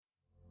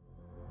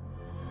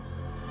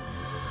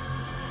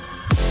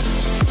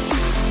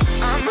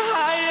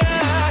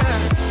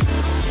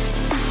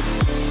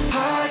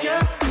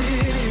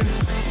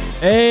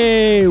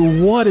Hey,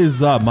 what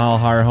is up, Mile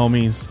Higher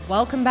homies?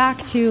 Welcome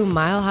back to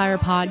Mile Higher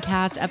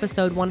Podcast,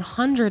 episode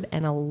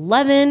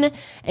 111.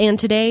 And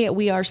today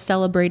we are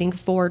celebrating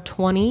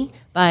 420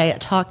 by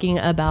talking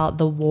about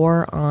the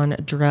war on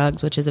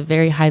drugs, which is a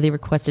very highly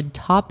requested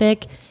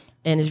topic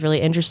and is really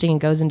interesting and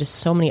goes into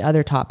so many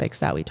other topics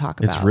that we talk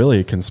about. It's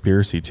really a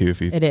conspiracy, too, if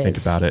you think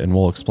about it, and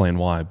we'll explain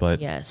why. But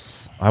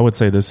yes, I would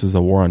say this is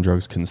a war on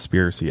drugs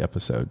conspiracy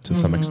episode to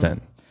some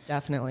extent.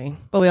 Definitely.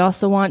 But we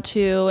also want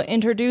to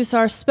introduce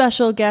our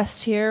special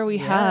guest here. We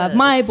have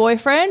my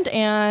boyfriend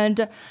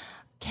and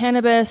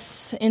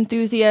cannabis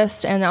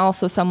enthusiast and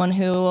also someone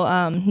who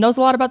knows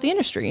a lot about the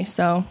industry.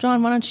 So,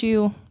 John, why don't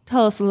you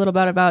tell us a little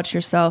bit about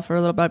yourself or a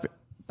little bit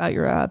about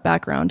your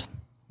background?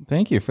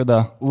 Thank you for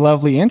the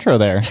lovely intro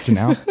there,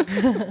 Janelle.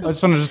 I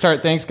just wanted to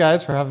start. Thanks,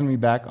 guys, for having me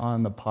back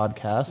on the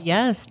podcast.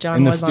 Yes, John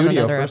in the was studio, on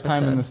another first episode.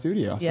 time in the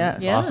studio. So Yes.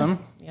 this is awesome.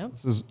 Yep.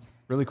 This is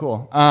really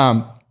cool.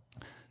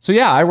 So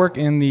yeah, I work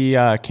in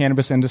the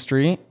cannabis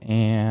industry,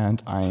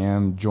 and I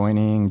am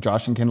joining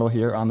Josh and Kendall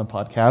here on the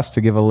podcast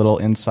to give a little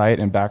insight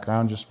and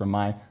background just from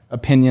my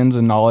opinions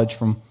and knowledge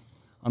on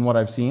what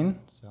I've seen.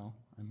 So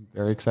I'm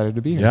very excited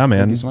to be here. Yeah, man.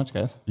 Thank you so much,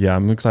 guys. Yeah,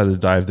 I'm excited to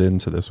dive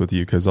into this with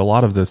you because a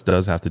lot of this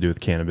does have to do with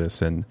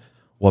cannabis, and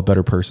what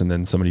better person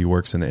than somebody who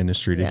works in the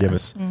industry to give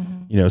us,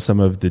 some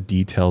of the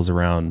details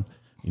around,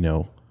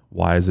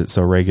 why is it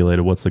so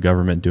regulated? What's the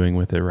government doing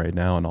with it right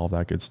now and all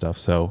that good stuff.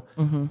 So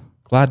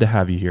glad to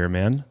have you here,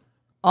 man.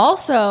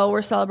 Also,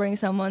 we're celebrating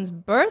someone's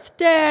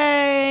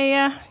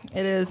birthday.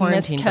 It is Miss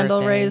Quarantine Kendall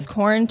birthday. Ray's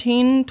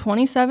quarantine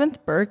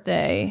 27th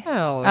birthday.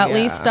 Hell At yeah.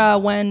 least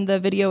when the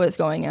video is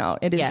going out.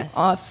 It is Yes.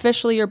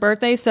 officially your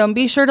birthday, so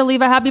be sure to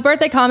leave a happy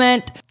birthday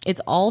comment.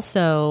 It's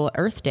also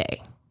Earth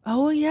Day,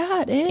 Oh,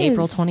 yeah, it is.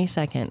 April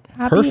 22nd.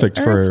 Happy Perfect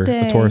Earth for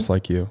Day. a Taurus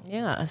like you.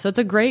 Yeah, so it's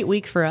a great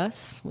week for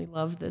us. We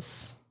love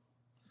this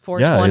Yeah,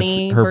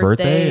 420 it's her birthday,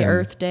 birthday and-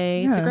 Earth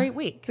Day. It's a Yeah. great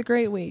week. It's a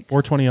great week.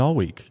 420 all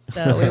week.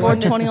 So we wanted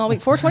 420 all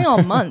week. 420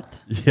 all month.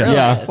 Yeah.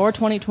 Yeah.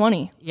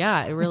 42020.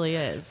 yeah, it really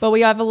is. But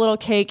we have a little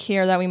cake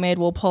here that we made.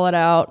 We'll pull it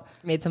out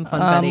Made some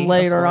funfetti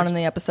later on in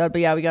the episode.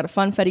 But yeah, we got a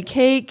funfetti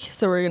cake.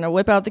 So we're going to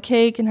whip out the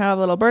cake and have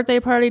a little birthday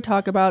party,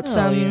 talk about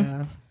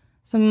some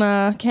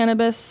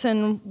cannabis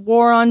and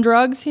war on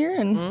drugs here.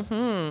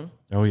 And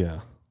Oh,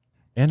 yeah.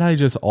 And I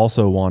just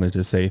also wanted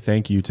to say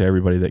thank you to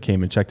everybody that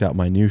came and checked out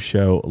my new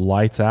show,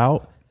 Lights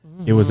Out.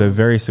 It was a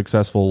very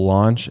successful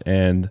launch,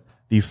 and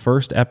the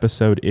first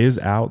episode is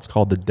out. It's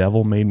called The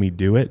Devil Made Me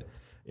Do It.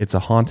 It's a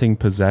haunting,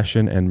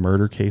 possession, and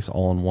murder case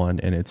all in one,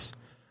 and it's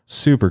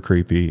super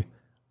creepy.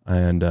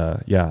 And I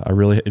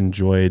really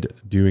enjoyed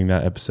doing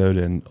that episode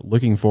and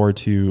looking forward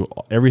to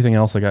everything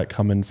else I got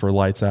coming for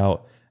Lights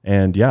Out.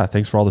 And yeah,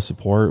 thanks for all the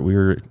support. We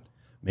were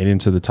made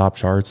into the top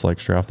charts like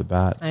straight off the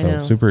bat. I So know.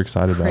 super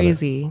excited about it.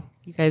 Crazy.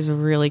 You guys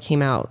really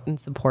came out in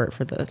support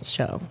for the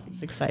show.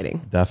 It's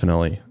exciting.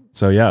 Definitely.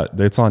 So yeah,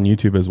 it's on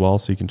YouTube as well.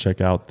 So you can check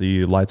out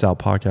the Lights Out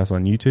podcast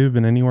on YouTube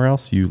and anywhere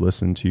else you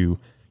listen to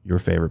your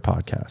favorite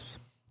podcasts.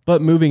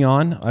 But moving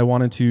on, I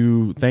wanted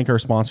to thank our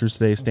sponsors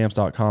today,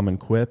 Stamps.com and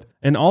Quip.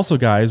 And also,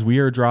 guys, we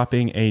are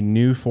dropping a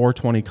new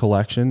 420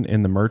 collection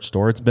in the merch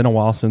store. It's been a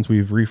while since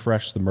we've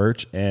refreshed the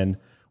merch, and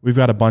we've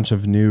got a bunch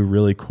of new,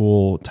 really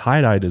cool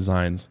tie-dye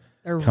designs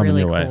They're coming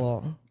really your way.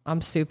 cool.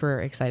 I'm super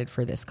excited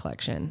for this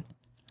collection.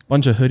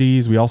 Bunch of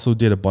hoodies. We also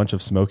did a bunch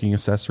of smoking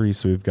accessories.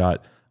 So we've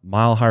got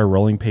Mile Higher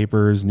rolling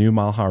papers, new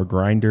Mile Higher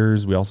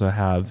grinders. We also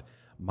have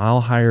Mile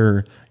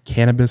Higher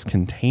cannabis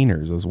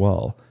containers as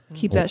well.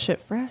 keep that shit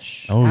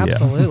fresh. Oh, yeah.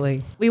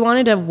 Absolutely. We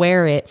wanted to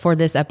wear it for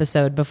this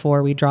episode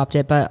before we dropped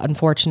it, but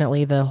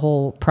unfortunately the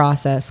whole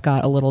process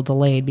got a little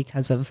delayed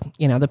because of,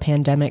 the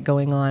pandemic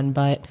going on.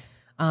 But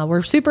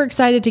we're super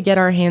excited to get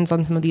our hands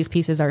on some of these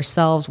pieces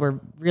ourselves. We're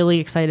really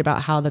excited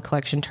about how the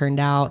collection turned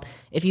out.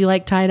 If you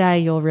like tie-dye,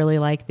 you'll really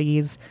like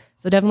these.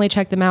 So definitely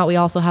check them out. We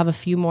also have a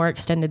few more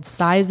extended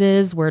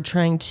sizes. We're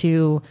trying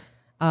to,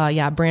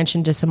 branch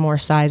into some more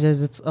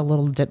sizes. It's a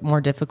little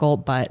more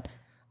difficult, but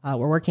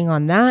we're working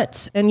on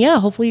that. And yeah,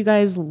 hopefully you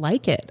guys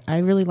like it. I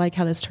really like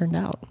how this turned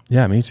out.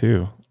 Yeah, me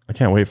too. I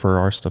can't wait for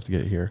our stuff to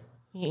get here.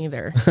 Me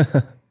either.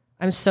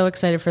 I'm so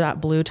excited for that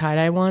blue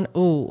tie-dye one.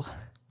 Ooh.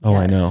 Oh,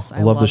 I know. yes,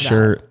 I love the that.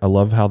 shirt. I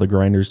love how the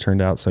grinders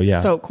turned out. So yeah.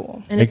 So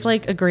cool. And it's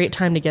like a great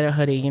time to get a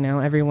hoodie.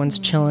 Everyone's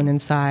chilling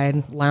inside.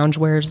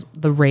 Loungewear's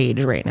the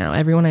rage right now.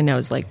 Everyone I know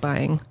is like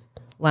buying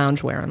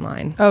loungewear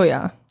online. Oh,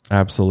 yeah.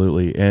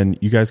 Absolutely. And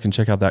you guys can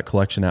check out that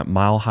collection at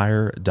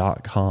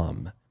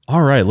milehigher.com.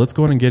 All right, let's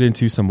go ahead and get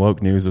into some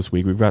woke news this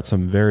week. We've got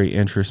some very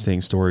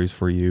interesting stories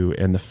for you.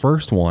 And the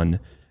first one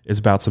is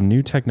about some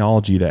new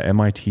technology that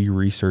MIT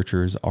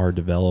researchers are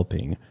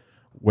developing,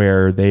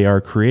 where they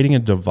are creating a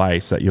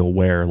device that you'll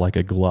wear like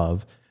a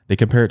glove. They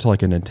compare it to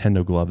like a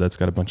Nintendo glove that's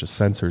got a bunch of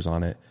sensors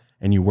on it.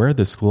 And you wear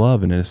this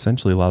glove and it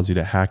essentially allows you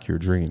to hack your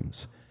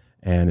dreams.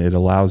 And it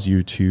allows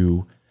you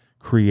to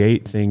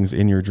create things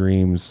in your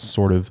dreams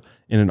sort of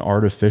in an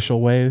artificial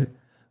way.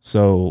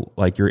 So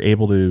like you're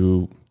able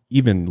to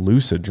even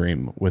lucid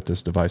dream with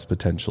this device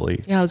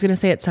potentially. Yeah, I was going to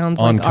say it sounds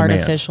On like command.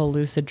 artificial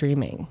lucid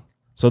dreaming.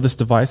 So this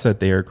device that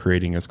they are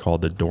creating is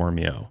called the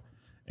Dormio.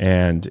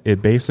 And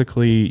it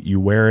basically, you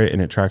wear it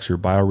and it tracks your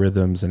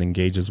biorhythms and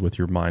engages with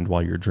your mind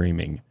while you're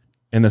dreaming.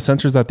 And the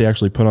sensors that they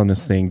actually put on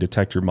this thing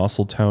detect your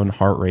muscle tone,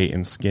 heart rate,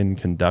 and skin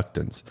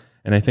conductance.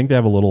 And I think they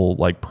have a little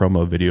like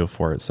promo video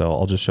for it. So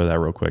I'll just show that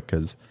real quick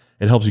because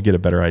it helps you get a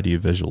better idea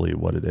visually of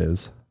what it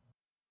is.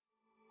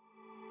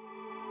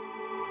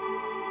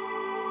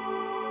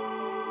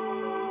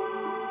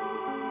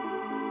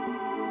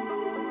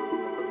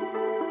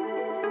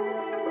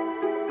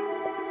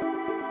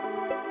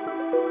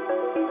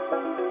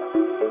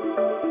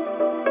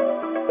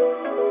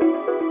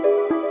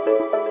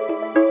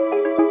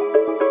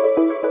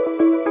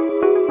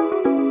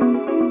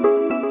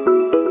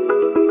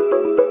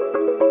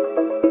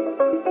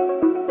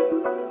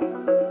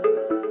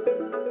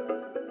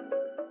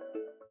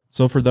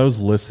 So for those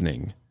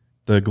listening,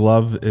 the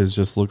glove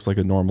looks like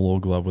a normal little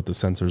glove with the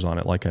sensors on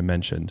it, like I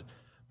mentioned.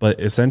 But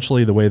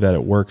essentially the way that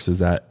it works is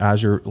that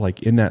as you're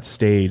like in that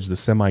stage, the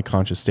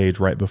semi-conscious stage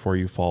right before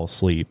you fall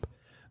asleep,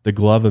 the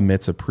glove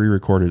emits a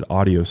pre-recorded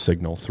audio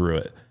signal through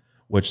it,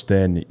 which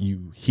then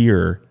you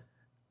hear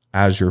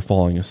as you're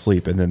falling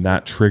asleep. And then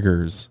that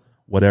triggers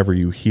whatever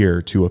you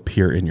hear to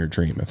appear in your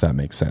dream, if that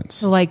makes sense.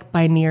 So like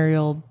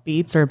binaural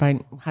beats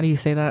how do you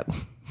say that?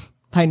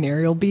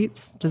 Binaural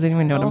beats? Does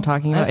anyone know what I'm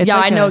talking about?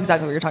 I know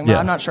exactly what you're talking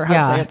about. I'm not sure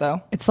how to say it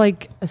though. It's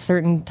like a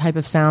certain type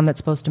of sound that's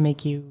supposed to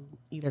make you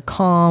either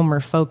calm or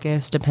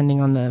focused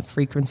depending on the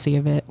frequency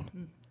of it.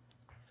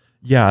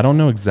 Yeah, I don't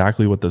know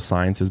exactly what the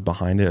science is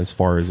behind it as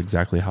far as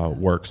exactly how it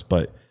works,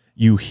 but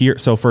you hear,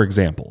 so for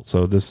example,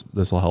 so this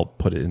will help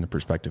put it into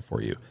perspective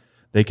for you.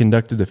 They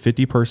conducted a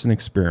 50-person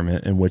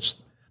experiment in which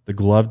the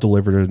glove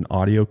delivered an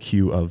audio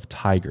cue of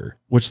tiger,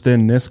 which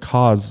then this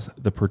caused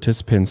the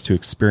participants to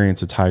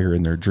experience a tiger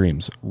in their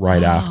dreams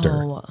right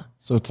after.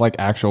 So it's like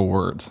actual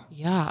words.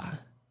 Yeah.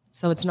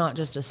 So it's not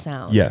just a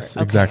sound. Yes,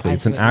 Okay, exactly.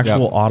 It's an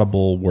actual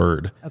audible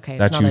word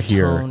that you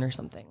hear tone or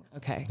something.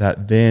 Okay.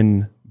 that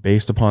then,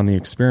 based upon the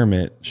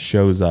experiment,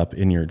 shows up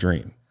in your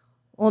dream.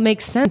 Well, it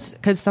makes sense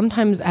because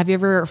sometimes, have you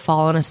ever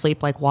fallen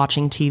asleep like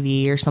watching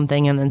TV or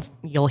something and then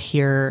you'll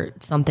hear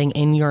something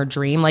in your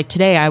dream? Like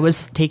today I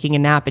was taking a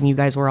nap and you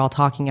guys were all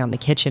talking out in the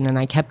kitchen and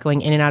I kept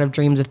going in and out of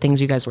dreams of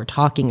things you guys were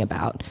talking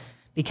about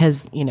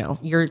because, you know,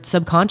 your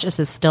subconscious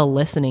is still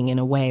listening in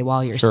a way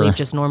while you're asleep.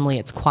 Just normally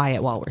it's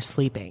quiet while we're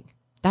sleeping.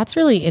 That's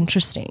really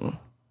interesting.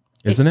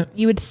 Isn't it?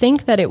 You would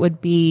think that it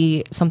would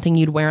be something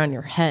you'd wear on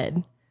your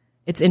head.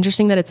 It's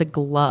interesting that it's a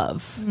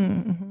glove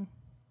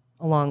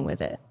along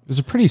with it. It's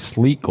a pretty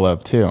sleek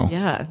glove too.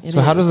 Yeah.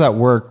 So how does that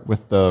work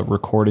with the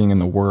recording and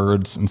the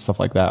words and stuff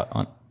like that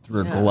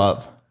through a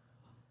glove?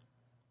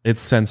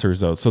 It's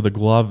sensors though. So the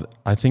glove,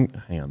 hang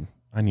on,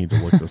 I need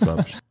to look this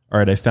up. All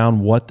right, I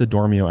found what the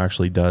Dormio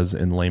actually does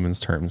in layman's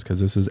terms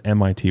because this is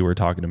MIT we're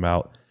talking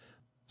about.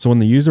 So when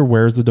the user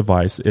wears the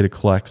device, it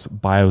collects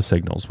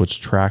biosignals,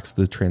 which tracks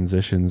the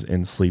transitions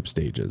in sleep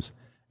stages.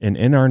 And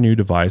in our new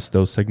device,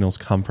 those signals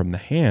come from the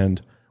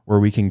hand where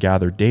we can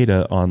gather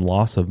data on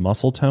loss of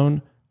muscle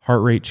tone,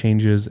 heart rate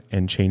changes,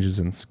 and changes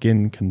in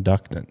skin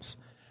conductance.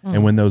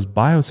 And when those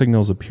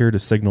biosignals appear to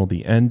signal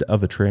the end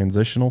of a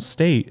transitional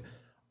state,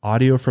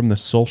 audio from the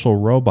social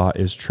robot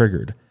is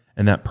triggered,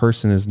 and that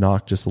person is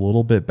knocked just a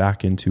little bit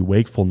back into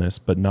wakefulness,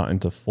 but not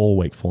into full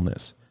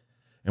wakefulness.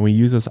 And we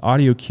use this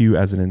audio cue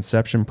as an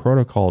inception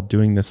protocol,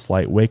 doing this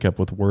slight wake up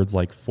with words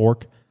like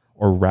fork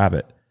or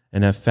rabbit,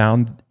 and have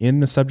found in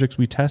the subjects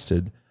we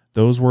tested,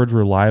 those words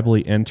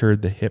reliably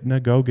entered the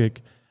hypnagogic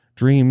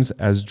dreams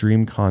as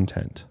dream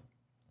content.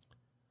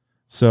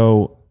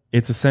 So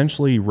it's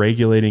essentially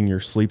regulating your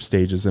sleep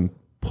stages and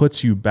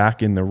puts you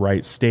back in the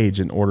right stage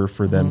in order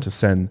for them to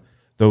send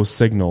those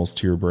signals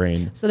to your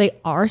brain. So they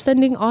are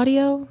sending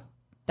audio?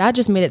 That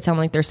just made it sound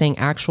like they're saying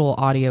actual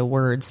audio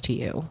words to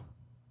you.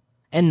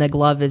 And the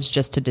glove is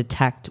just to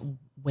detect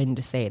when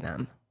to say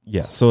them.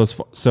 Yeah. So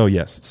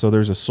yes. So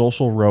there's a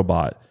social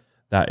robot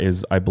that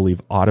is, I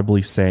believe,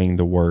 audibly saying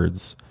the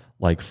words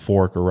like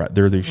fork or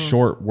they're these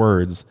short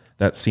words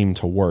that seem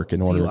to work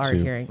in order you are to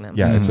hearing them.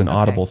 Yeah, it's an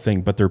audible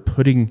thing, but they're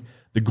putting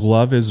the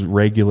glove is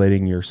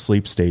regulating your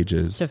sleep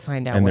stages To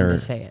find out when to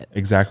say it.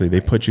 Exactly.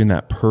 They put you in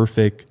that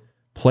perfect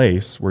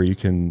place where you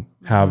can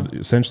have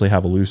essentially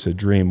have a lucid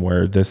dream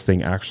where this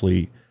thing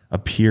actually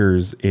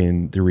appears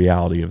in the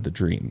reality of the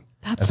dream.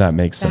 If that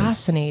makes sense.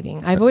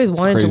 Fascinating. I've always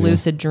wanted crazy. to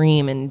lucid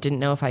dream and didn't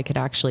know if I could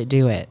actually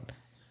do it.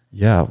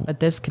 Yeah. But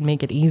this could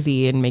make it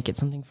easy and make it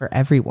something for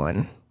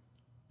everyone.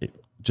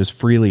 Just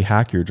freely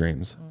hack your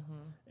dreams.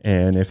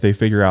 And if they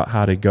figure out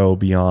how to go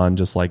beyond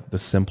just like the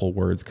simple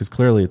words, because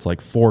clearly it's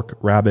like fork,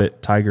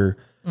 rabbit, tiger,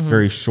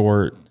 very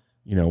short,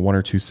 1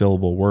 or 2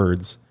 syllable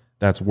words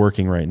that's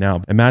working right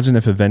now. Imagine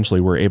if eventually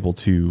we're able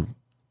to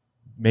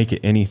make it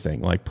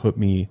anything, like put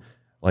me,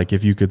 like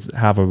if you could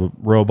have a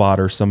robot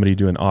or somebody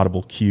do an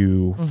audible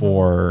cue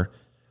for,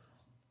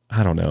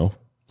 I don't know,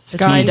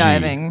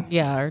 Skydiving.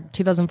 Yeah, or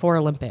 2004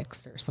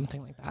 Olympics or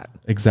something like that.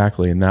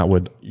 Exactly. And that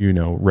would,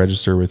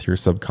 register with your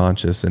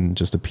subconscious and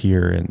just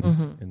appear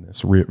in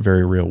this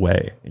very real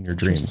way in your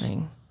dreams.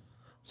 Interesting.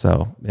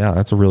 So, yeah,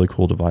 that's a really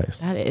cool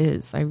device. That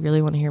is. I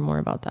really want to hear more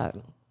about that.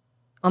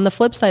 On the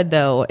flip side,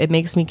 though, it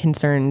makes me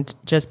concerned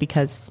just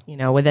because,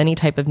 with any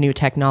type of new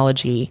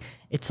technology,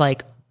 it's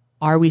like,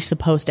 are we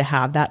supposed to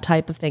have that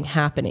type of thing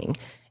happening?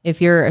 If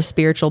you're a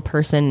spiritual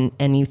person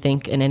and you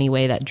think in any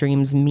way that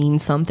dreams mean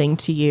something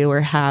to you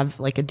or have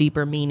like a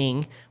deeper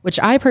meaning, which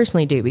I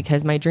personally do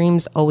because my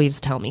dreams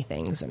always tell me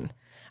things, and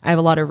I have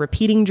a lot of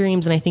repeating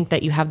dreams, and I think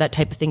that you have that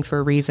type of thing for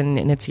a reason,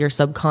 and it's your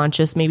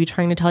subconscious maybe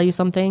trying to tell you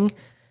something.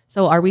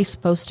 So are we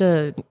supposed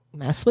to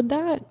mess with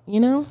that,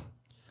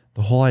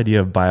 The whole idea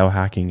of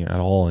biohacking at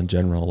all in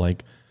general,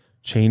 like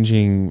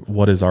changing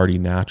what is already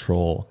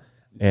natural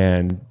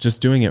and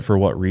just doing it for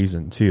what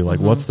reason too? Like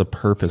what's the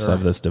purpose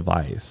of this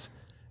device?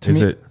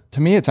 To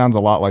me, it sounds a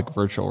lot like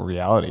virtual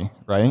reality,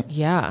 right?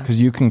 Yeah.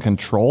 Because you can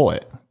control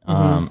it.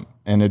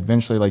 And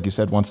eventually, like you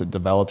said, once it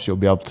develops, you'll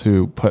be able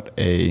to put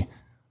a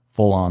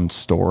full-on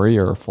story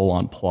or a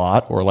full-on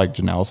plot, or like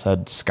Janelle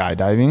said,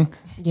 skydiving.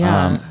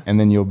 Yeah. And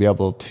then you'll be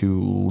able to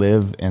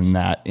live in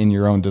that, in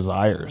your own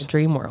desires.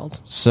 Dream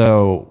world.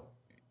 So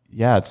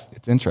yeah,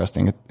 it's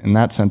interesting. In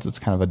that sense, it's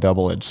kind of a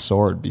double-edged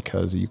sword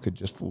because you could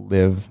just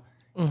live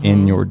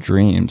in your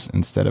dreams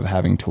instead of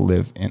having to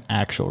live in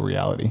actual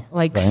reality.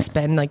 Like right?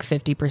 spend like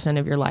 50%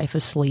 of your life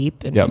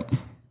asleep and Yep.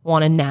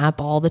 want to nap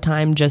all the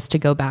time just to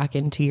go back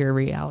into your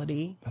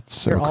reality. That's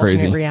so your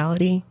crazy. alternate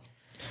reality.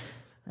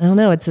 I don't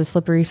know. It's a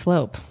slippery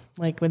slope.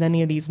 Like with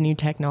any of these new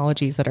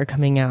technologies that are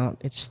coming out,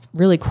 it's just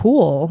really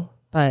cool,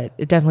 but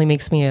it definitely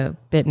makes me a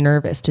bit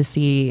nervous to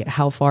see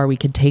how far we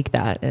could take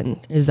that. And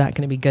is that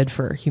going to be good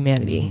for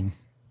humanity?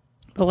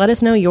 But let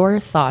us know your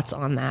thoughts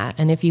on that.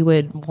 And if you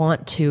would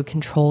want to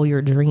control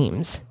your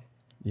dreams.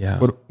 Yeah.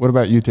 What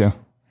about you two?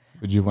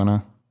 Would you want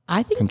to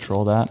I think,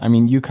 control that? I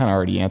mean, you kind of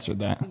already answered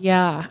that.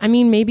 yeah, I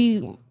mean,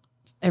 maybe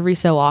every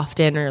so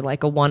often or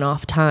like a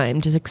one-off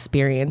time to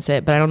experience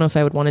it. But I don't know if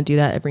I would want to do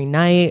that every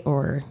night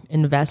or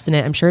invest in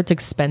it. I'm sure it's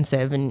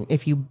expensive. And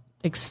if you,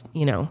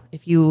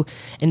 if you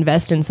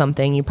invest in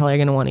something, you probably are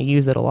going to want to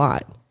use it a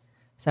lot.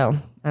 So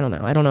I don't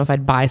know. I don't know if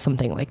I'd buy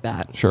something like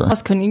that. Sure.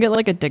 Plus, couldn't you get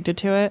like addicted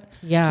to it?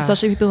 Yeah.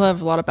 Especially people who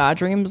have a lot of bad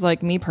dreams.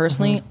 Like me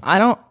personally, I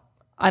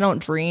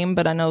don't dream,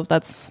 but I know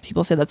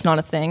people say that's not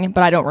a thing,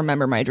 but I don't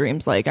remember my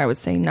dreams. Like I would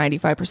say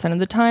 95% of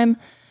the time.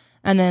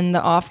 And then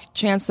the off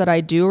chance that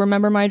I do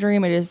remember my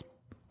dream, it is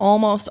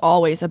almost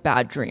always a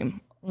bad dream.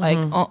 Like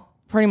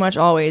pretty much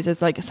always.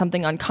 It's like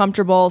something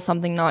uncomfortable,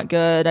 something not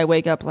good. I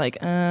wake up like,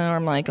 or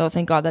I'm like, oh,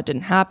 thank God that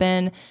didn't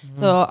happen.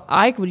 So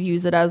I would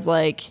use it as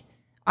like,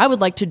 I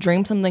would like to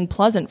dream something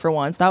pleasant for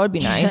once. That would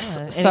be nice.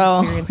 Yeah,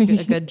 So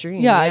experience a good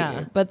dream.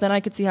 yeah, but then I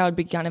could see how it'd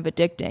be kind of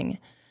addicting.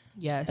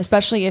 Yes.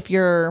 Especially if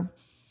your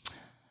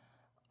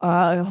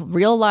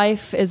real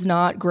life is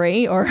not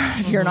great, or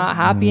if you're not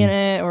happy in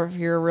it, or if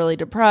you're really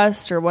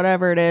depressed or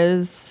whatever it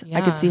is.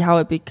 I could see how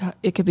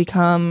it could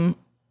become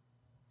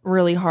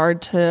really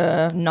hard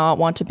to not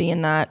want to be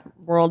in that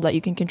world that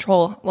you can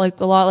control. Like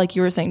a lot, like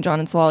you were saying, John,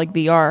 it's a lot like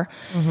VR.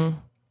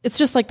 It's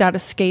just like that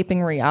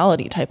escaping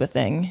reality type of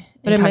thing,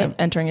 but kind of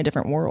entering a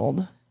different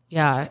world.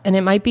 Yeah. And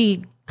it might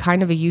be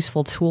kind of a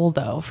useful tool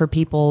though for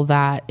people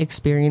that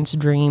experience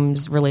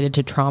dreams related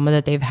to trauma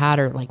that they've had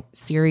or like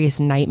serious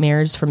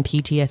nightmares from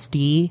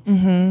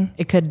PTSD.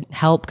 It could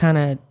help kind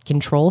of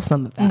control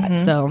some of that.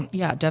 So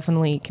yeah,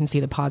 definitely can see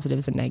the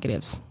positives and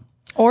negatives.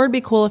 Or it'd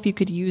be cool if you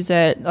could use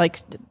it, like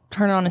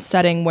turn on a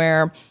setting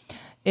where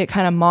it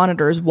kind of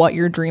monitors what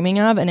you're dreaming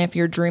of. And if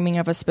you're dreaming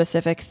of a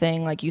specific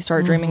thing, like you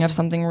start dreaming of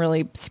something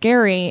really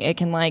scary, it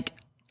can like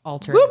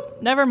Alter.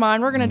 whoop, never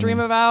mind. We're going to dream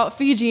about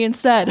Fiji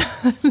instead.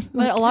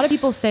 But a lot of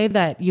people say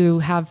that you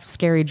have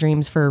scary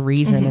dreams for a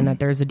reason and that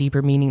there's a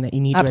deeper meaning that you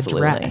need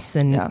Absolutely. to address.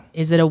 And Yeah.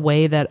 is it a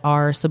way that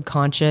our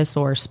subconscious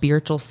or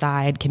spiritual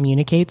side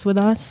communicates with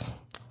us?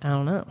 I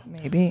don't know.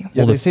 Maybe.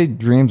 Yeah, they say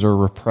dreams are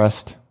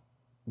repressed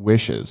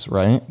wishes,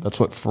 right? That's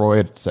what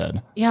Freud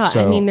said. Yeah.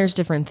 So- I mean, there's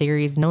different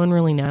theories. No one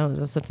really knows.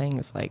 That's the thing.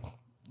 It's like,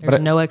 there's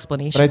no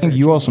explanation. But I think for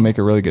you it. also make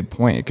a really good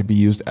point. It could be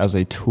used as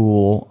a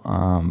tool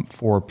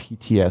for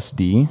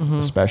PTSD,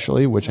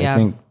 especially, which I Yeah.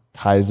 think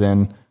ties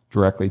in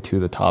directly to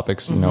the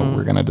topics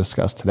we're going to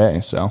discuss today.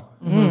 So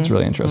it's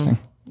really interesting.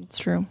 It's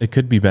true. It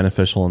could be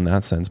beneficial in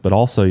that sense, but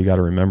also you got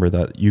to remember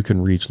that you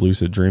can reach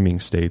lucid dreaming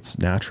states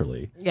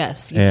naturally.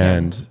 Yes. You can.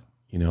 And,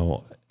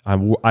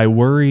 I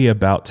worry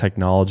about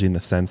technology in the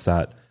sense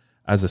that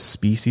as a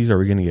species, are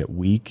we going to get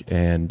weak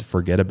and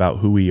forget about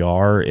who we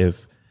are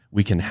if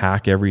we can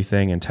hack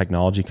everything and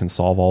technology can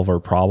solve all of our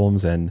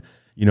problems? And,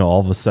 all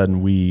of a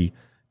sudden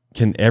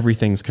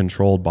everything's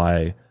controlled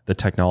by the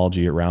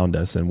technology around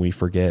us and we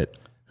forget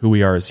who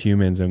we are as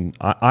humans. And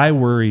I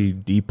worry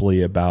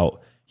deeply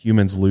about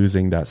humans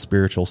losing that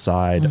spiritual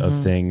side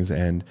of things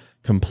and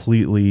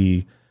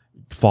completely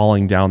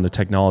falling down the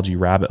technology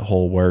rabbit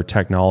hole where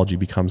technology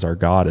becomes our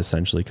God,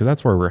 essentially, because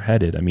that's where we're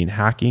headed. I mean,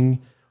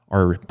 hacking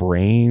our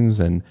brains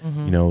and,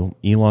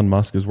 Elon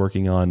Musk is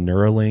working on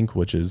Neuralink,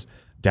 which is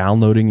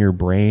downloading your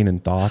brain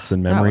and thoughts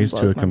and memories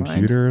to a blows my mind.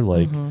 computer.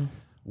 Like,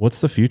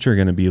 what's the future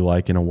going to be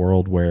like in a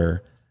world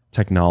where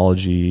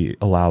technology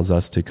allows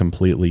us to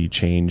completely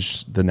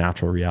change the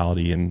natural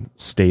reality and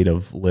state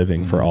of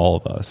living for all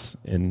of us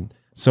and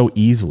so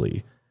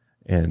easily?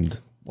 And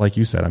like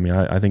you said, I mean,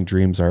 I think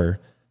dreams are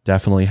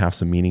definitely have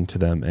some meaning to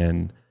them.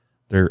 And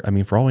I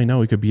mean, for all we know,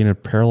 we could be in a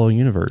parallel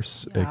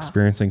universe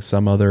experiencing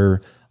some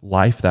other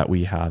life that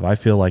we have. I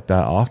feel like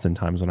that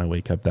oftentimes when I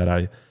wake up, that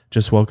I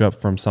just woke up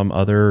from some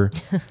other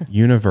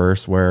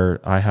universe where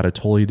I had a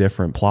totally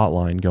different plot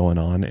line going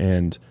on.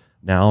 And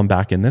now I'm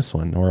back in this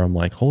one where I'm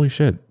like, holy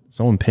shit,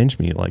 someone pinched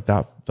me. Like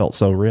that felt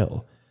so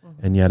real.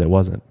 And yet it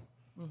wasn't.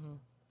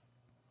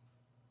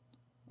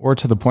 Or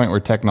to the point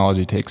where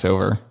technology takes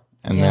over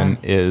and then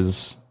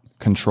is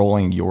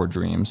controlling your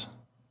dreams,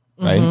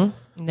 right?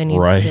 And then you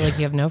feel like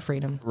you have no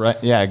freedom. Right.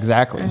 Yeah,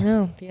 exactly. I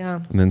know. Yeah.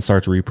 And then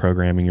starts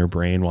reprogramming your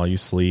brain while you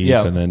sleep.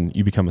 Yeah. And then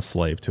you become a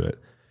slave to it.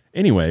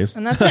 Anyways,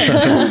 And that's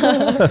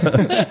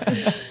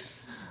it.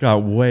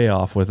 got way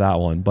off with that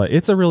one, but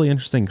it's a really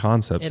interesting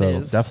concept. So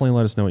is. definitely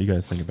let us know what you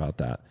guys think about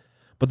that.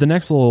 But the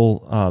next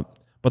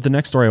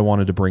story I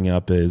wanted to bring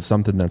up is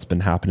something that's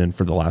been happening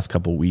for the last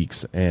couple of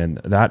weeks, and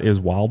that is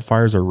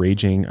wildfires are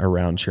raging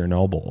around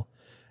Chernobyl.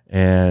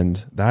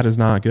 And that is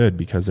not good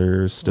because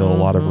there's still a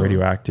lot of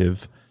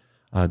radioactive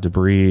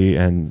debris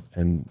and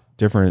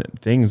different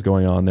things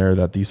going on there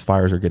that these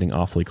fires are getting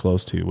awfully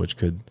close to, which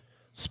could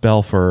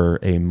spell for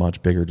a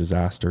much bigger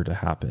disaster to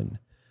happen.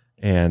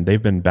 And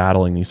they've been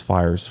battling these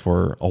fires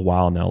for a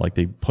while now. Like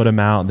they put them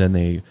out, then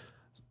they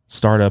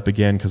start up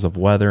again because of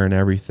weather and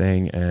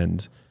everything.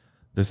 And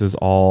this is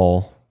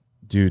all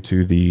due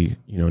to the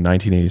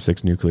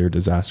 1986 nuclear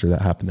disaster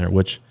that happened there,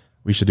 which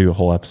we should do a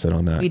whole episode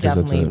on that. We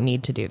definitely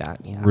need to do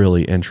that. Yeah.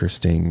 Really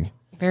interesting.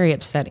 Very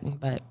upsetting,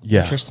 but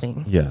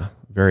interesting. Yeah,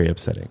 very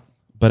upsetting.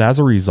 But as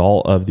a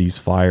result of these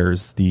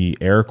fires, the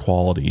air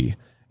quality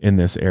in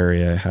this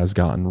area has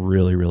gotten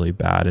really, really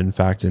bad. In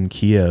fact, in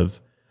Kiev,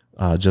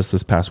 just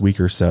this past week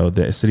or so,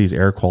 the city's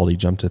air quality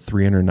jumped to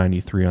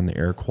 393 on the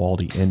air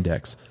quality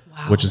index,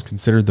 which is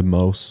considered the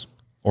most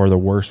or the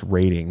worst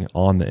rating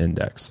on the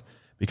index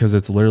because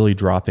it's literally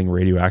dropping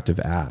radioactive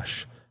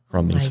ash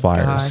from these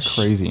fires. Gosh.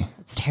 Crazy.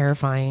 It's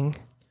terrifying.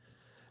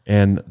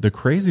 And the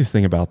craziest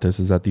thing about this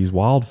is that these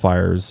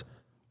wildfires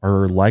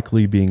are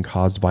likely being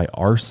caused by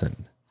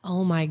arson.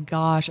 Oh my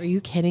gosh. Are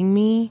you kidding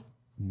me?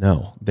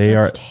 No,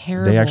 That's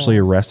terrible. They actually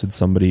arrested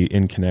somebody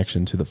in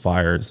connection to the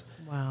fires.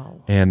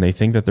 Wow. And they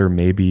think that there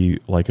may be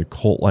like a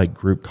cult-like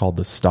group called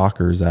the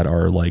Stalkers that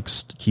are like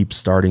keep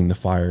starting the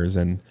fires,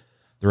 and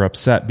they're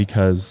upset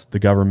because the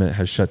government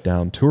has shut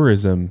down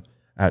tourism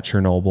at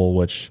Chernobyl,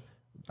 which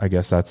I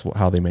guess that's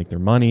how they make their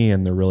money,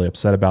 and they're really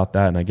upset about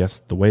that. And I guess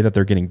the way that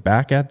they're getting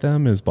back at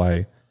them is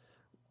by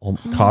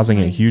causing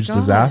a huge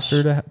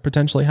disaster to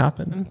potentially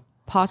happen.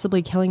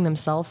 Possibly killing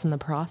themselves in the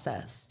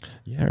process.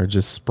 Yeah, or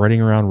just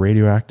spreading around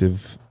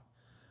radioactive,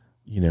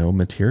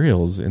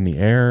 materials in the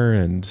air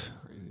and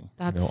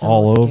That's so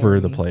all over scary.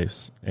 the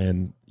place.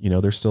 And,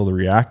 there's still the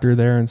reactor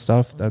there and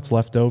stuff that's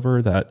left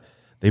over that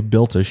they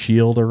built a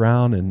shield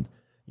around. And,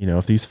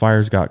 if these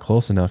fires got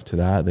close enough to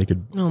that, they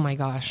could Oh my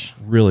gosh.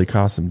 really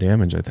cause some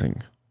damage, I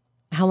think.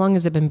 How long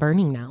has it been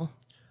burning now?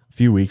 A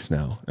few weeks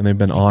now, and they've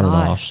been on and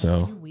off. Gosh,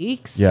 So 2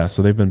 weeks? yeah,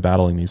 so they've been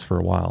battling these for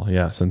a while.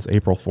 Yeah, since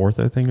April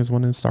 4th, I think is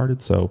when it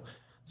started. So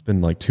it's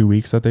been like 2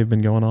 weeks that they've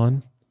been going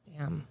on.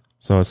 Damn.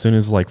 So as soon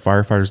as like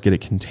firefighters get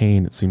it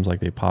contained, it seems like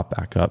they pop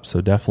back up.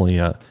 So definitely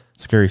a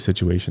scary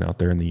situation out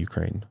there in the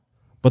Ukraine.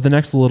 But the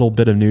next little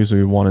bit of news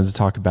we wanted to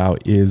talk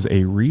about is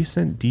a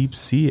recent deep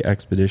sea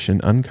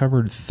expedition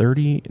uncovered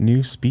 30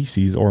 new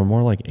species, or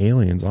more like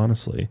aliens,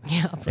 honestly.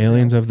 Yeah.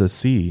 Aliens of the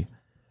sea.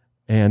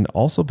 And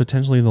also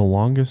potentially the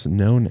longest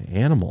known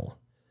animal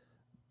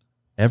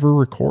ever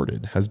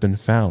recorded has been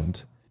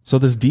found. So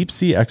this deep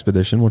sea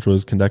expedition, which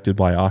was conducted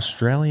by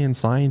Australian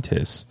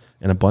scientists,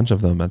 and a bunch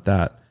of them at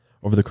that,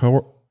 over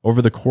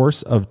the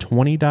course of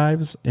 20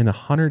 dives in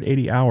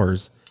 180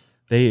 hours,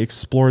 they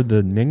explored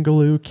the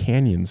Ningaloo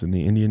Canyons in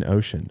the Indian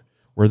Ocean,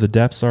 where the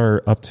depths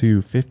are up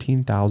to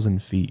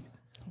 15,000 feet.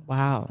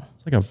 Wow.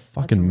 It's like a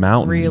fucking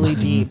mountain. Really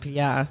deep.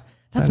 Yeah.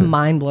 That's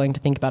mind blowing to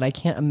think about. I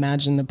can't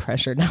imagine the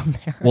pressure down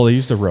there. Well, they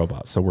used a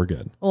robot, so we're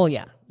good. Well,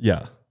 yeah.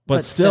 Yeah. But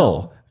But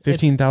still still,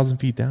 15,000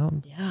 feet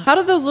down. How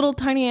do those little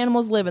tiny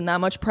animals live in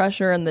that much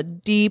pressure and the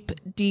deep,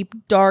 deep,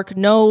 dark,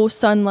 no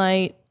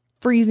sunlight,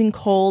 freezing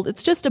cold?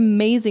 It's just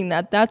amazing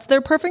that that's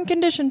their perfect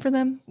condition for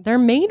them. They're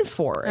made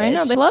for it. I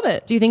know, they love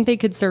it. Do you think they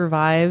could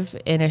survive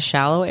in a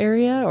shallow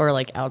area or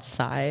like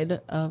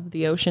outside of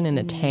the ocean in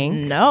a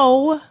tank?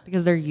 No.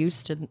 Because they're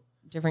used to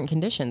different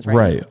conditions, right?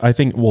 Right. I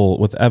think, well,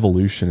 with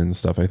evolution and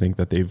stuff, I think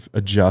that they've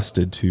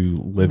adjusted to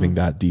living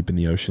that deep in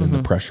the ocean and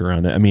the pressure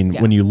around it. I mean,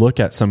 when you look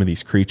at some of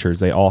these creatures,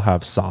 they all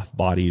have soft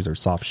bodies or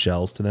soft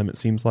shells to them, it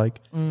seems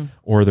like,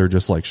 or they're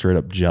just like straight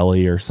up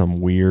jelly or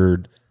some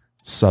weird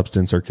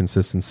substance or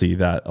consistency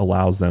that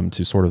allows them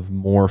to sort of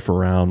morph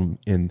around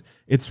in.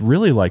 It's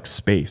really like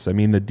space. I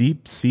mean, the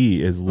deep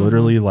sea is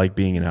literally like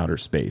being in outer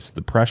space.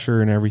 The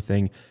pressure and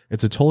everything,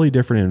 it's a totally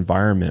different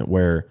environment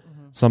where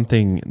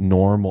a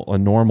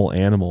normal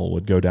animal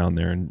would go down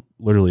there and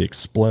literally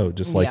explode.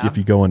 Just like if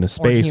you go into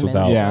space humans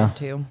without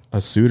too. a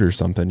suit or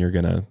something, you're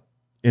going to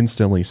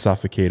instantly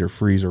suffocate or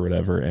freeze or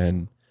whatever.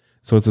 And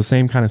So it's the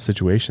same kind of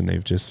situation.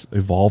 They've just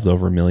evolved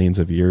over millions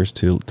of years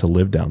to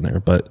live down there.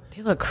 But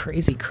They look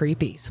crazy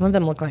creepy. Some of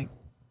them look like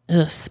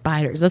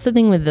spiders. That's the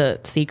thing with the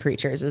sea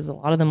creatures is a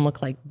lot of them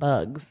look like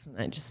bugs. And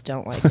I just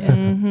don't like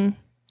it.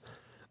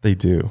 they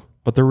do.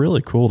 But they're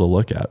really cool to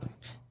look at.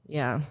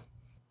 Yeah.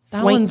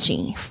 That one's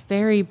Squanchy.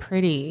 very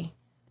pretty.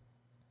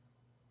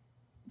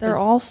 They're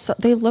all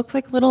they look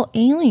like little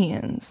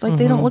aliens. Like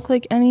they don't look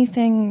like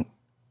anything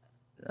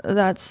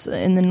that's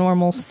in the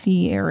normal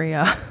sea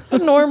area. The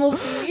normal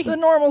sea. The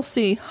normal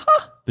sea.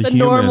 Huh. The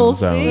normal human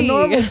zone. sea. The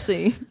normal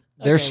sea.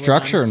 Their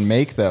structure and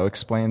make though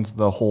explains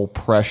the whole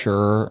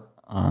pressure.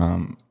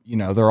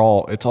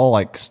 It's all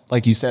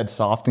like you said,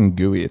 soft and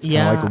gooey. It's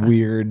kind of like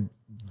weird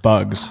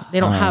bugs. They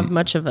don't have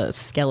much of a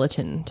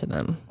skeleton to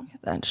them. Look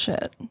at that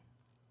shit.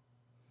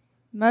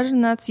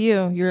 Imagine that's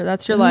you.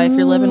 That's your life.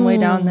 You're living way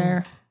down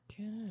there.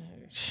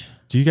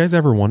 Do you guys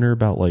ever wonder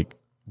about like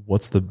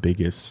what's the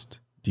biggest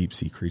deep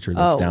sea creature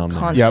that's down there?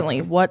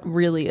 Constantly. What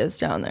really is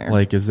down there?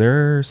 Like, is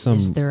there some?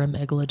 Is there a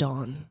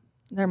megalodon?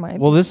 There might be.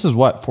 Well, this is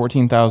what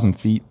 14,000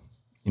 feet,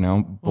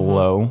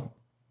 below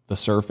the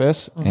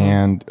surface.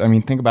 And I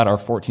mean, think about our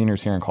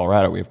 14ers here in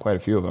Colorado. We have quite a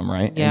few of them,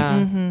 right? Yeah.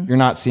 And you're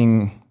not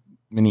seeing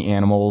many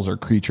animals or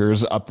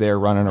creatures up there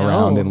running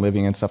around No. and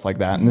living and stuff like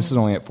that. And this is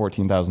only at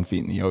 14,000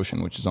 feet in the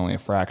ocean, which is only a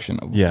fraction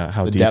of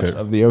how the deep depths it-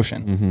 of the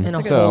ocean. And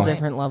a So- whole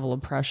different level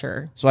of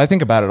pressure. So I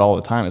think about it all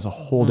the time. It's a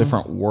whole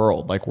different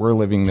world. Like we're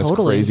living this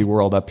Totally. crazy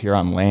world up here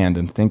on land,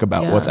 and think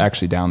about what's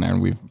actually down there,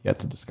 and we've yet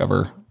to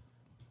discover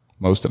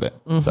most of it.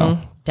 So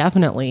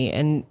Definitely.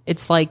 And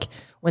it's like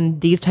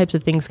when these types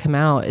of things come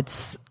out,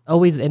 it's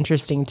always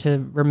interesting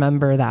to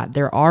remember that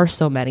there are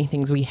so many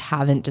things we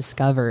haven't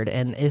discovered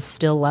and is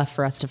still left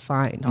for us to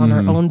find on our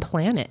own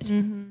planet.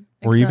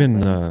 or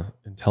even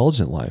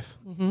intelligent life.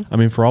 I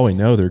mean, for all we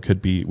know,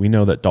 we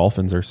know that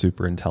dolphins are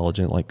super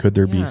intelligent. Like, could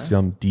there be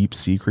some deep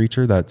sea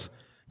creature that's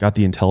got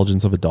the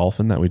intelligence of a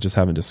dolphin that we just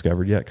haven't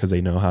discovered yet because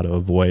they know how to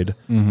avoid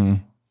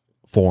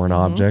foreign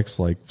objects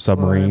like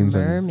submarines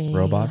and mermaids.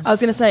 robots? I was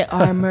going to say,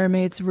 are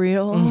mermaids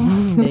real?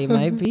 They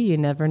might be. You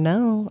never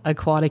know.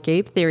 Aquatic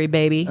ape theory,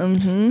 baby.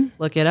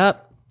 Look it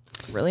up.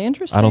 It's really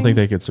interesting. I don't think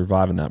they could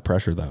survive in that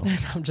pressure, though.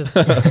 I'm just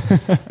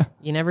kidding.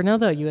 You never know,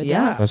 though. You adapt.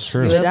 Yeah. That's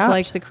true. Just adapt.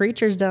 like the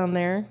creatures down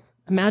there.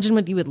 Imagine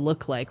what you would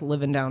look like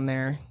living down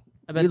there.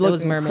 I bet You'd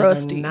those look mermaids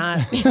crusty. are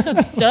not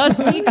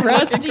dusty,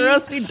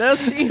 crusty.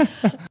 dusty.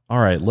 All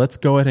right, let's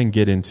go ahead and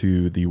get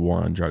into the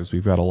war on drugs.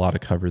 We've got a lot to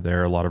cover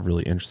there, a lot of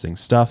really interesting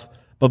stuff.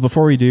 But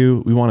before we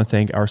do, we want to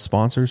thank our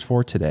sponsors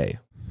for today.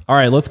 All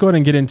right, let's go ahead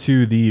and get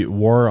into the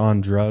war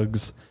on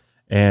drugs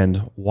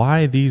and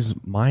why these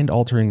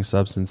mind-altering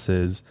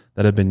substances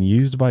that have been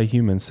used by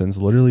humans since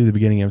literally the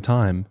beginning of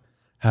time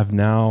have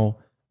now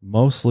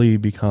mostly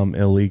become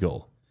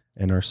illegal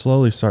and are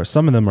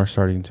some of them are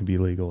starting to be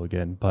legal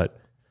again. But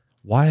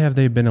why have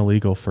they been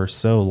illegal for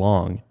so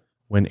long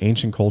when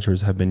ancient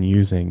cultures have been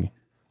using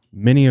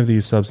many of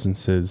these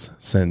substances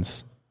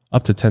since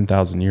up to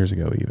 10,000 years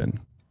ago even?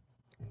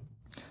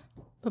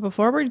 But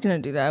before we're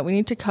going to do that, we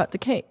need to cut the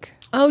cake.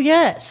 Oh,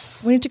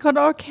 yes. We need to cut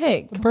our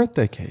cake.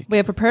 birthday cake. We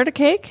have prepared a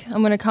cake.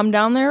 I'm going to come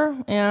down there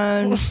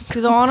and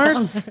do the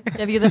honors.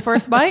 Give you the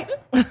first bite.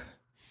 Come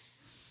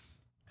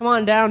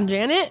on down,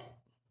 Janet.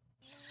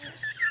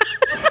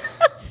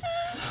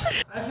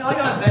 I feel like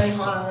I'm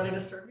Benihana ready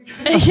to serve you.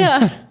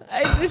 Yeah.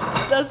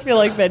 It does feel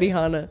like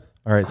Benihana.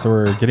 All right, so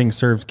we're getting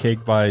served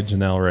cake by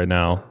Janelle right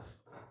now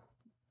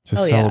to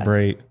Oh, yeah.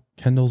 celebrate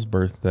Kendall's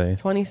birthday.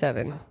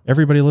 27.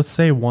 Everybody, let's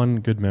say one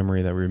good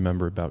memory that we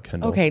remember about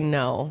Kendall. Okay,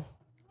 no.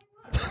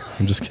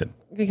 I'm just kidding.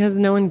 Because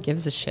no one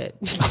gives a shit.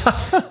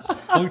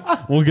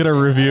 We'll get a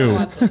review.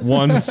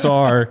 1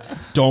 star.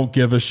 Don't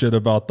give a shit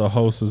about the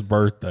host's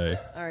birthday.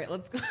 All right,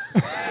 let's go.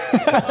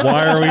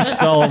 Why are we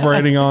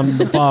celebrating on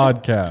the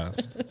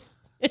podcast?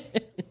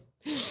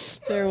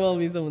 There will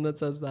be someone that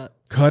says that.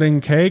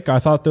 Cutting cake? I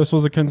thought this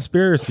was a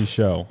conspiracy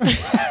show.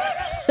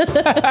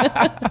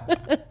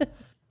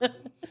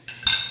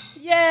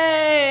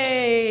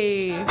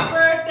 Yay!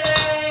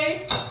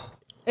 Birthday!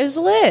 It's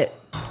lit.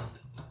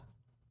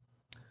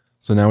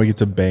 So now we get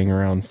to bang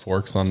around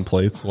forks on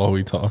plates while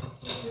we talk.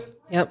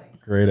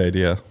 Yep. Great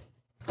idea.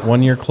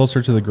 1 year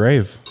closer to the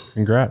grave.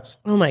 Congrats.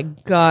 Oh my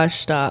gosh,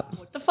 stop.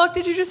 What the fuck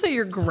did you just say?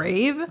 Your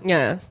grave?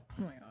 Yeah.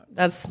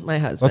 That's my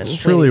husband. That's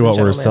truly ladies and what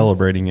we're gentlemen.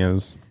 celebrating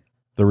is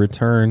the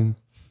return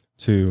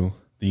to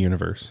the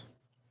universe.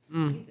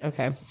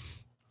 Okay.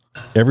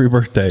 Every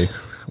birthday,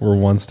 we're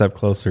one step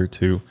closer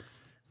to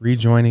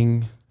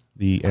rejoining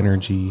the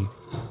energy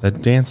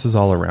that dances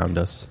all around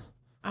us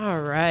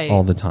All right.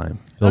 all the time,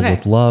 filled Okay.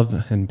 with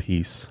love and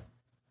peace.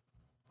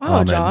 Wow,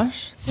 Amen.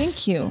 Josh.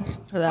 Thank you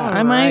for that. All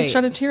I might right.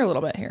 shed a tear a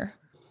little bit here.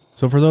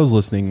 So for those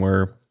listening,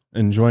 we're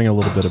enjoying a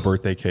little bit of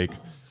birthday cake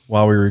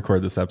while we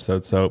record this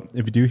episode. So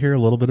if you do hear a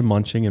little bit of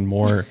munching and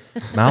more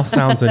mouth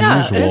sounds than Yeah,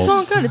 usual, it's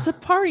all good. It's a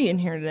party in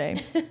here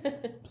today.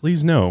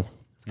 please know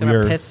It's going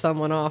to piss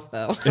someone off,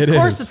 though. It Of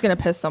course, is. it's going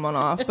to piss someone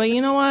off. But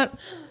you know what?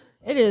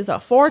 It is a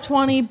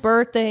 420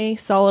 birthday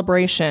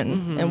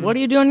celebration. And what do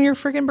you do on your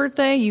freaking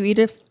birthday? You eat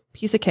a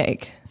piece of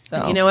cake.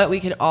 So You know what? We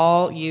could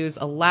all use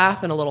a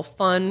laugh and a little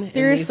fun.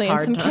 seriously, in and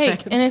these some hard cake.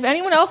 times. And if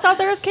anyone else out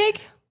there has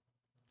cake,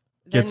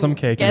 Get some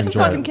cake get and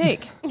some enjoy fucking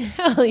it. cake.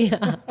 Hell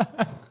yeah.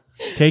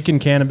 Cake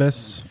and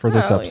cannabis for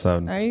this Oh,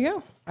 episode. There you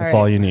go. That's right.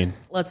 all you need.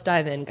 Let's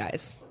dive in,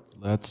 guys.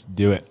 Let's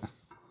do it.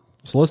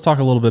 So let's talk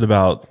a little bit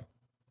about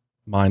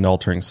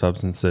mind-altering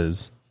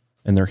substances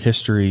and their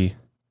history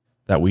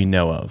that we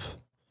know of.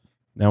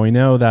 Now, we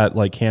know that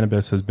like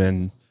cannabis has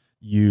been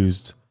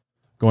used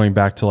going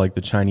back to like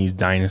the Chinese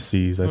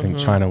dynasties. I think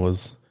China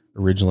was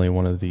originally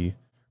one of the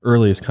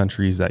earliest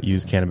countries that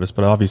used cannabis,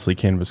 but obviously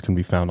cannabis can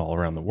be found all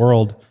around the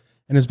world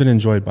and has been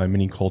enjoyed by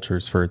many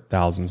cultures for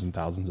thousands and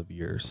thousands of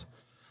years.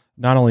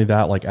 Not only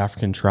that, like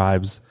African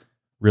tribes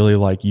really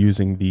like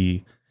using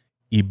the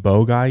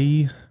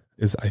ibogai,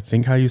 is I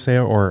think how you say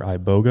it, or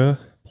iboga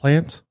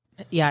plant,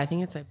 Yeah, I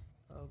think it's a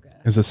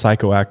boga. is a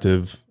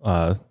psychoactive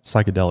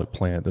psychedelic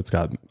plant that's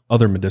got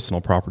other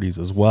medicinal properties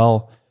as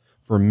well.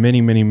 For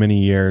many, many, many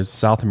years,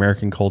 South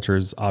American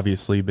cultures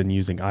obviously been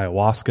using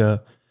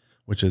ayahuasca,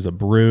 which is a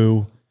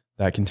brew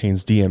that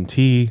contains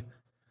DMT,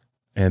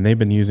 and they've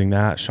been using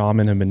that.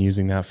 Shaman have been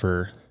using that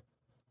for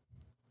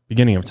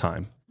beginning of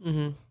time.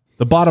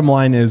 The bottom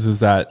line is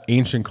that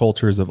ancient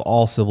cultures of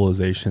all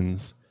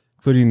civilizations,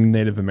 including the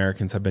Native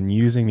Americans, have been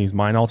using these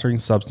mind-altering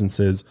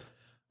substances.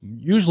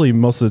 Usually,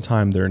 most of the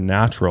time, they're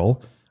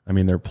natural. I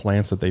mean, they're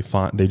plants that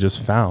they just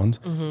found.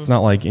 It's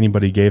not like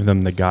anybody gave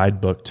them the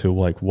guidebook to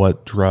like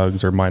what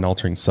drugs or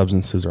mind-altering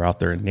substances are out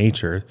there in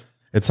nature.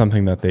 It's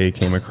something that they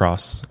came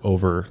across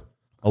over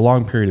a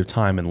long period of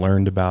time and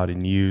learned about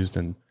and used,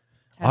 and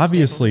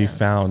obviously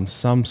found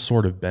some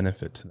sort of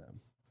benefit to them.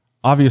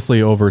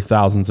 Obviously, over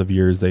thousands of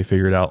years, they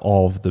figured out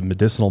all of the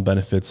medicinal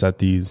benefits that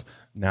these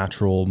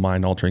natural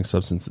mind-altering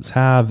substances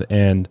have,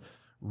 and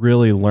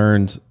really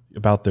learned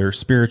about their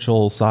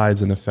spiritual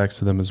sides and effects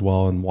to them as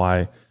well, and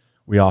why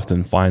we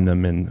often find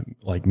them in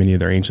like many of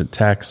their ancient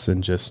texts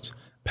and just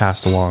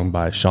passed along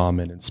by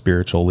shaman and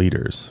spiritual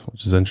leaders,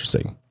 which is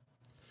interesting.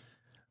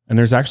 And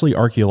there's actually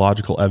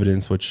archaeological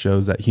evidence which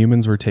shows that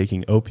humans were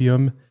taking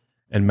opium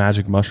and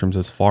magic mushrooms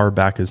as far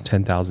back as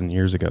 10,000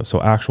 years ago.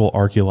 So actual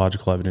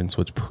archaeological evidence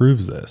which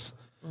proves this.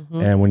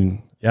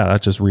 And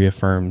that just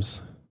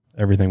reaffirms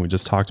everything we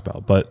just talked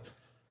about. But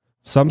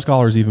some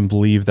scholars even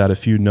believe that a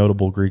few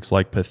notable Greeks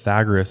like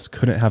Pythagoras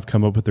couldn't have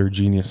come up with their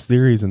genius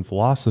theories and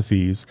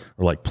philosophies,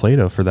 or like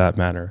Plato for that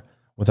matter,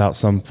 without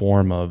some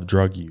form of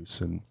drug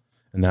use and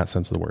in that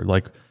sense of the word.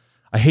 Like,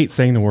 I hate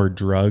saying the word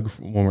drug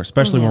when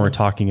especially when we're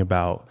talking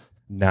about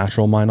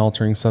natural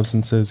mind-altering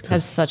substances,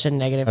 Has such a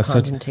negative Has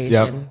such-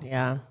 connotation.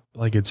 Yeah.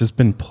 like it's just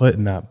been put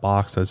in that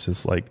box that's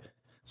just like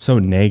so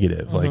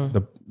negative. Like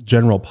the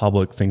general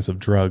public thinks of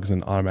drugs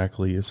and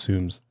automatically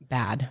assumes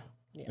Bad.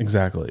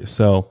 exactly.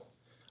 So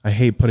I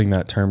hate putting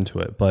that term to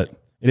it, but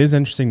it is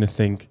interesting to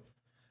think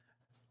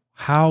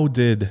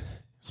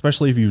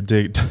especially if you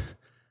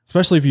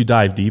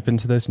dive deep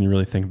into this and you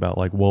really think about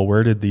like, well,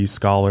 where did these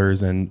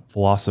scholars and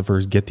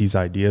philosophers get these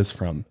ideas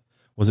from?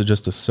 Was it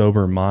just a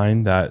sober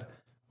mind that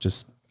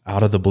just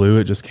out of the blue,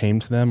 it just came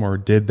to them, or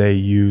did they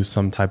use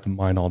some type of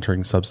mind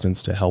altering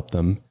substance to help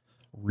them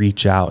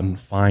reach out and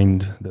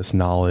find this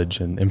knowledge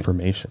and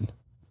information?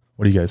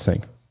 What do you guys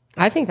think?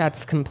 I think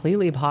that's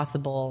completely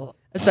possible,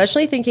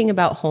 especially thinking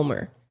about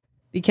Homer,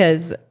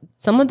 because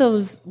some of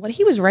those, what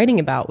he was writing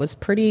about was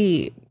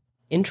pretty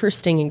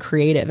interesting and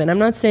creative. And I'm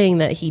not saying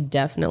that he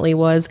definitely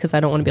was, because I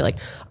don't want to be like,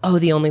 oh,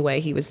 the only way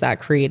he was that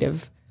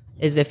creative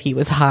is if he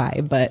was high.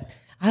 But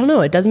I don't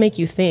know. It does make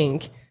you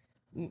think,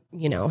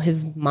 you know,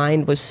 his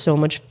mind was so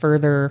much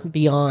further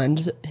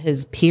beyond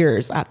his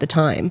peers at the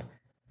time.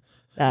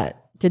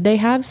 That did they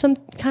have some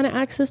kind of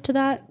access to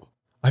that?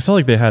 I feel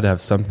like they had to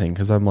have something,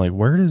 because I'm like,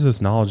 where does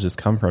this knowledge just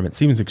come from? It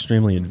seems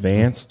extremely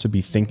advanced to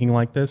be thinking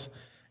like this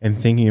and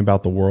thinking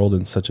about the world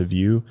in such a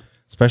view,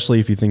 especially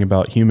if you think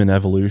about human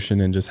evolution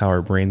and just how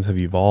our brains have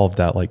evolved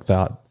that like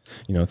that,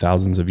 you know,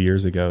 thousands of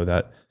years ago,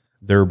 that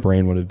their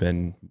brain would have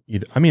been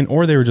either,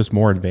 or they were just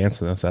more advanced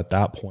than us at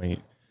that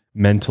point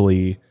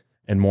mentally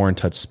and more in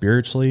touch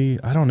spiritually.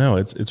 I don't know.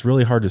 It's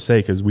really hard to say,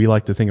 because we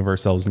like to think of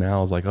ourselves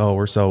now as like, oh,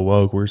 we're so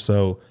woke, we're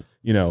so,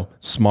 you know,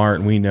 smart,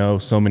 and we know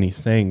so many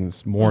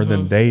things more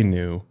than they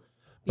knew.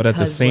 But at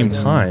the Because same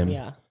women- time,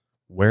 yeah.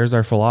 where's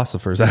our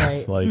philosophers at?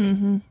 Right.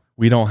 Like,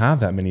 we don't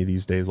have that many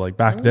these days. Like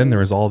back then, there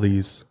was all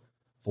these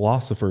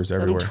philosophers Some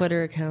everywhere.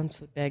 Twitter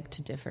accounts would beg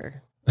to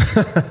differ.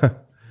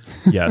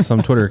 Yeah,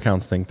 some Twitter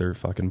accounts think they're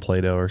fucking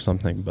Plato or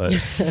something, but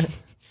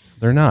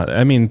they're not.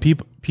 I mean,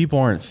 people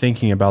aren't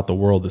thinking about the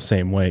world the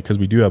same way, because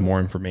we do have more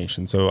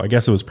information. So I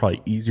guess it was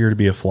probably easier to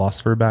be a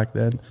philosopher back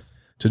then,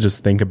 to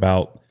just think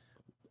about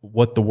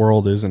what the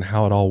world is and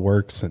how it all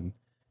works. And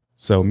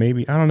so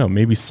maybe, I don't know,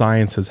 maybe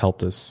science has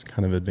helped us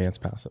kind of advance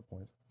past that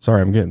point.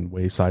 Sorry, I'm getting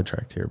way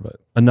sidetracked here, but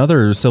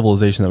another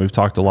civilization that we've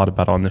talked a lot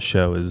about on the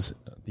show is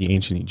the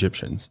ancient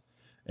Egyptians,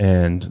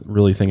 and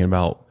really thinking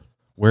about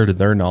where did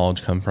their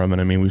knowledge come from. And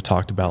I mean, we've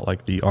talked about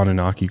like the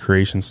Anunnaki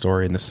creation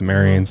story and the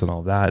Sumerians and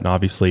all that. And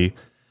obviously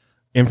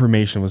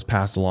information was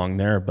passed along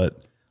there,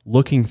 but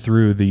looking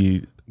through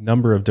the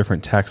number of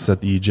different texts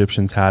that the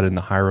Egyptians had in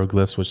the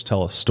hieroglyphs, which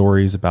tell us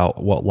stories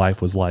about what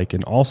life was like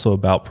and also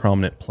about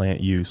prominent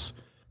plant use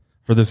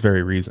for this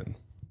very reason.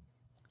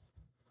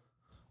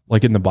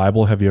 Like in the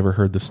Bible, have you ever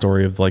heard the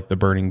story of like the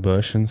burning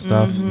bush and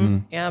stuff?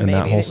 Yeah, and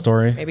that whole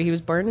story? Maybe he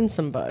was burning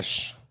some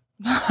bush.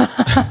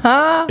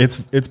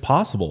 It's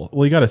possible.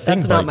 Well, you got to think.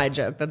 That's not my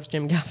joke. That's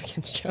Jim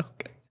Gaffigan's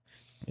joke.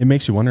 It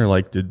makes you wonder,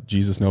 like, did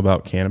Jesus know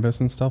about cannabis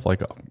and stuff?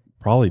 Like,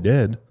 probably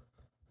did.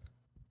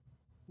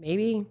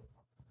 Maybe.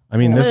 I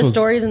mean, the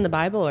stories in the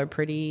Bible are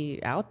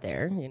pretty out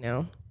there, you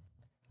know?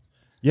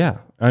 Yeah.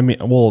 I mean,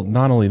 well,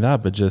 not only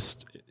that, but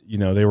just, you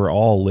know, they were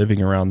all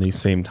living around these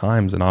same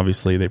times. And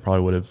obviously they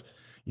probably would have,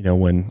 you know,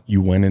 when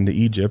you went into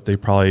Egypt, they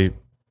probably,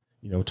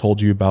 you know,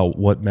 told you about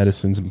what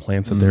medicines and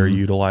plants that they're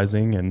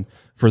utilizing and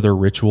for their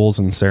rituals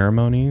and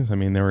ceremonies. I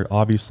mean, they were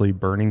obviously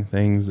burning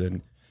things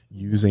and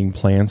using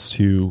plants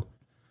to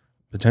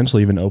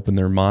potentially even open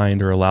their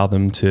mind or allow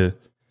them to,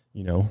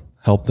 you know,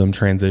 help them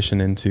transition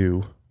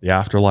into the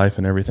afterlife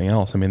and everything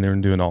else. I mean, they're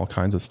doing all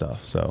kinds of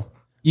stuff. So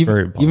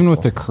even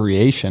with the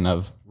creation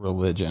of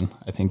religion,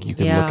 I think you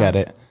could look at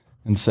it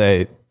and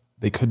say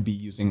they could be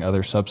using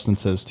other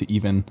substances to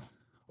even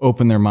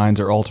open their minds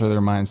or alter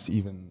their minds to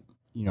even,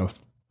 you know,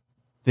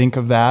 think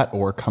of that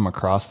or come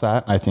across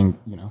that. I think,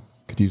 you know,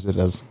 could use it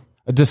as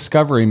a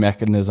discovery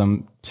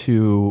mechanism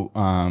to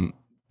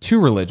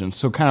religion.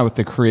 So kind of with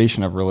the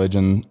creation of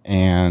religion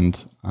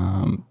and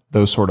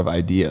those sort of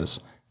ideas,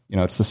 you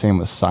know, it's the same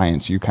with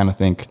science. You kind of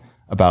think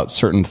about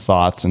certain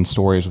thoughts and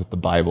stories with the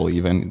Bible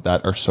even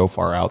that are so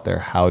far out there.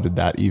 How did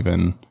that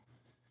even,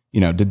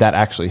 you know, did that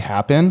actually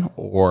happen?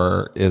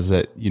 Or is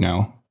it, you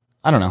know,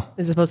 I don't know.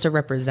 Is it supposed to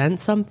represent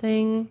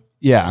something?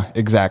 Yeah,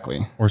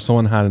 exactly. Or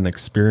someone had an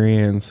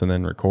experience and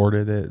then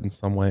recorded it in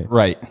some way.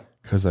 Right.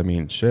 Because, I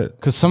mean, shit.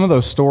 Because some of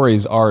those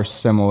stories are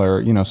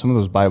similar, you know, some of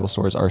those Bible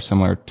stories are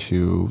similar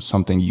to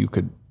something you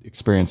could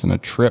experience in a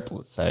trip,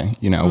 let's say,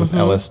 you know, with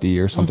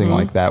LSD or something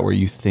like that, where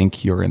you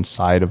think you're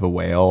inside of a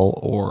whale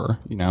or,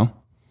 you know.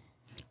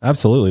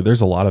 Absolutely.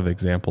 There's a lot of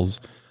examples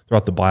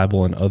throughout the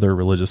Bible and other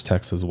religious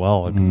texts as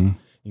well. I mean,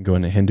 you can go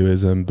into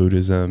Hinduism,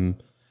 Buddhism,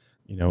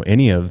 you know,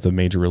 any of the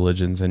major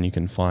religions, and you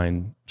can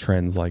find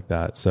trends like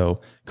that.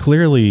 So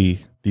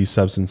clearly these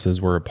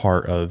substances were a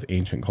part of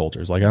ancient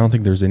cultures. Like, I don't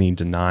think there's any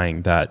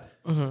denying that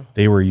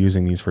they were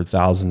using these for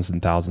thousands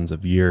and thousands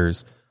of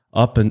years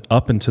up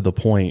into the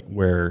point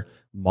where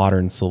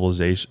modern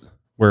civilization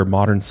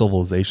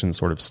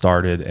sort of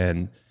started.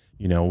 And,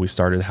 you know, we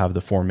started to have the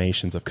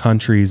formations of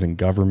countries and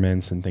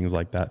governments and things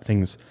like that.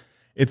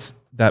 It's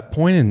that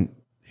point in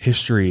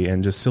history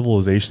and just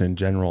civilization in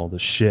general, the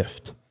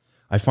shift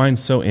I find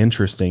so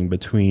interesting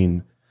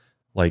between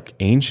like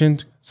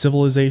ancient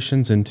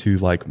civilizations into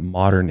like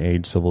modern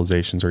age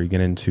civilizations, or you get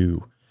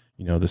into,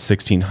 you know, the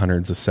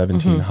 1600s, the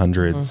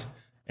 1700s,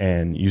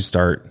 and you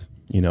start,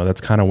 you know,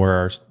 that's kind of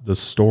where the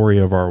story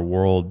of our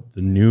world,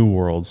 the new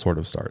world sort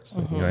of starts.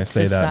 You know, I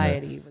say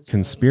that in a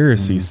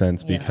conspiracy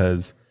sense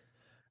because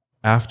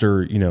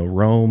after, you know,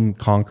 Rome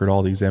conquered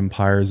all these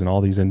empires and all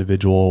these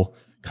individual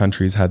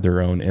countries had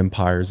their own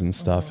empires and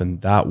stuff,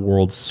 and that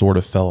world sort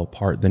of fell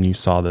apart. Then you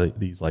saw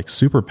these like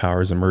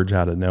superpowers emerge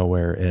out of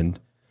nowhere and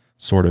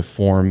sort of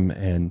form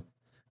and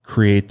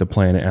create the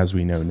planet as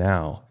we know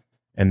now.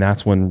 And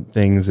that's when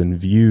things and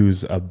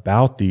views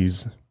about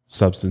these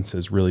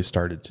substances really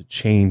started to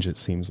change, it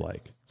seems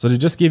like. So to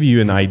just give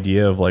you an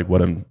idea of like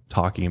what I'm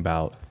talking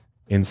about,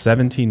 in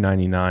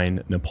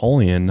 1799,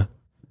 Napoleon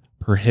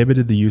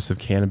prohibited the use of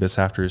cannabis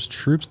after his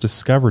troops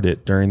discovered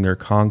it during their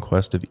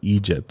conquest of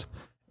Egypt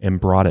and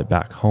brought it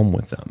back home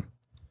with them.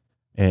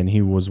 And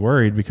he was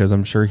worried because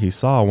I'm sure he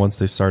saw once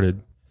they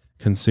started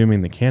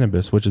consuming the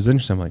cannabis, which is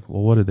interesting. I'm like,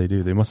 well, what did they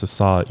do? They must have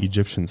saw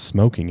Egyptians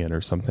smoking it or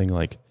something,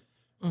 like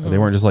they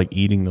weren't just like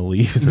eating the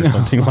leaves or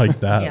something like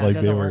that. Yeah, like it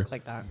doesn't work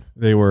like that.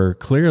 They were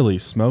clearly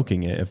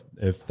smoking it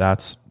if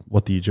that's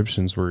what the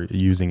Egyptians were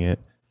using it.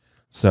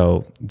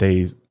 So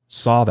they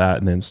saw that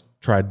and then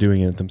tried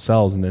doing it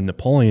themselves. And then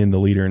Napoleon, the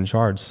leader in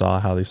charge, saw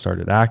how they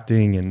started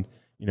acting, and,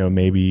 you know,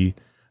 maybe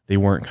they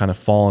weren't kind of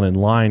falling in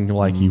line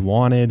like he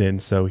wanted. And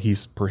so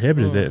he's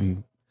prohibited it.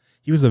 And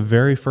he was the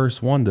very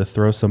first one to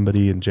throw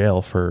somebody in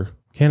jail for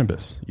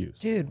cannabis use.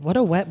 Dude, what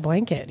a wet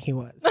blanket he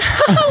was.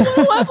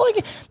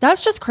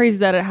 That's just crazy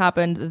that it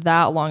happened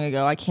that long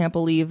ago. I can't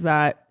believe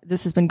that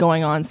this has been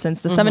going on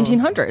since the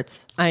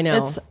 1700s. I know.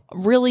 It's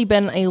really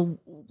been a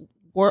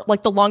war,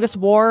 like the longest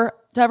war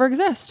to ever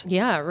exist.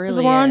 Yeah, it It really was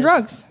a war on is.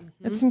 drugs.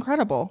 It's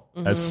incredible.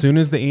 As soon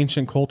as the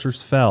ancient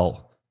cultures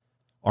fell,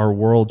 our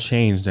world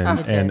changed,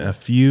 and a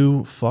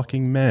few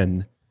fucking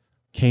men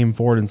came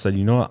forward and said,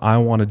 you know what, I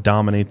want to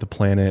dominate the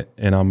planet,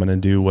 and I'm going to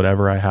do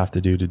whatever I have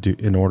to do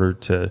in order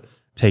to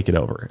take it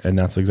over. And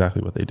that's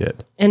exactly what they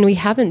did. And we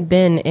haven't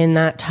been in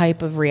that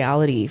type of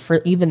reality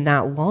for even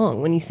that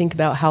long. When you think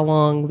about how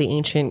long the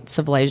ancient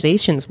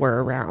civilizations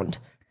were around,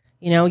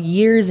 you know,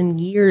 years and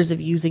years of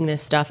using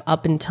this stuff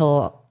up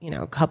until, you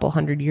know, a couple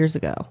hundred years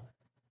ago.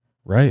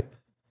 Right.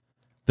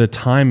 The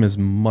time is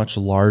much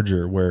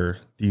larger where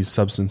these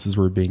substances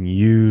were being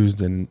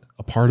used and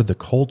a part of the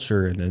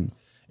culture and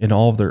in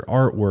all of their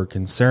artwork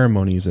and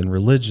ceremonies and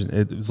religion.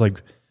 It was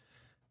like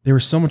they were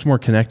so much more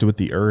connected with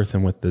the earth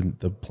and with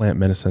the plant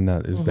medicine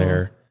that is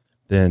there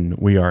than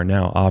we are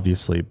now,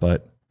 obviously.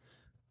 But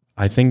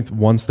I think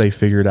once they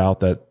figured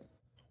out that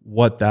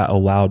what that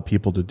allowed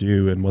people to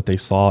do and what they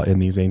saw in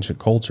these ancient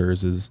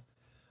cultures is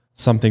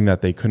something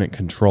that they couldn't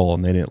control,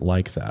 and they didn't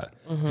like that.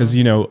 Because,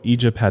 you know,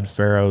 Egypt had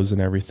pharaohs and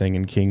everything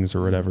and kings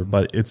or whatever,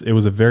 but it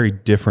was a very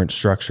different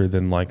structure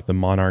than like the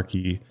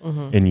monarchy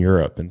in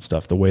Europe and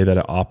stuff. The way that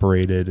it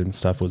operated and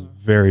stuff was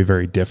very,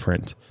 very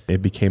different.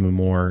 It became a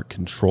more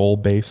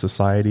control-based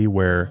society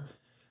where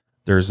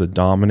there's a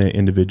dominant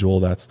individual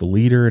that's the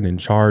leader and in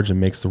charge and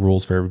makes the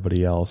rules for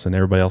everybody else, and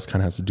everybody else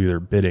kind of has to do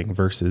their bidding,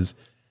 versus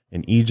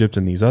in Egypt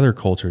and these other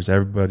cultures,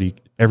 everybody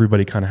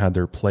kind of had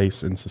their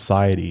place in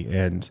society.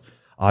 And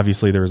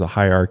obviously there was a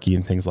hierarchy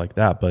and things like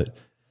that, but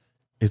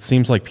it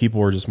seems like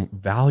people were just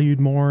valued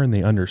more, and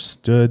they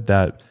understood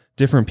that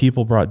different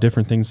people brought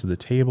different things to the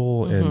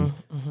table. And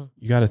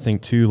you got to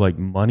think too, like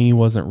money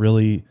wasn't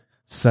really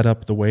set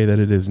up the way that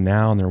it is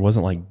now. And there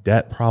wasn't like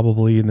debt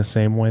probably in the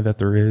same way that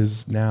there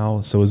is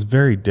now. So it was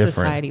very different.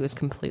 Society was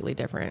completely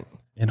different.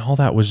 And all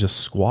that was just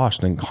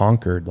squashed and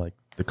conquered. Like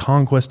the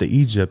conquest of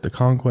Egypt, the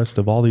conquest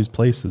of all these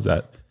places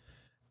that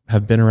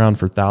have been around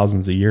for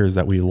thousands of years,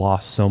 that we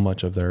lost so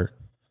much of their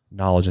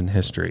knowledge and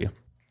history.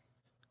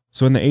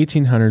 So in the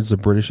 1800s, the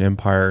British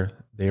Empire,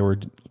 they were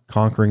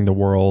conquering the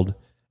world.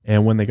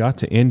 And when they got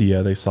to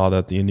India, they saw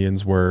that the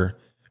Indians were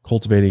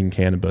cultivating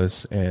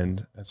cannabis.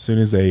 And as soon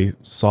as they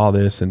saw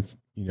this and,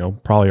 you know,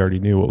 probably already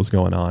knew what was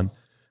going on,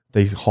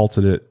 they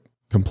halted it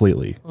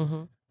completely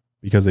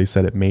because they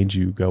said it made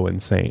you go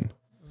insane.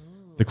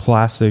 The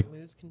classic,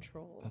 Lose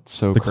control. That's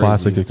so the crazy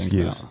classic to think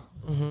excuse.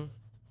 about.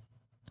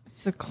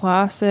 It's the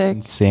classic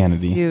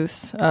Insanity.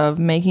 excuse of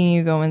making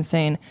you go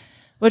insane,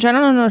 which I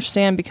don't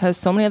understand, because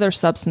so many other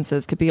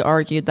substances could be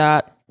argued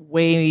that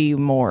way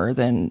more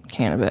than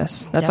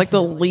cannabis. That's like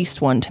the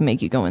least one to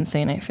make you go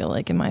insane, I feel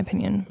like, in my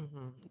opinion.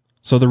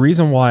 So the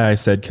reason why I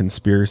said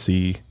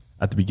conspiracy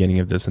at the beginning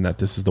of this, and that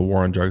this is the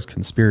war on drugs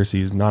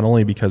conspiracy, is not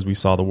only because we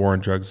saw the war on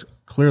drugs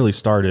clearly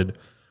started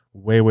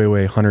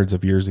way hundreds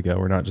of years ago.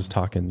 We're not just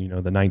talking, you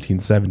know, the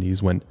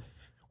 1970s when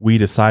we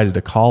decided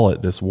to call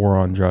it this war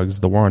on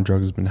drugs. The war on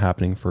drugs has been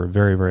happening for a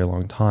very, very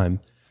long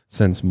time,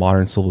 since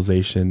modern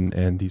civilization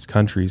and these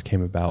countries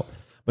came about.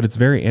 But it's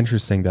very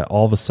interesting that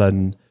all of a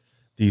sudden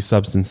these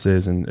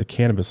substances, and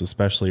cannabis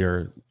especially,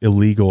 are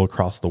illegal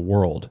across the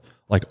world,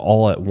 like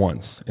all at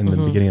once in the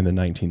beginning of the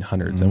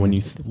 1900s. And when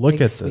you look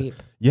big at sweep.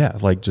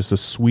 like just a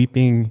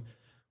sweeping,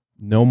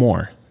 no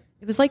more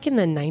It was like in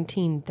the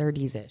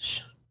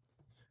 1930s-ish.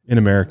 in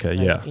America.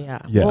 Right?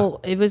 Yeah.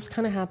 Well, it was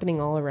kind of happening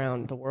all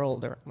around the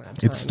world around that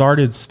time. It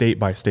started state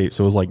by state.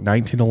 So it was like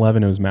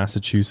 1911, it was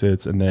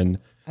Massachusetts, and then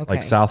Okay.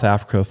 like South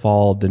Africa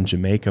followed, then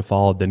Jamaica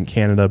followed, then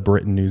Canada,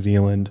 Britain, New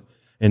Zealand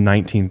in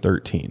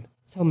 1913.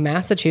 So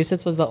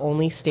Massachusetts was the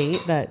only state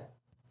that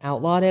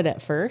outlawed it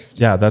at first?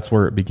 Yeah, that's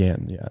where it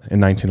began. Yeah, in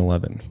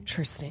 1911.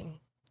 Interesting.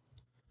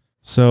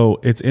 So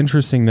it's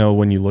interesting though,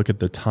 when you look at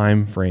the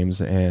time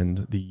frames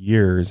and the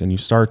years, and you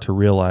start to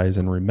realize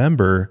and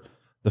remember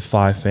the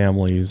 5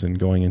 families and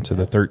going into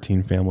the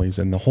 13 families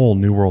and the whole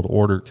New World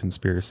Order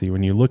conspiracy.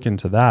 When you look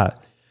into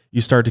that,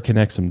 you start to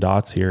connect some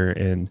dots here,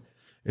 and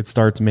it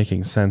starts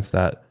making sense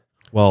that,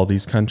 well,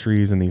 these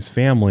countries and these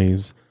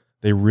families,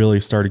 they really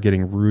started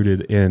getting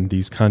rooted in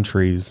these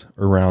countries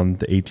around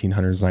the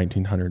 1800s,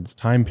 1900s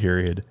time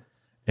period.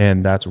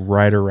 And that's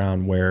right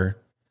around where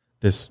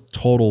this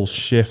total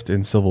shift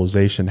in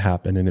civilization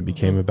happened, and it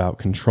became about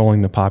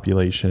controlling the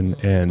population,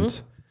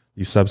 and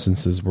these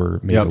substances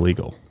were made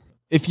illegal.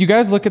 If you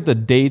guys look at the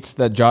dates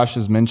that Josh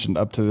has mentioned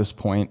up to this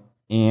point,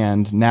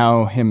 and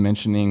now him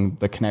mentioning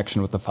the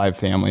connection with the 5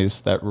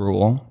 families that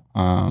rule,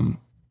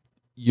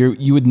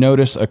 you would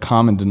notice a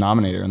common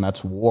denominator, and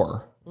that's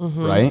war,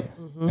 right?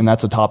 And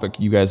that's a topic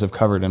you guys have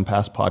covered in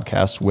past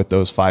podcasts with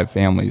those 5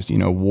 families. You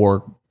know,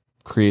 war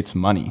creates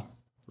money,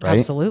 right?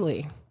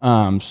 Absolutely.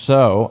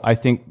 So I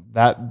think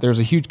that there's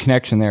a huge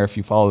connection there if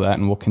you follow that,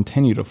 and we'll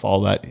continue to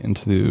follow that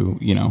into the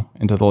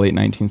late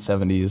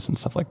 1970s and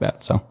stuff like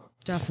that. So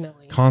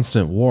Definitely.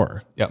 Constant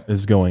war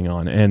is going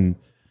on. And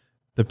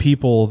the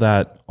people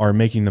that are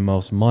making the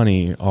most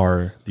money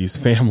are these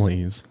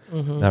families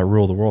that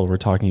rule the world. We're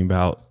talking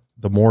about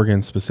the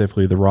Morgans,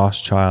 specifically the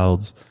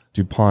Rothschilds,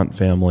 DuPont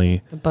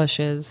family, The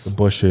Bushes,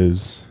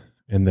 Bushes,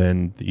 and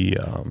then the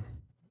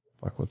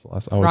what's the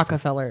last?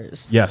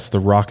 Rockefellers. Yes,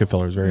 the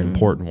Rockefellers, very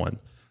important one.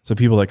 So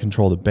people that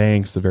control the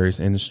banks, the various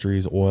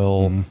industries,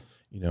 oil,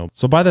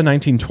 So by the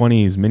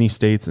 1920s, many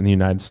states in the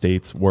United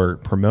States were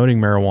promoting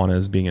marijuana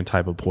as being a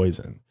type of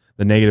poison.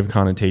 The negative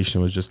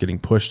connotation was just getting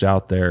pushed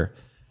out there,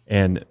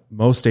 and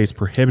most states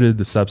prohibited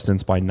the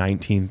substance by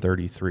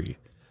 1933.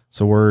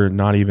 So we're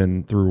not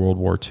even through World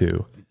War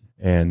II,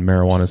 and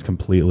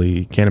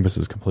cannabis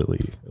is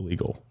completely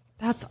illegal.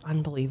 That's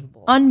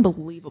unbelievable.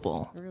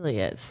 Unbelievable. It really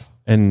is.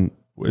 And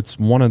it's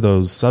one of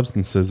those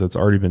substances that's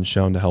already been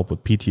shown to help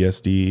with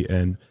PTSD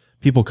and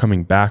people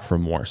coming back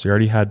from war. So you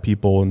already had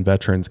people and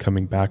veterans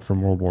coming back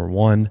from World War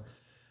I,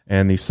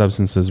 and these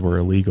substances were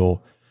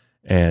illegal,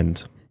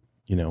 and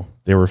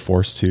they were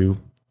forced to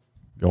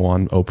go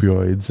on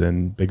opioids,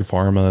 and Big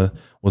Pharma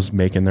was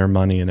making their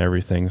money and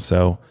everything.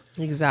 So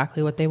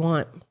exactly what they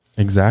want.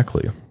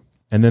 Exactly.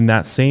 And then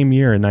that same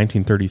year in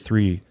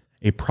 1933,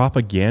 a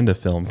propaganda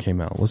film came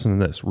out. Listen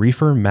to this,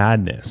 Reefer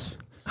Madness.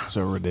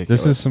 So ridiculous.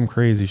 This is some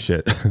crazy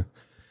shit.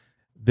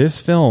 This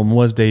film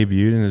was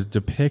debuted and it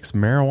depicts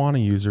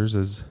marijuana users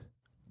as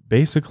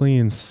basically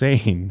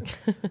insane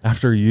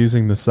after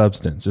using the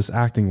substance, just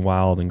acting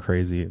wild and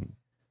crazy and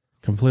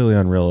completely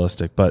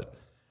unrealistic. But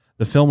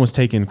the film was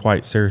taken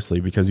quite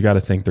seriously because you got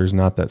to think there's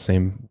not that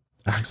same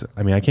accent.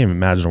 I mean, I can't even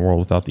imagine a world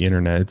without the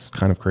internet. It's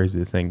kind of crazy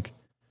to think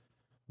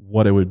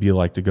what it would be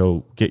like to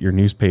go get your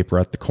newspaper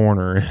at the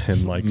corner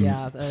and like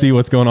see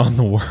what's going on in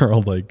the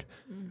world. Like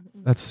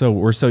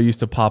we're so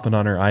used to popping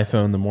on our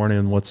iPhone in the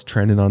morning, what's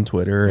trending on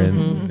Twitter.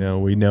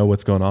 And we know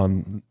what's going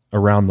on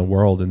around the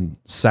world in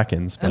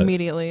seconds. But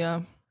immediately.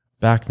 Yeah.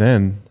 back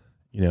then,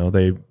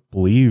 they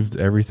believed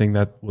everything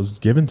that was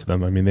given to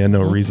them. I mean, they had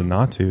no reason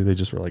not to. They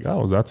just were like,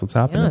 oh, that's what's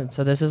happening. Yeah,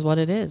 so this is what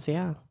it is.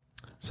 Yeah.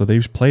 So they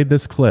played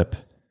this clip,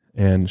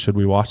 and should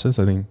we watch this?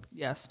 I think.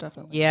 Yes,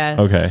 definitely. Yes.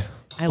 Okay.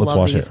 I let's love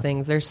watch these it.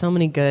 things. There's so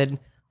many good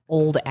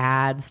old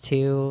ads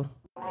too.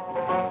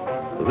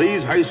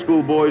 These high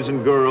school boys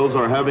and girls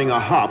are having a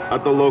hop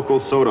at the local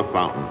soda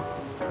fountain.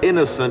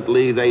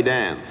 Innocently they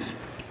dance.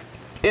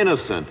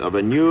 Innocent of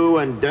a new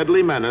and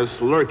deadly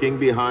menace lurking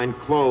behind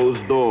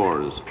closed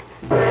doors.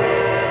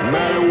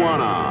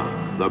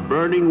 Marijuana, the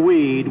burning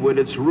weed with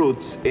its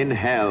roots in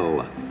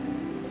hell.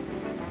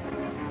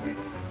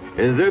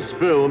 In this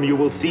film, you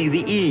will see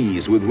the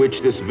ease with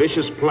which this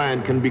vicious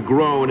plant can be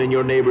grown in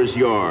your neighbor's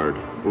yard,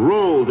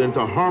 rolled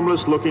into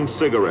harmless-looking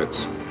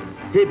cigarettes,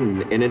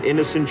 hidden in an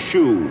innocent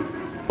shoe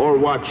or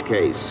watch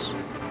case.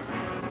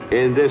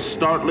 In this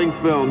startling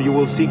film, you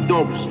will see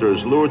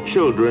dopesters lure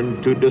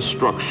children to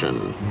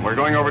destruction. We're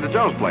going over to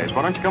Joe's place.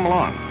 Why don't you come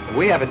along?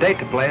 We have a date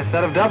to play a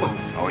set of doubles.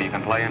 Oh, you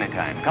can play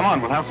anytime. Come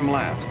on, we'll have some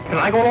laughs. Can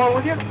I go along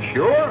with you?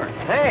 Sure.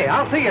 Hey,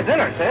 I'll see you at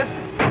dinner, sis.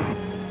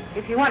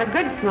 If you want a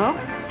good smoke,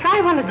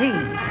 try one of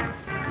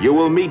these. You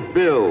will meet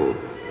Bill,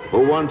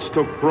 who once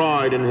took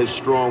pride in his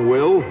strong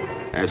will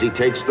as he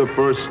takes the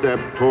first step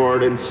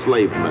toward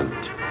enslavement.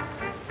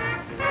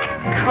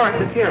 Of course,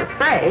 if you're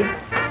afraid.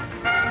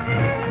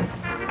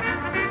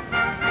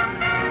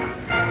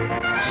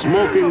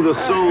 Smoking the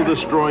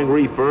soul-destroying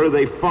reefer,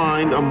 they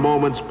find a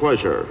moment's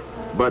pleasure,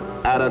 but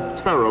at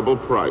a terrible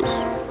price.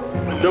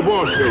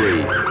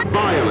 Debauchery,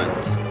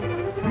 violence,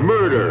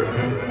 murder,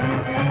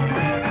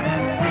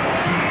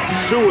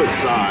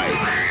 suicide.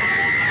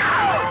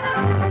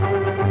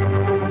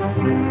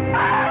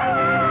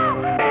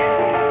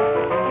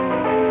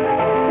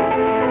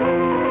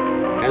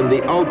 And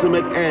the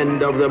ultimate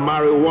end of the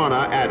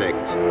marijuana addict.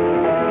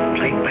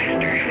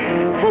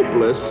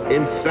 Hopeless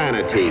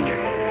insanity.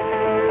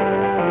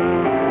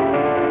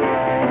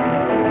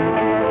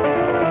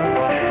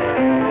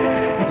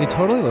 They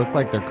totally look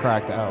like they're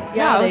cracked out.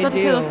 Yeah, I was they about to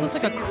say, do. this looks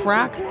like a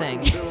crack thing.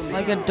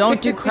 Like a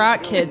don't do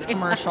crack kids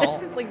commercial.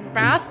 It's like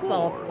bath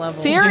salts level.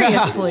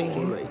 Seriously.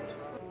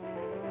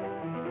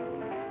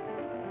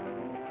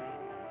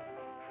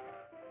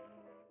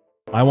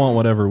 I want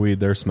whatever weed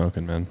they're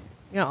smoking, man.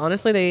 Yeah,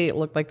 honestly, they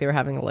looked like they were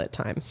having a lit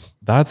time.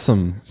 That's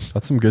some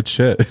good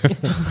shit.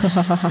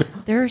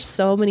 There are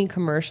so many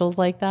commercials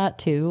like that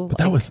too. But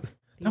that was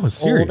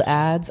serious. Old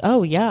ads.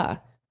 Oh yeah.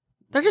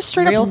 They're just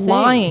straight Real up thing.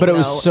 lying. But it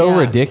was So, so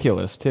yeah.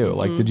 ridiculous too.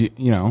 Like, did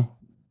you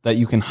that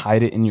you can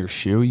hide it in your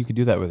shoe? You could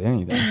do that with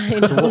anything.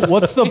 So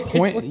what's the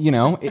point?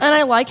 And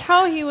I like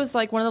how he was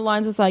like, one of the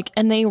lines was like,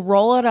 and they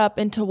roll it up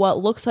into what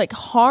looks like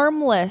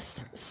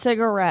harmless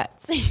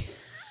cigarettes.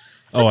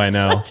 Oh, I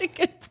know. Such a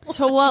good point.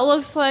 To what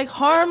looks like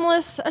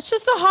harmless. It's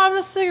just a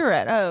harmless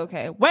cigarette. Oh,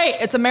 okay. Wait,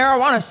 it's a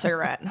marijuana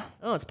cigarette.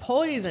 Oh, it's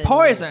poison.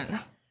 Poison.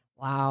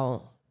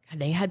 Wow.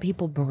 They had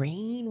people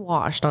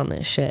brainwashed on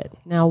this shit.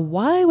 Now,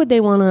 why would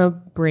they want to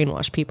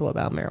brainwash people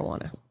about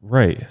marijuana?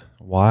 Right.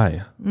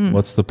 Why?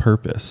 What's the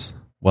purpose?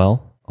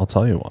 Well, I'll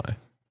tell you why.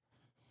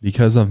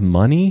 Because of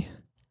money,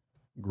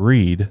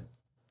 greed,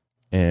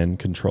 and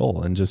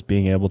control, and just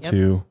being able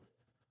to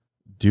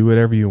do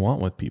whatever you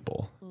want with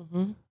people.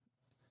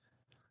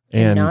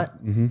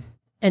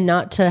 And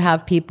not to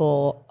have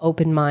people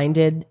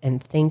open-minded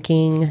and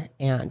thinking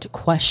and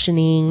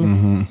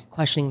questioning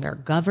their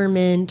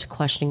government,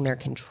 questioning their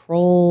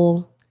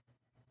control.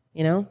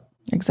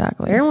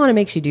 Exactly. Marijuana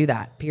makes you do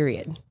that,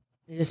 period.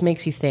 It just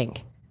makes you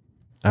think.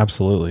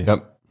 Absolutely.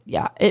 Yep.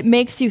 Yeah, it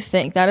makes you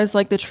think. That is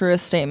like the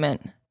truest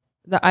statement.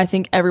 That I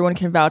think everyone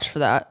can vouch for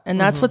that. And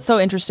that's what's so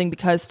interesting,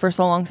 because for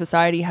so long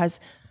society has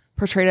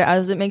portrayed it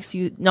as it makes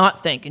you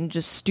not think and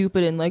just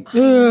stupid and like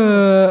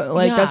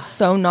that's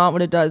so not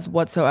what it does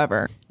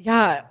whatsoever.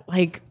 Yeah,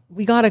 like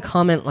we got a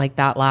comment like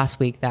that last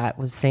week that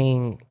was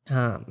saying,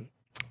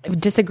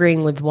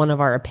 disagreeing with one of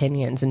our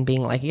opinions and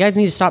being like, you guys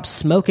need to stop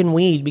smoking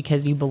weed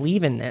because you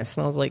believe in this.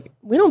 And I was like,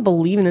 we don't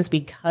believe in this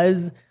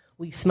because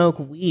we smoke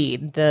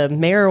weed. The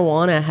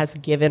marijuana has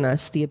given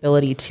us the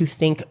ability to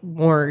think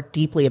more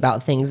deeply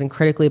about things and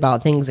critically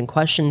about things and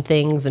question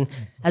things, and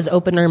has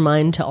opened our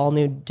mind to all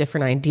new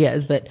different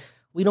ideas. But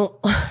we don't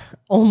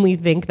only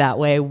think that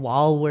way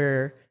while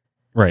we're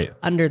Right.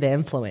 under the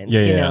influence,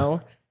 Yeah, you yeah.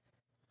 know?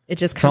 It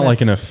just It's kind not of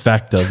like an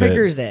effect of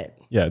triggers it.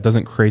 Yeah, it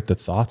doesn't create the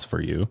thoughts for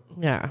you.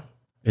 Yeah.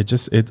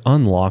 It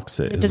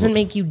unlocks it. It doesn't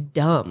make you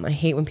dumb. I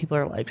hate when people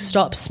are like,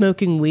 stop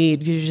smoking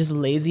weed because you're just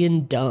lazy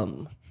and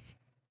dumb.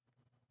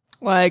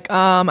 Like,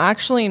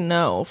 actually,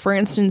 no. For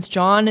instance,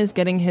 John is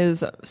getting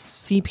his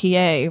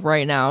CPA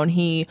right now, and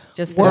he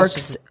Just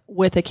works finished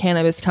with a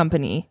cannabis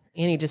company.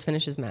 And he just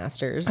finished his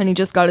master's. And he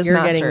just got his You're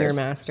master's. getting your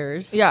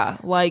master's. Yeah,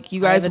 like,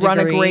 you I have guys a run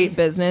a degree. great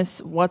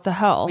business. What the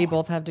hell? We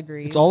both have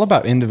degrees. It's all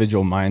about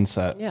individual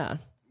mindset. Yeah.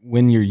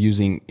 When you're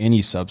using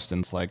any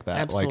substance like that.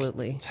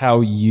 Absolutely. Like, it's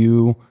how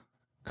you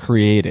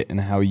create it and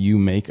how you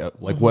make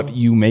it, like what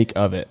you make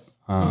of it.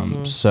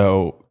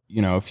 So,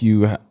 you know, if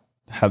you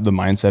have the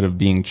mindset of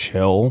being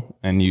chill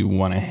and you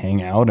want to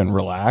hang out and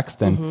relax,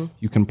 then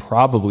you can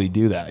probably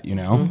do that, you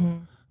know?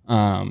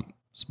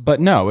 But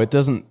no, it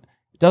doesn't,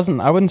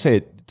 I wouldn't say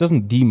it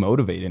doesn't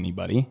demotivate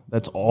anybody.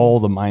 That's all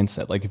the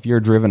mindset. Like if you're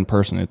a driven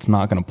person, it's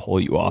not going to pull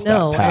you off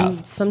No, that path.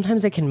 and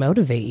sometimes it can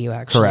motivate you,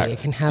 actually. Correct. It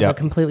can have Yep. a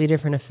completely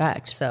different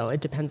effect. So it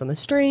depends on the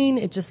strain.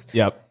 It just,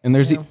 Yep. And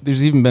there's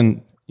even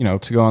been, you know,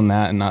 to go on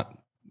that and not,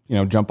 you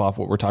know, jump off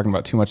what we're talking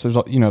about too much. There's,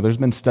 you know, there's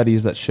been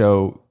studies that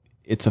show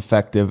it's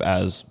effective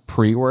as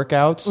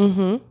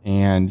pre-workouts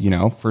and, you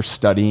know, for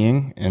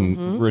studying and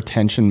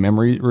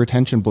memory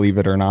retention, believe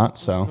it or not.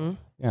 So,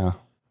 yeah.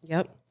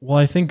 yep. Well,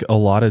 I think a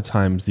lot of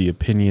times the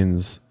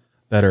opinions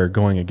that are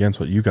going against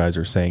what you guys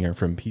are saying are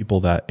from people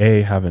that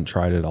A, haven't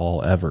tried it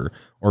all ever,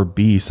 or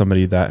B,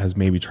 somebody that has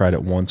maybe tried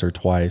it once or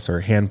twice or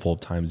a handful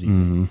of times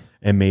even,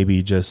 and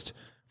maybe just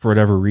for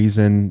whatever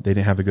reason they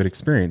didn't have a good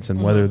experience.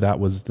 And whether that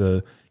was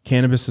the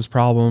cannabis's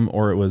problem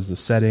or it was the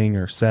setting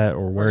or set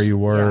or where you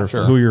were,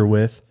 or who you're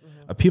with,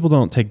 people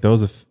don't take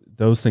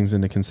those things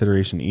into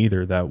consideration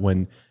either. That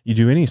when you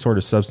do any sort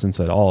of substance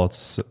at all,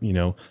 it's, you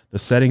know, the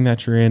setting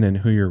that you're in and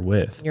who you're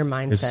with, Your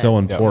mindset. is so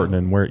important,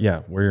 and where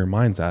your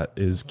mind's at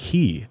is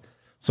key.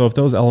 So if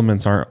those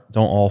elements don't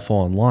all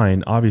fall in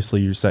line,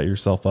 obviously you set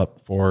yourself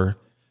up for,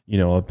 you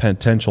know, a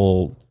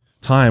potential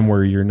time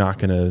where you're not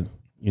going to,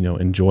 you know,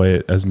 enjoy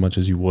it as much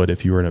as you would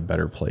if you were in a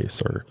better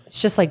place. Or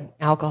It's just like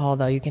alcohol,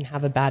 though. You can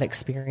have a bad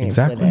experience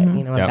Exactly. with it,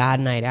 you know, a Yep. bad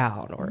night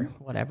out or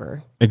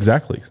whatever.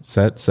 exactly,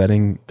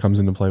 setting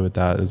comes into play with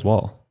that as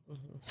well.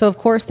 So, of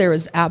course, there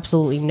was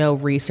absolutely no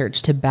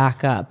research to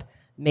back up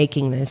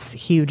making this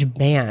huge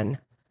ban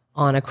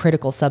on a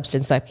critical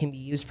substance that can be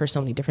used for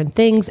so many different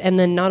things. And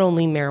then not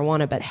only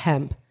marijuana, but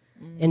hemp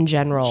in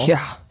general.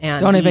 Yeah.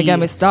 And Don't even get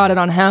me started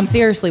on hemp.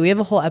 Seriously, we have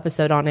a whole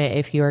episode on it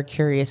if you are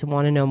curious and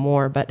want to know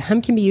more. But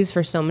hemp can be used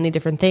for so many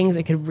different things.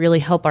 It could really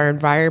help our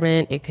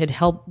environment. It could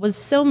help with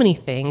so many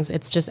things.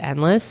 It's just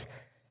endless.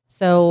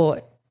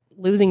 So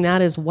losing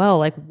that as well,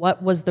 like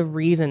what was the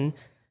reason?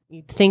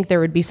 You'd think there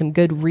would be some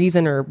good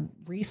reason or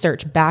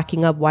research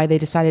backing up why they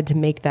decided to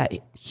make that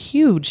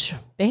huge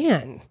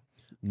ban.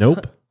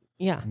 Nope,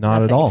 Yeah. not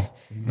at nothing. all.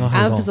 Not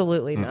at all.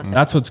 Absolutely nothing.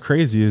 That's what's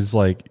crazy is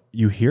like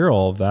you hear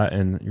all of that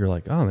and you're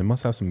like, oh, they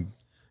must have some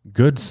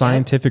good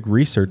scientific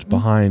research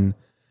behind.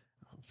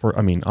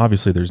 I mean,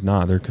 obviously there's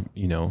not. They're,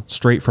 you know,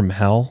 straight from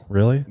hell.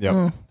 Really?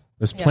 Yep.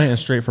 This plant is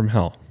straight from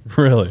hell.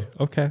 Really?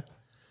 Okay.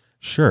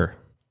 Sure.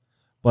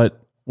 But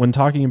when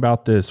talking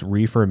about this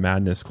Reefer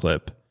Madness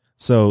clip,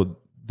 so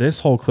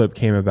this whole clip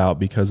came about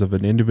because of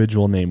an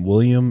individual named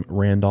William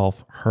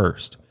Randolph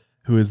Hearst,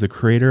 who is the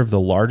creator of the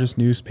largest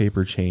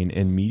newspaper chain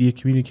and media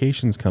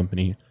communications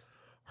company,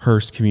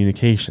 Hearst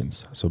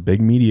Communications. So big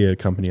media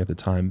company at the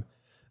time.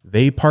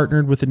 They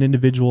partnered with an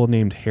individual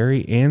named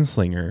Harry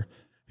Anslinger,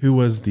 who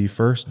was the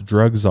first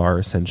drug czar,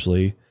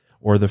 essentially,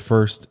 or the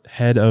first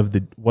head of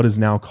what is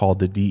now called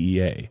the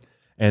DEA.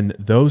 And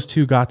those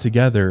two got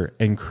together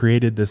and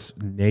created this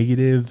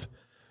negative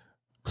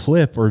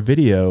clip or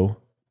video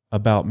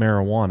about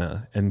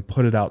marijuana and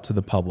put it out to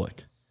the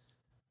public.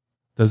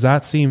 Does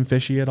that seem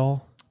fishy at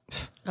all?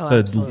 Oh, The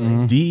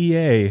absolutely.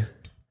 DEA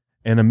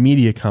and a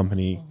media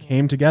company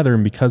came together,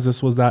 and because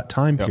this was that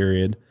time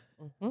period,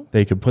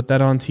 they could put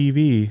that on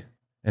TV,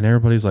 and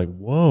everybody's like,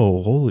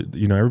 whoa, holy,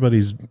 you know,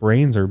 everybody's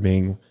brains are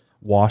being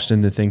washed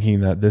into thinking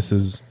that this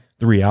is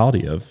the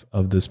reality of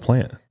this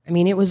plant. I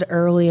mean, it was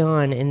early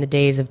on in the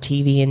days of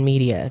TV and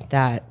media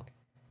that,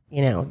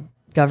 you know,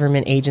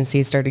 government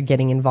agencies started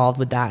getting involved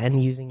with that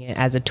and using it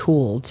as a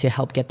tool to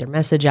help get their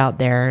message out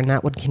there. And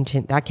that would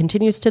continue. That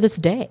continues to this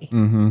day.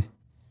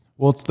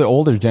 Well, it's the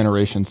older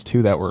generations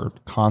too that were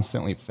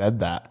constantly fed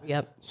that.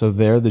 Yep. So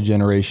they're the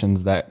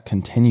generations that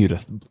continue to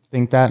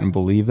think that and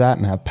believe that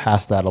and have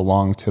passed that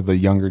along to the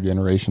younger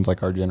generations,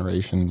 like our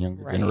generation,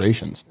 younger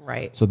generations.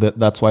 Right. So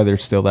that's why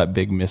there's still that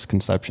big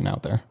misconception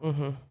out there.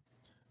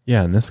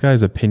 Yeah, and this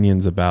guy's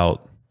opinions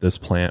about this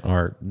plant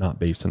are not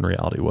based in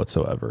reality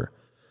whatsoever.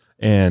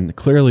 And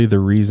clearly the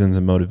reasons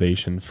and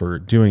motivation for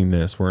doing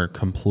this were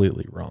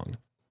completely wrong.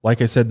 Like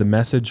I said, the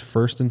message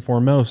first and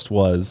foremost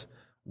was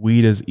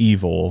weed is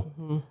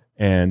evil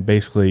and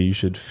basically you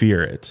should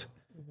fear it.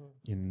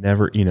 You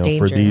never, for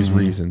Dangerous. these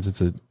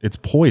reasons, it's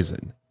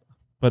poison.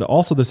 But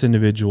also this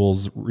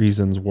individual's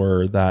reasons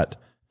were that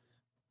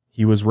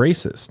he was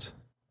racist.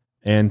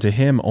 And to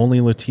him, only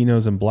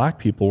Latinos and black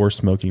people were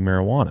smoking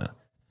marijuana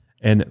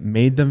and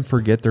made them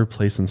forget their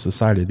place in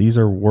society. These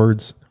are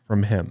words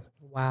from him.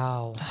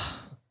 Wow.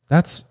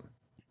 That's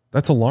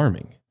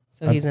alarming.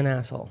 So he's an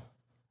asshole.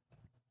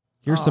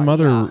 Here's some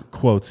other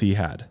quotes he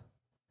had.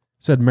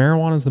 He said,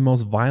 marijuana is the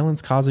most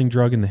violence-causing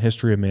drug in the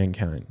history of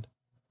mankind.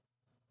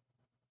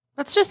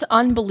 That's just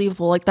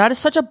unbelievable. Like, that is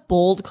such a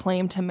bold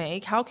claim to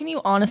make. How can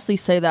you honestly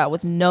say that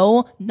with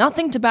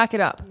nothing to back it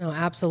up? No,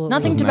 absolutely.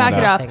 Nothing to Doesn't back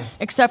it matter. up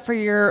except for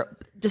your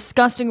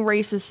disgusting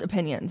racist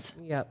opinions.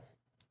 Yep.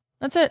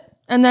 That's it.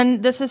 And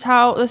then this is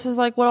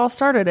like what all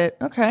started it.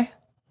 Okay.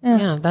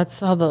 Yeah, that's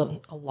how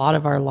a lot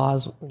of our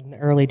laws in the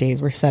early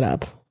days were set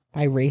up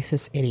by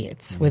racist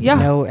idiots with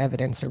no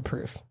evidence or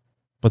proof.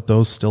 But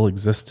those still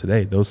exist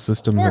today. Those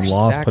systems and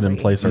laws put in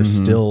Exactly. place are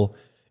still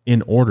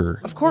in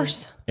order Of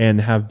course. and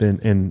have been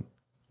and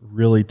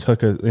really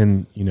took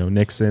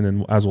Nixon,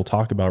 and as we'll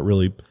talk about,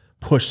 really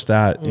pushed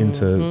that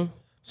into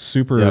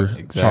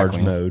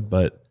supercharged mode.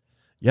 But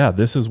yeah,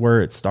 this is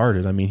where it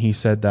started. I mean, he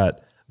said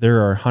that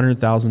there are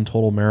 100,000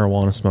 total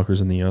marijuana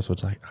smokers in the U.S.,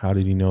 which, like, how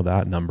did he know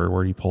that number?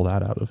 Where did he pull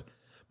that out of?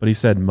 But he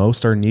said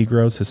most are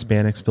Negroes,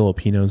 Hispanics,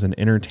 Filipinos, and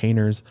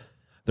entertainers.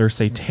 Their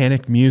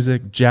satanic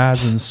music,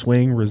 jazz, and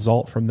swing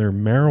result from their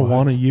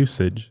marijuana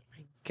usage.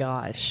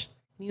 Gosh.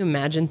 Can you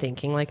imagine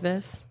thinking like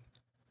this?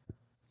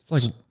 It's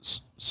like,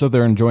 So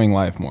they're enjoying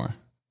life more.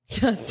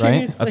 Yeah,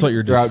 seriously. that's what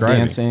you're They're out describing.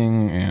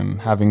 dancing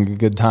and having a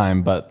good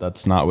time, but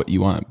that's not what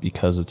you want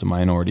because it's a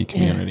minority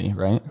community,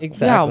 right?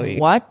 Exactly. Yeah,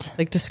 what? It's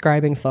like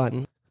describing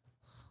fun.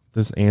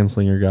 This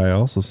Anslinger guy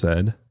also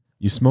said,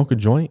 you smoke a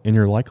joint and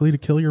you're likely to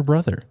kill your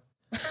brother.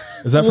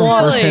 Is that from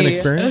firsthand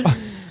experience?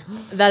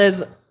 That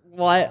is,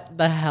 what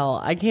the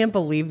hell? I can't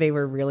believe they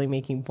were really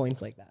making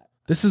points like that.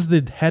 This is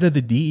the head of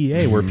the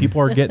DEA where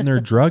people are getting their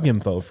drug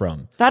info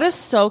from. That is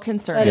so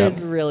concerning. That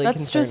is really That's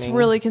concerning. just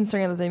really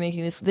concerning that they're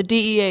making this. The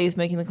DEA is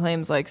making the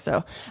claims like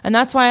so. And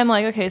that's why I'm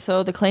like, okay,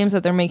 so the claims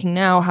that they're making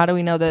now, how do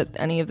we know that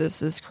any of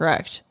this is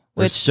correct?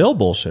 They're Which still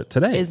bullshit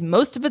today. is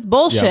most of it's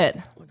bullshit,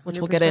 which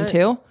we'll get 100%.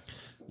 into.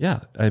 Yeah.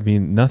 I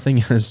mean, nothing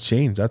has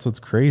changed. That's what's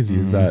crazy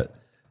is that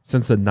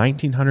since the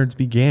 1900s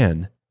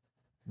began,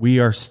 we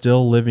are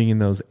still living in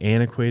those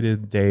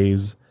antiquated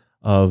days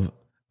of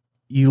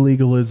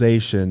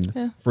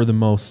illegalization for the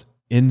most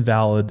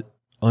invalid,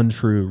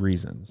 untrue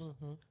reasons.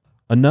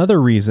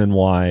 Another reason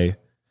why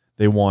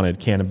they wanted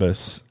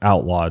cannabis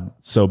outlawed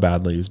so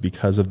badly is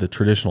because of the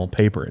traditional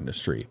paper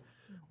industry,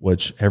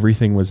 which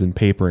everything was in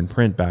paper and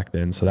print back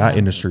then. So that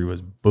industry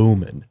was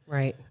booming.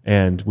 Right.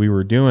 And we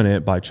were doing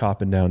it by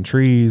chopping down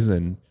trees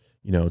and,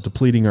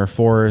 depleting our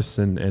forests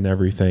and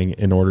everything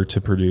in order to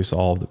produce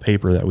all of the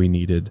paper that we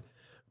needed.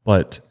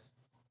 But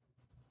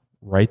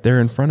right there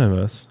in front of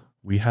us,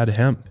 we had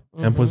hemp.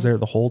 Hemp was there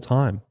the whole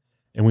time.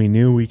 And we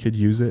knew we could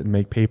use it and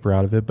make paper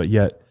out of it. But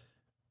yet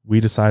we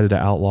decided to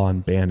outlaw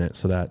and ban it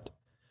so that,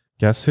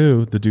 guess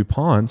who? The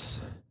DuPonts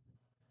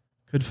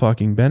could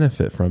fucking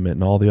benefit from it.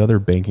 And all the other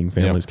banking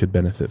families could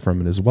benefit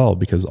from it as well,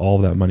 because all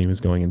of that money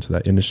was going into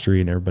that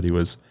industry and everybody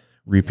was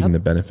reaping the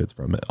benefits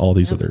from it. All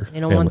these other They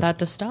don't families. want that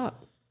to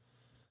stop.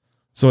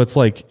 So it's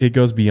like, it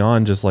goes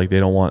beyond just like,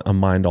 they don't want a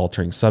mind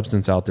altering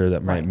substance out there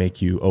that might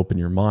make you open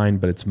your mind,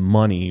 but it's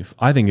money.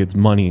 I think it's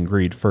money and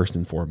greed first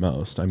and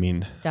foremost. I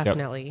mean,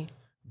 Definitely.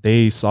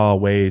 they saw a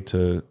way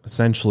to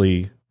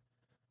essentially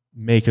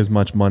make as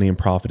much money and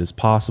profit as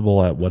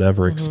possible at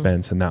whatever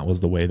expense. And that was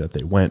the way that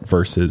they went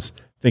versus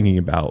thinking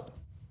about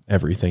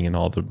everything and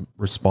all the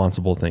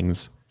responsible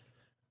things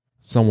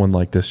someone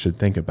like this should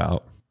think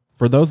about.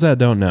 For those that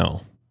don't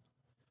know,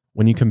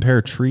 when you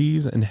compare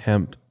trees and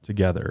hemp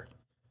together,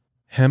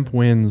 hemp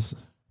wins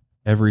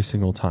every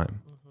single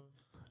time.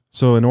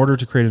 So in order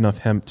to create enough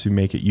hemp to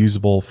make it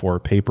usable for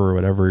paper or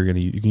whatever you're going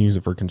to, you can use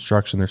it for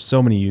construction. There's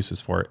so many uses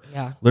for it.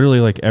 Yeah.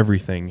 Literally like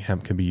everything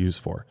hemp can be used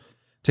for.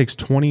 It takes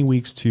 20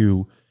 weeks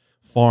to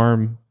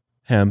farm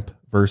hemp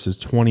versus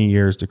 20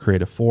 years to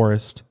create a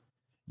forest.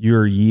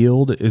 Your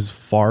yield is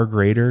far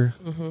greater,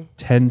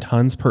 10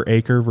 tons per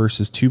acre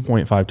versus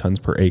 2.5 tons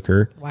per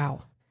acre.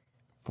 Wow.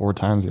 4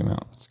 times the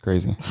amount. It's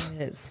crazy.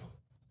 It is.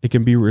 It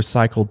can be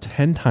recycled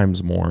 10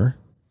 times more.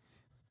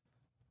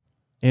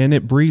 And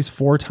it breathes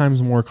 4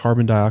 times more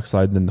carbon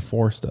dioxide than the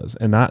forest does.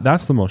 And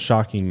that's the most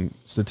shocking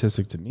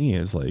statistic to me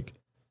is like,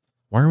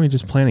 why aren't we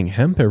just planting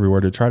hemp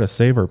everywhere to try to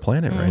save our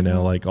planet right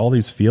now? Like all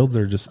these fields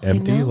are just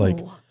empty. know. Like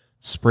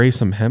spray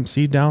some hemp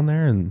seed down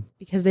there and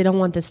Because they don't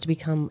want this to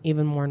become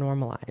even more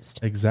normalized.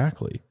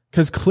 exactly.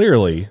 Because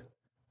clearly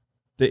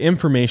the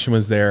information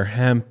was there.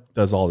 Hemp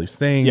does all these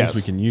things. Yes.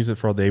 We can use it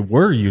for, they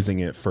were using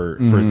it for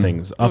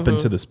things up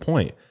until this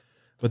point.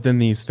 But then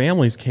these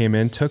families came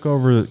in, took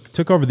over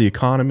the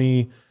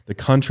economy, the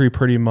country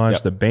pretty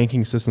much, the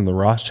banking system, the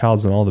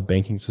Rothschilds and all the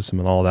banking system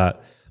and all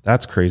that.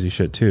 That's crazy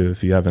shit too,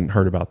 if you haven't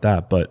heard about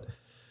that. But,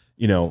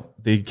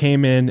 they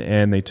came in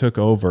and they took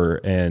over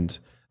and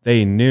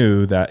they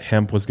knew that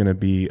hemp was going to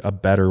be a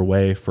better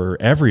way for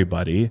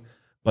everybody,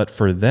 but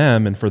for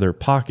them and for their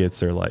pockets,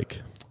 they're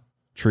like,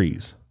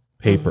 trees,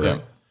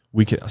 paper.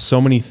 We can so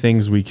many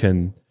things we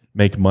can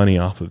make money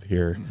off of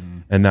here,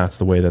 and that's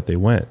the way that they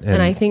went.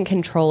 And I think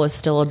control is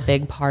still a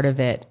big part of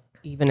it,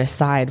 even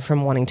aside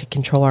from wanting to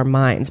control our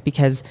minds,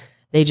 because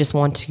they just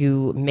want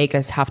to make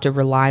us have to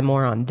rely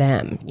more on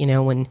them. You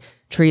know, when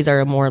trees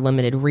are more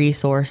limited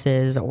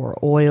resources or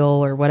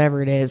oil or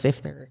whatever it is,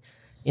 if they're,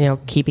 you know,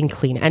 keeping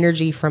clean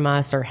energy from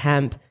us or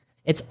hemp,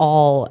 it's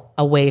all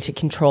a way to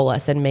control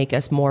us and make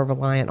us more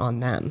reliant on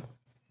them.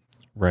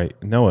 Right.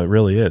 No, it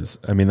really is.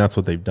 I mean, that's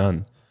what they've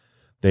done.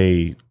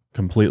 They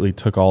completely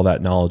took all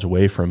that knowledge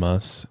away from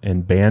us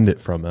and banned it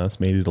from us,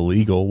 made it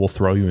illegal. We'll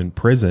throw you in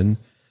prison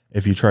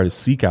if you try to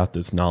seek out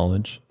this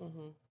knowledge.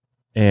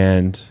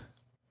 And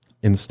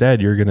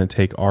instead, you're going to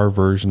take our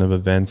version of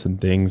events and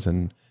things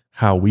and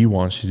how we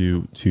want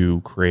you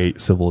to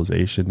create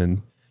civilization, and,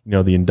 you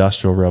know, the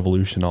Industrial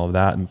Revolution, all of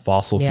that, and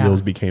fossil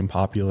fuels became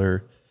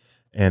popular,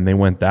 and they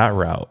went that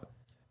route.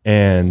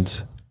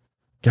 And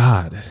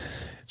God,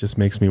 it just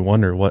makes me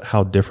wonder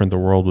how different the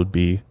world would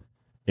be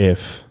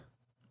if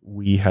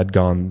we had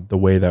gone the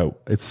way that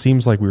it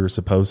seems like we were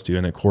supposed to,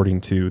 and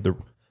according to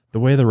the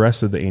way the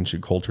rest of the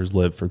ancient cultures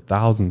lived for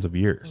thousands of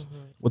years.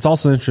 What's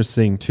also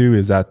interesting too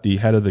is that the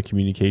head of the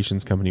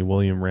communications company,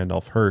 William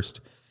Randolph Hearst,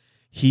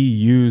 he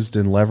used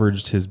and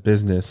leveraged his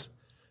business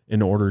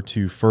in order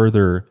to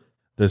further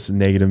this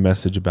negative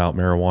message about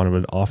marijuana,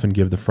 would often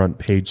give the front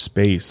page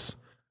space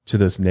to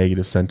this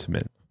negative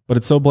sentiment. But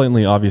it's so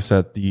blatantly obvious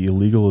that the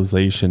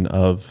legalization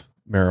of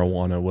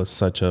marijuana was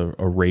such a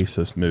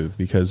racist move,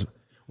 because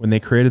when they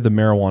created the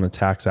Marijuana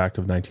Tax Act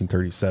of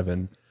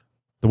 1937,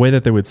 the way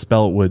that they would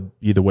spell it would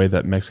be the way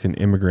that Mexican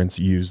immigrants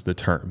used the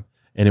term,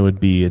 and it would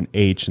be an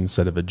H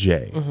instead of a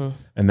J.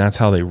 And that's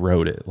how they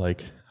wrote it.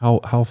 Like,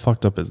 how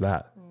fucked up is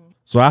that?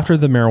 So after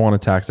the Marijuana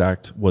Tax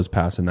Act was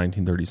passed in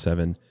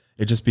 1937,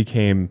 it just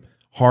became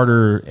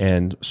harder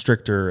and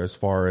stricter as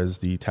far as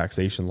the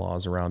taxation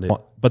laws around it.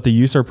 But the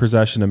use or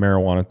possession of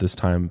marijuana at this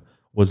time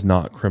was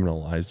not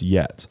criminalized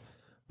yet.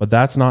 But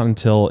that's not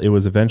until it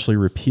was eventually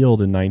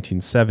repealed in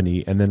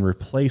 1970 and then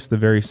replaced the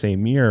very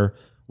same year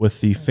with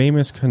the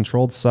famous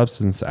Controlled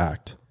Substance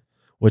Act,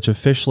 which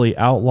officially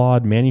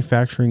outlawed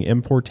manufacturing,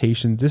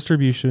 importation,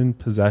 distribution,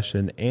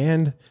 possession,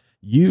 and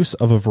use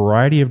of a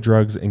variety of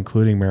drugs,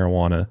 including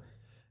marijuana.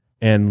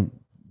 And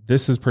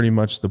this is pretty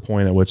much the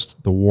point at which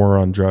the war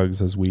on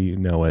drugs as we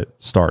know it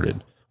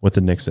started with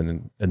the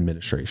Nixon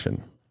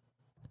administration.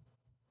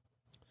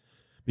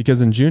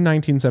 Because in June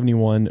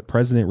 1971,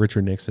 President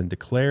Richard Nixon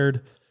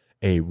declared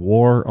a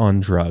war on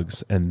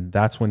drugs, and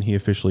that's when he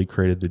officially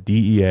created the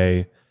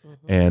DEA,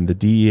 and the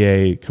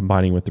DEA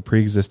combining with the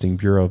pre-existing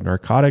Bureau of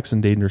Narcotics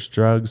and Dangerous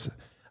Drugs,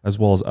 as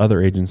well as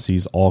other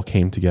agencies, all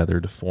came together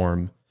to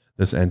form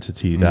this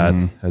entity that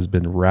has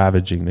been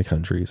ravaging the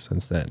country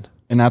since then.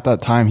 And at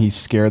that time, he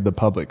scared the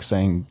public,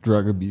 saying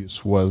drug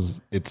abuse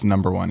was its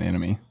number one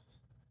enemy.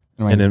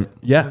 And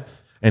then,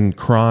 and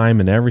crime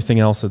and everything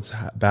else that's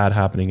bad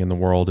happening in the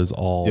world is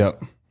all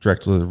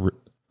direct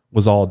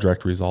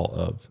result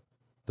of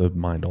the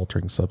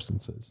mind-altering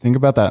substances. Think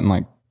about that in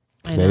like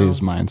today's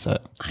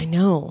mindset. I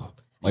know.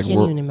 Like I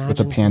can't even imagine. with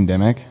the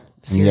pandemic,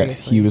 Seriously. and yet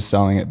he was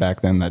selling it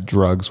back then that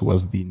drugs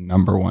was the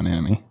number one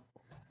enemy.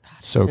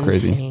 That's so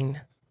crazy.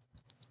 Insane.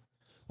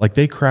 Like,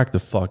 they cracked the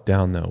fuck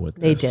down though with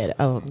They this. did.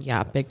 Oh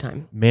yeah, big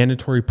time.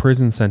 Mandatory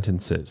prison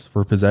sentences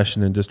for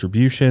possession and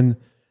distribution,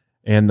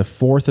 and the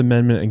Fourth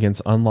Amendment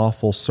against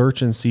unlawful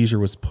search and seizure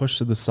was pushed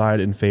to the side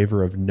in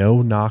favor of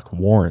no-knock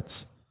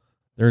warrants.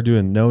 They were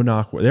doing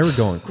no-knock. They were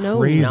going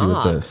crazy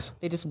with this.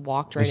 They just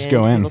walked right go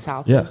into in. people's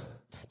houses. Yeah. That's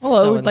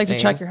Hello, so would like to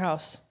insane. check your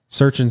house.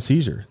 Search and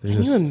seizure. They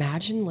Can just you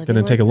imagine living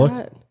gonna take a look.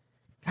 that?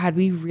 God,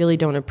 we really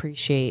don't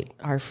appreciate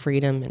our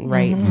freedom and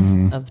rights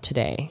of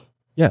today.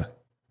 Yeah,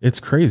 it's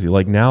crazy.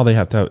 Like, now you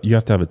have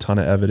to have a ton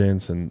of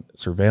evidence and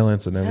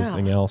surveillance and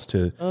everything else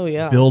to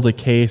build a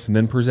case and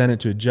then present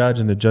it to a judge,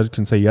 and the judge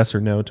can say yes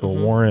or no to a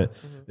warrant.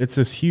 It's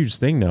this huge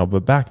thing now.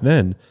 But back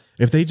then,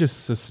 if they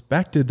just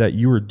suspected that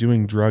you were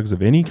doing drugs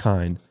of any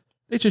kind,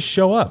 they just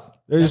show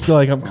up. They just be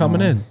like, "I'm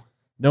coming in."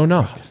 No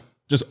knock.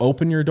 Just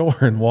open your door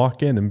and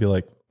walk in and be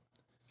like,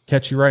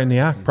 catch you right in the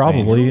act,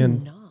 probably.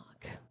 And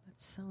knock.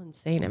 That's so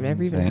insane. I've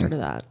never even heard of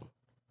that.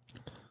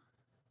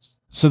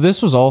 So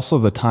this was also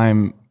the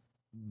time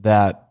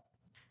that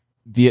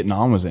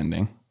Vietnam was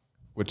ending,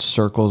 which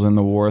circles in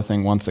the war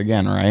thing once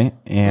again, right?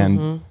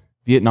 And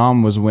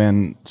Vietnam was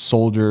when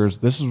soldiers,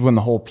 this is when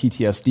the whole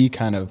PTSD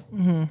kind of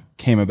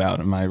came about.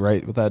 Am I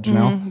right with that,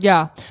 Janelle?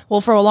 Yeah.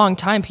 Well, for a long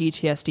time,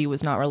 PTSD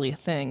was not really a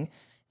thing.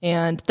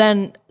 And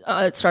then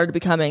it started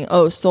becoming,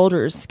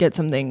 soldiers get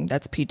something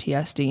that's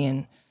PTSD.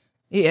 And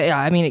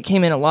I mean, it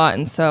came in a lot.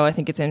 And so I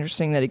think it's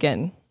interesting that,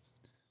 again,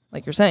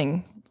 like you're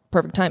saying,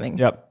 perfect timing.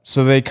 Yep.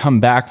 So they come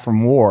back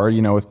from war,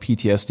 with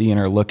PTSD and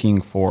are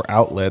looking for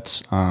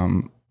outlets,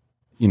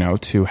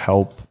 to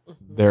help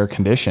their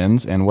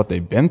conditions and what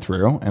they've been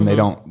through. And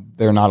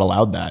they're not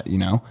allowed that,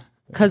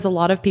 Because a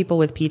lot of people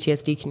with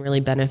PTSD can really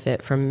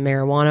benefit from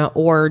marijuana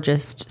or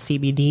just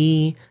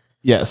CBD,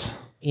 Yes.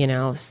 you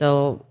know,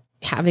 so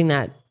having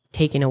that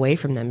taken away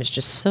from them is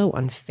just so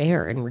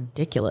unfair and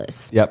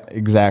ridiculous. Yep,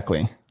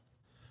 exactly.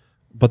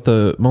 But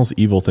the most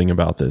evil thing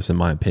about this, in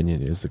my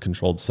opinion, is the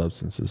Controlled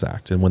Substances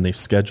Act. And when they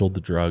scheduled the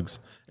drugs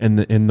and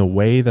in the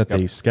way that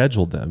they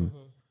scheduled them,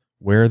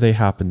 where they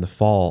happened to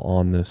fall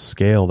on the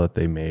scale that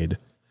they made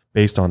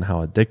based on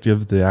how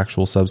addictive the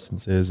actual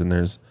substance is. And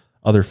there's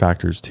other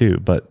factors too.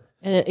 But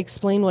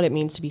explain what it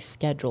means to be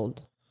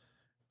scheduled.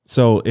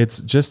 so it's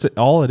just,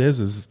 all it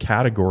is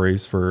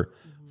categories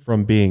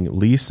from being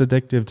least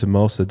addictive to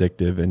most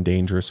addictive and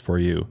dangerous for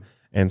you.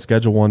 And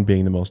Schedule 1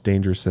 being the most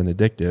dangerous and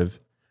addictive.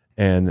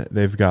 And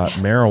they've got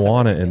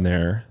marijuana in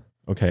there.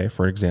 Okay,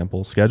 for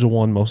example, Schedule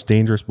 1, most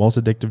dangerous, most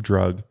addictive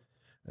drug.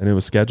 And it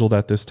was scheduled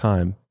at this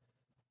time.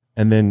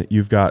 And then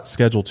you've got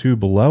Schedule 2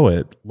 below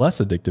it, less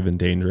addictive and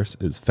dangerous,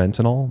 is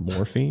fentanyl,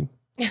 morphine,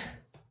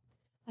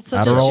 That's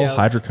such Adderall, a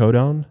joke.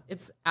 hydrocodone.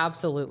 It's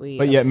absolutely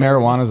But yet absurd.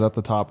 marijuana's at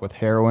the top with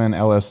heroin,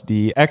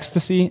 LSD,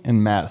 ecstasy,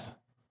 and meth.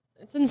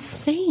 It's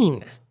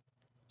insane.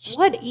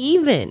 What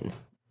even?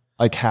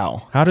 Like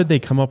how? How did they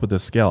come up with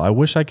this scale? I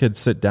wish I could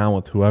sit down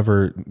with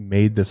whoever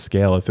made this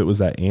scale, if it was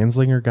that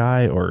Anslinger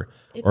guy or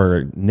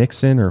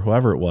Nixon or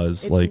whoever it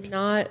was. It's Like,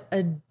 not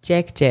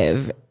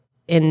addictive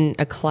in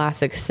a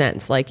classic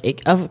sense. Like,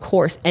 of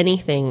course,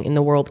 anything in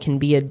the world can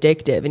be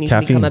addictive, and you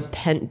Caffeine.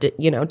 can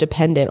become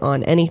dependent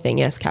on anything.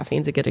 Yes,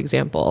 caffeine's a good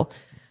example,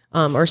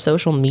 or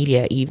social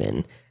media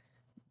even.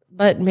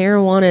 But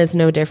marijuana is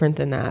no different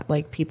than that.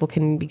 Like, people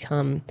can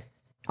become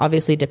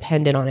obviously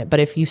dependent on it, but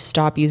if you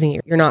stop using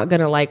it, you're not going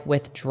to like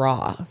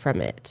withdraw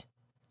from it.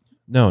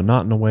 no,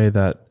 not in a way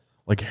that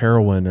like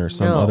heroin or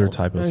some other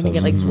type of You get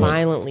like substance.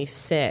 violently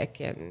sick,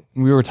 and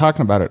We were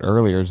talking about it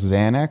earlier.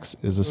 Xanax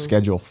is a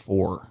Schedule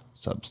 4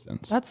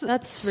 substance. That's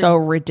so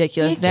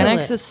ridiculous.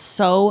 ridiculous. Xanax is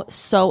so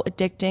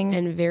addicting.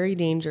 and very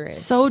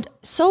dangerous. so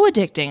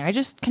addicting. I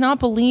just cannot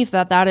believe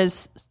that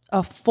is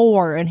a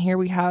 4, and here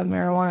we have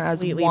marijuana as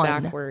completely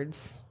 1.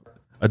 backwards.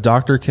 A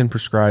doctor can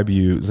prescribe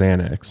you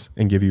Xanax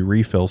and give you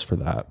refills for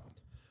that,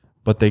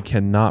 but they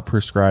cannot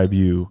prescribe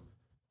you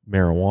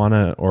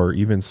marijuana or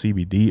even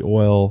CBD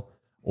oil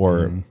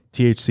or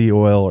THC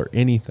oil or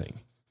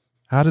anything.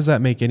 How does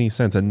that make any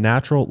sense? A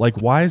natural, like,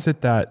 why is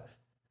it that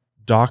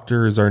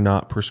doctors are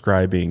not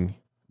prescribing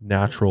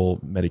natural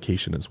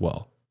medication as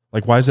well?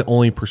 Like, why is it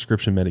only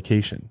prescription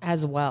medication?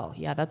 As well.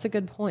 Yeah, that's a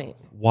good point.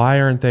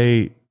 Why aren't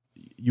they?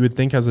 You would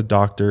think as a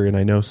doctor, and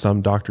I know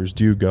some doctors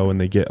do go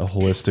and they get a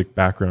holistic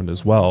background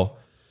as well.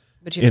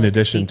 But you In have to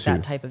addition seek to-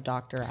 that type of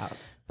doctor out.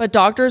 But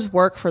doctors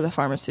work for the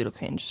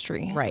pharmaceutical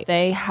industry. Right.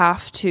 They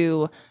have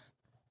to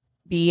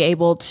be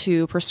able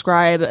to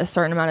prescribe a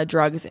certain amount of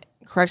drugs.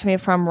 Correct me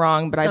if I'm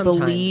wrong, but I Sometimes.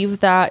 believe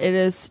that it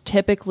is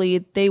typically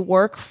they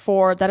work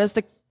for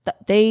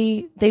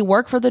they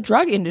work for the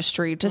drug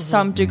industry to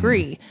some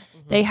degree.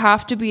 They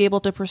have to be able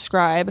to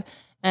prescribe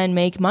and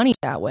make money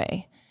that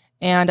way.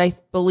 And I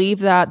believe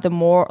that the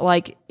more,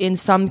 like in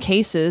some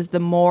cases,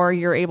 the more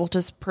you're able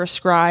to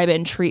prescribe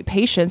and treat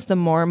patients, the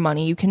more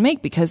money you can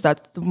make, because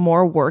that's the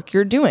more work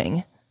you're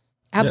doing.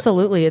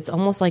 Absolutely. It's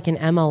almost like an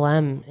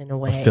MLM in a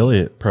way.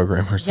 Affiliate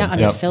program or Yeah, something.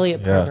 an affiliate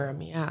Yeah.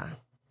 program. Yeah.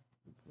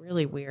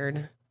 Really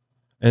weird.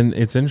 And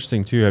it's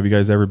interesting too. Have you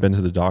guys ever been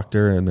to the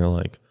doctor and they're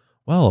like,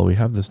 well, we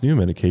have this new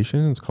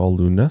medication. It's called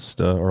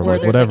Lunesta or Or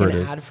like there's whatever like it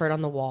an is. ad for it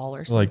on the wall or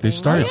They're something. like, they've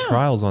started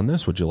trials on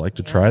this. Would you like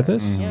to try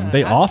this? Yeah.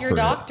 They Ask offer your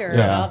doctor it.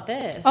 Yeah. about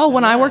this. Oh,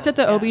 when I Yeah. worked at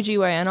the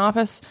OBGYN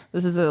office,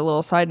 this is a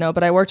little side note,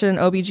 but I worked at an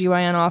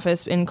OBGYN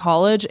office in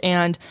college,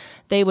 and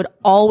they would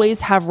always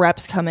have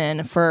reps come in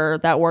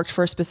that worked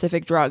for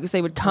specific drugs.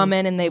 They would come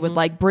in and they would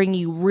like bring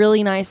you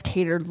really nice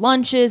catered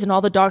lunches, and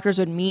all the doctors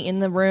would meet in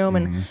the room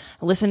and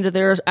listen to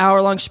their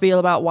hour-long spiel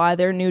about why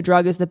their new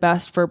drug is the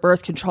best for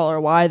birth control or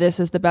why this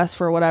is the best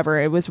for whatever.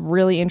 It was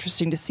really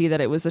interesting to see that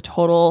it's a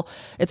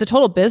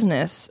total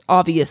business,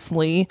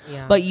 obviously,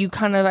 but you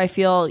kind of, I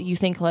feel, you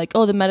think like,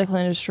 oh, the medical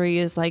industry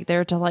is like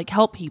there to like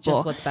help people.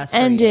 Just what's best for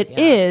and you, it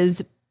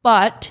is,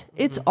 but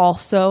it's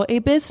also a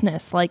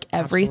business like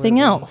everything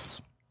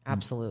else.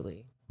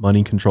 Absolutely.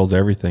 Money controls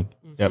everything.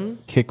 Yep.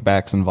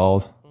 Kickbacks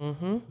involved.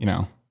 You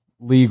know,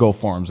 legal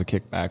forms of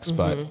kickbacks,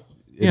 but it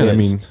Yeah, I is.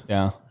 mean-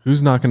 yeah,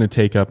 Who's not going to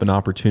take up an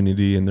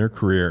opportunity in their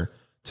career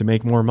to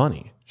make more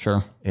money?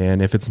 sure.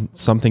 And if it's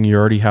something you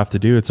already have to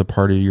do, it's a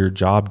part of your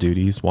job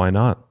duties. Why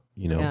not,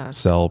 Yeah.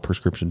 sell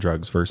prescription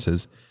drugs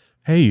versus,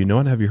 hey, you know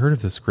what? Have you heard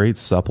of this great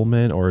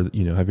supplement? Or, have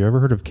you ever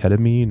heard of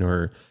ketamine?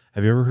 Or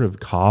have you ever heard of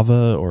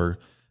kava or,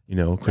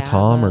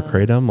 kratom or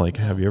kratom? Like,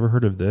 have you ever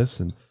heard of this?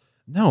 And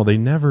no, they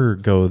never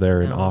go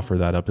there and offer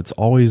that up. It's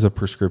always a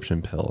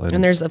prescription pill.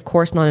 And there's, of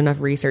course, not enough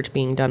research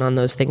being done on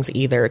those things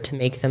either to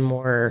make them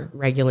more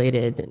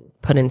regulated and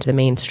put into the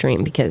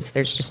mainstream, because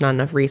there's just not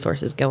enough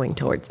resources going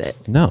towards it.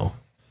 No.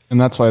 And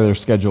that's why there's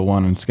Schedule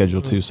 1 and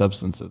Schedule 2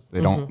 substances. They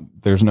don't.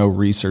 There's no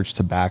research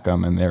to back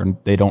them, and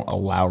they don't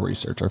allow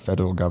research. Our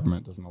federal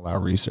government doesn't allow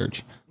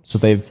research, so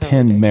they've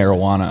pinned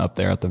marijuana up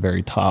there at the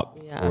very top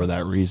for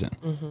that reason.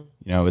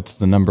 You know, it's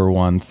the number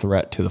one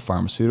threat to the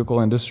pharmaceutical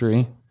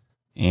industry,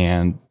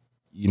 and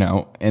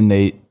and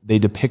they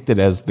depict it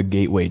as the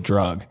gateway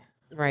drug,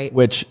 Right.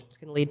 which It's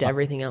going to lead to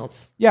everything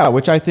else. yeah,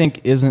 which I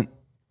think isn't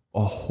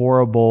a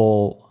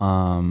horrible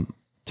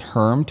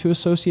term to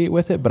associate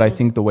with it, but I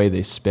think the way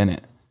they spin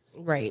it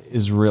Right.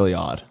 is really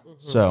odd.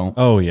 So,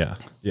 Oh yeah.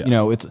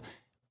 Yeah. it's,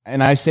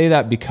 and I say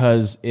that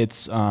because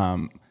it's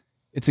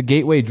a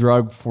gateway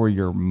drug for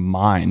your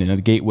mind and a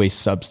gateway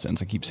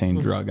substance. I keep saying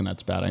drug, and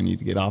that's bad. I need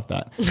to get off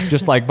that.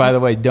 Just like, by the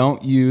way,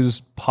 don't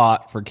use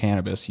pot for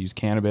cannabis. Use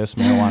cannabis,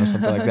 marijuana,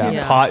 something like that.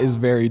 Yeah. Pot is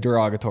very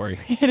derogatory.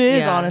 It is,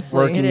 Yeah. honestly.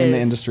 Working It in the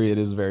is. industry, it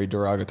is very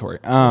derogatory.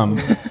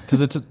 Because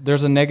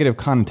there's a negative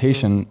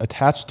connotation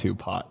attached to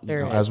pot.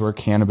 There is. As where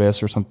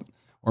cannabis or something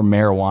or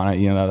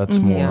marijuana, that's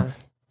more. Yeah.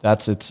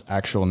 That's its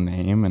actual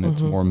name, and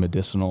it's more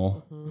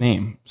medicinal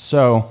name.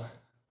 So,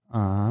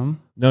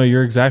 No,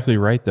 you're exactly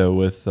right though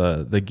with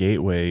the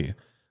gateway,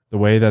 the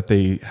way that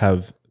they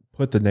have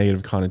put the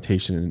negative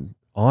connotation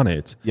on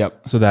it.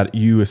 Yep. So that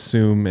you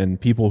assume, and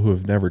people who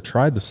have never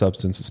tried the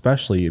substance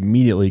especially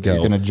immediately go,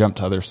 you're going to jump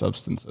to other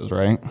substances,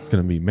 right? it's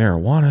going to be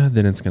marijuana,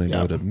 then it's going to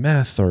Yep. go to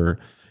meth, or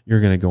you're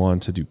going to go on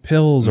to do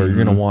pills, or you're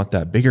going to want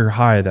that bigger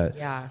high that,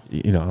 Yeah.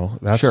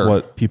 that's Sure.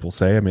 what people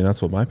say. I mean,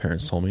 that's what my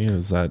parents told me,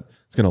 is that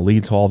it's going to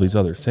lead to all these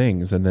other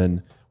things. And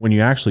then when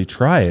you actually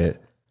try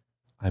it,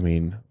 I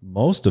mean,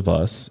 most of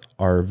us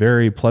are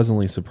very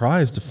pleasantly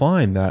surprised to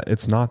find that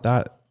it's not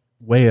that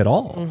way at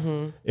all.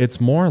 It's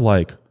more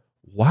like,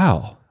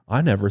 wow,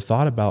 I never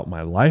thought about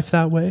my life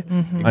that way. I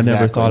never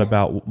Exactly. thought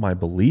about my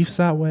beliefs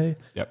that way.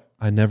 Yep.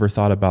 I never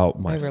thought about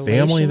my My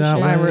family that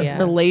way. relationships. My Yeah.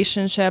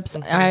 relationships.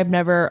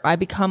 I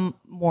become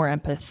more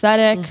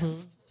empathetic.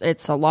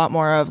 It's a lot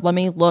more of, let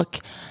me look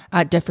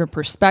at different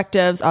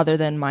perspectives other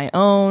than my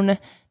own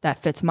that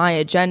fits my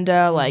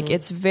agenda. Like,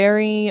 it's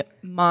very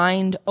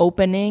mind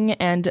opening.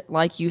 And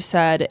like you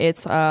said,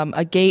 it's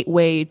a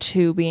gateway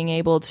to being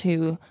able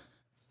to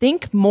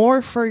think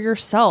more for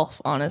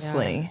yourself,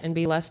 honestly. And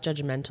be less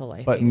judgmental,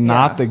 I But think.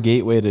 not the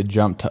gateway to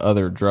jump to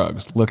other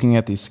drugs. Looking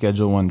at these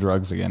Schedule 1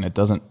 drugs again, it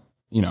doesn't,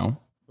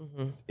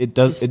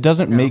 it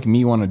doesn't make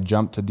me want to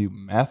jump to do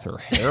meth or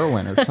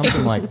heroin or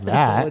something like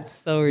that. It's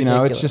so It's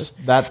ridiculous.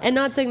 just that. And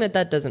not saying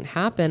that doesn't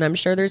happen. I'm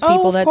sure there's Oh,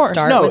 people of that course.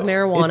 start No, with it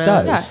marijuana.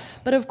 does.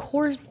 Yes. But of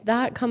course,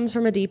 that comes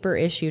from a deeper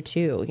issue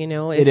too.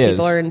 If It is.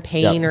 people are in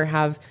pain Yep. or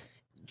have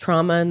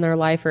trauma in their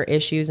life or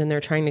issues and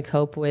they're trying to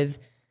cope with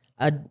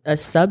a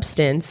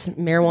substance,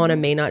 marijuana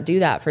may not do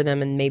that for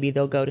them, and maybe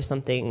they'll go to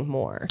something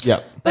more.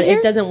 Yep. But it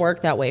here's- doesn't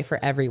work that way for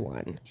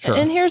everyone. Sure.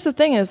 And here's the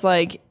thing is,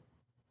 like,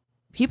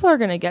 people are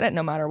going to get it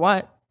no matter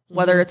what,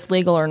 whether it's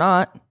legal or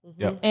not.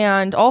 Yep.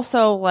 And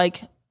also,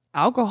 like,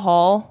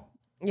 alcohol,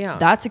 Yeah.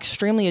 that's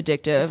extremely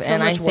addictive. It's so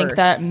and I much think worse.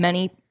 that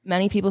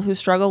many people who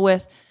struggle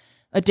with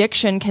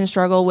addiction can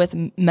struggle with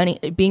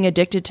being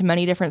addicted to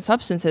many different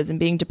substances and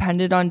being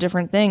dependent on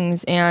different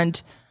things. And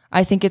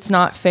I think it's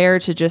not fair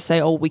to just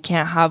say, oh, we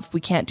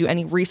can't do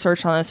any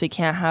research on this. We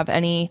can't have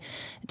any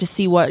to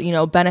see what,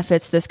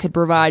 benefits this could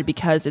provide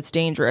because it's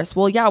dangerous.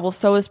 Well, yeah,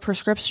 so is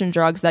prescription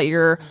drugs that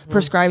you're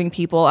prescribing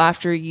people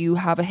after you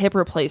have a hip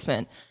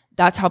replacement.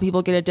 That's how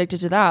people get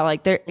addicted to that.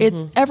 Like,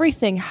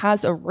 everything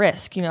has a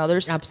risk.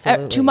 There's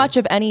Absolutely. too much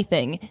of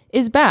anything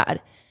is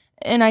bad.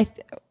 And I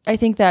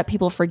think that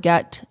people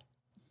forget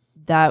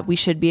that we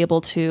should be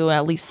able to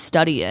at least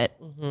study it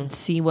and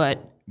see what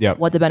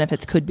the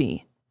benefits could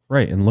be.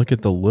 Right. And look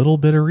at the little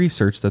bit of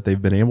research that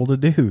they've been able to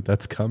do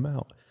that's come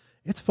out.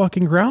 It's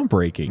fucking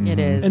groundbreaking. It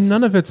is. And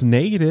none of it's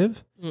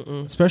negative,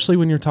 especially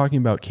when you're talking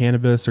about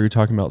cannabis or you're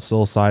talking about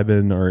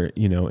psilocybin or,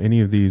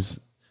 any of these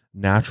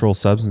natural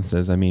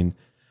substances. I mean,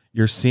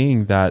 you're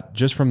seeing that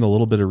just from the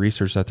little bit of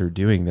research that they're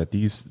doing, that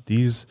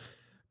these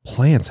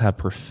plants have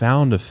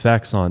profound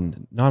effects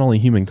on not only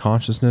human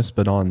consciousness,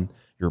 but on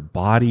your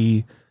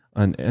body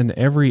and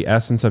every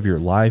essence of your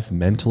life,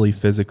 mentally,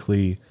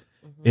 physically.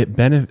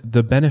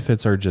 The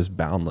benefits are just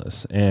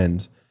boundless.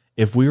 And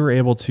if we were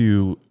able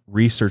to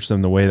research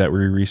them the way that we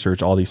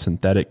research all these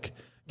synthetic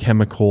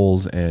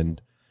chemicals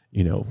and,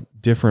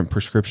 different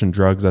prescription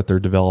drugs that they're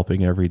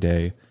developing every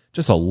day,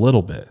 just a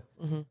little bit,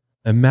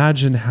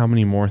 imagine how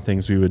many more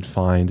things we would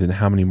find and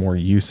how many more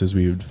uses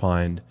we would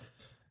find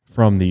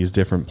from these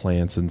different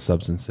plants and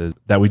substances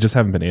that we just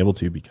haven't been able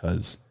to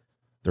because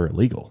they're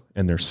illegal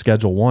and they're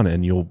Schedule 1.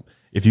 And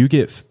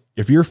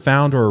if you're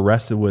found or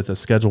arrested with a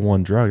Schedule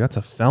 1 drug, that's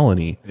a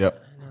felony.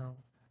 Yep.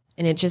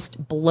 And it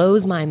just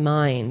blows my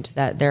mind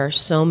that there are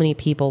so many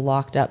people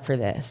locked up for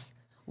this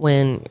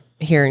when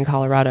here in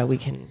Colorado we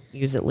can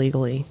use it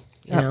legally,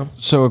 you know?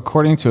 So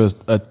according to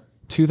a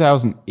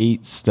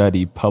 2008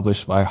 study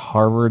published by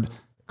Harvard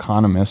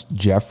economist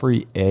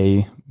Jeffrey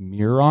A.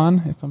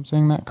 Miron, if I'm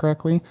saying that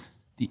correctly,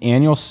 the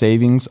annual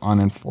savings on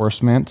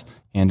enforcement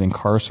and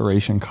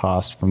incarceration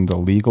costs from the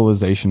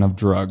legalization of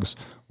drugs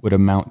would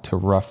amount to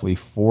roughly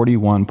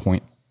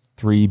 $41.3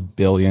 $3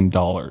 billion.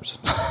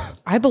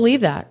 I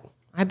believe that.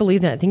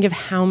 Think of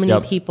how many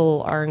Yep.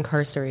 people are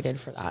incarcerated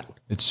for that.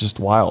 It's just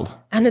wild.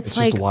 And it's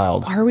like, just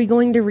wild. Are we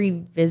going to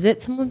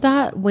revisit some of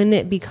that when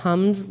it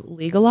becomes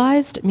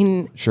legalized? I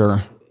mean,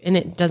 Sure. and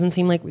it doesn't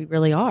seem like we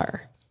really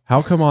are.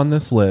 How come on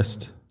this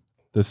list,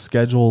 the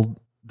scheduled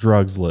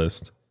drugs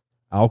list,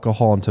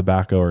 alcohol and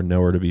tobacco are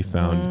nowhere to be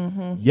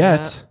found?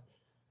 Yet,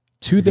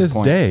 to a good this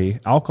point. day,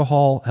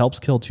 alcohol helps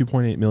kill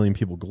 2.8 million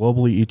people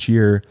globally each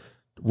year.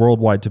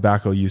 Worldwide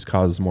tobacco use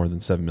causes more than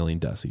 7 million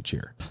deaths each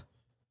year.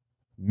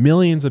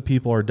 Millions of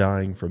people are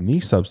dying from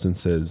these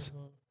substances.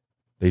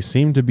 They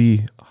seem to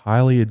be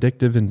highly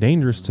addictive and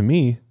dangerous to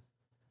me,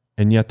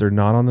 and yet they're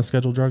not on the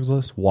scheduled drugs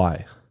list.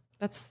 Why?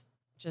 That's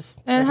just.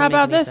 And doesn't how make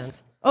about any this?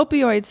 sense.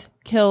 Opioids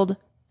killed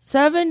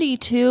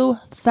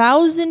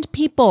 72,000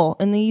 people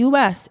in the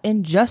U.S.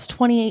 in just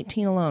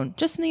 2018 alone.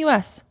 Just in the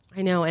U.S.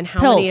 I know. And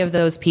how Pills. many of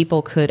those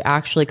people could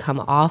actually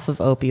come off of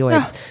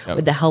opioids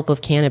with the help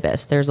of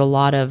cannabis? There's a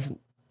lot of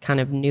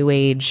kind of new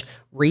age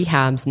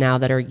rehabs now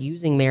that are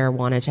using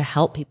marijuana to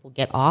help people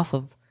get off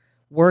of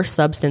worse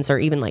substance or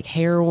even like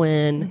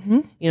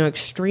heroin,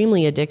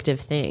 extremely addictive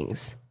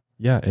things.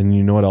 Yeah, and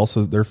you know what else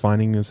they're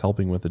finding is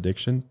helping with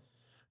addiction?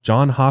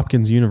 John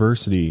Hopkins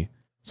University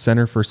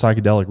Center for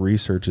Psychedelic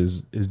Research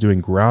is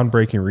doing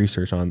groundbreaking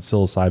research on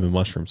psilocybin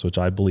mushrooms, which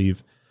I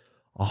believe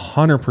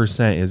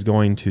 100% is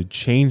going to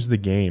change the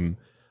game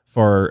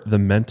for the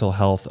mental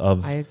health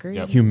of I agree.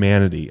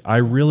 humanity. I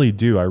really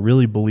do. I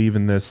really believe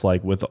in this,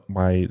 like with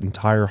my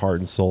entire heart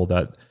and soul,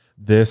 that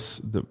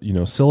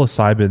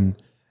psilocybin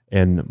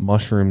and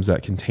mushrooms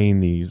that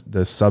contain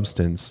this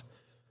substance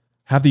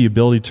have the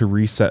ability to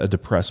reset a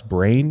depressed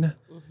brain.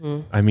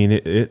 I mean,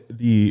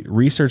 the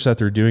research that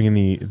they're doing and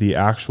the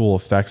actual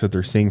effects that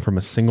they're seeing from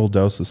a single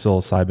dose of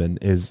psilocybin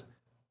is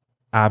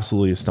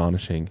absolutely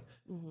astonishing.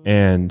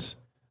 And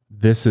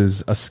this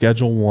is a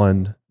Schedule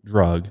 1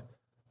 drug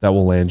that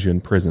will land you in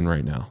prison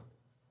right now.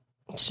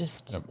 It's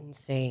just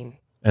insane.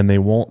 And they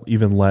won't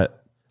even let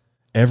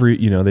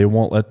they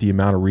won't let the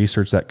amount of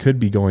research that could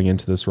be going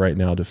into this right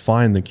now to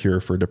find the cure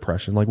for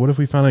depression. Like, what if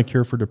we found a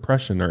cure for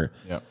depression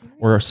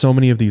or so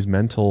many of these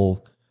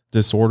mental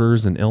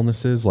disorders and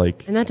illnesses?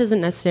 And that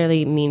doesn't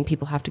necessarily mean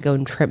people have to go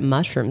and trip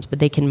mushrooms, but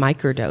they can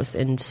microdose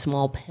in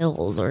small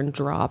pills or in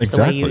drops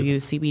the way you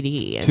use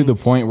CBD. And To the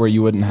point where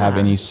you wouldn't have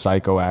any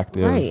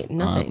psychoactive, Right,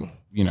 nothing.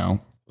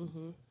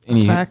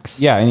 any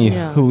Effects. any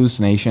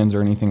hallucinations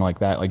or anything like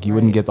that. Like you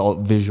wouldn't get all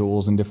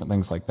visuals and different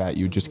things like that.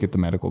 You would just get the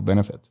medical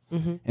benefits.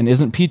 And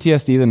isn't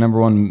PTSD the number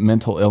one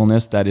mental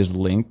illness that is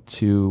linked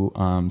to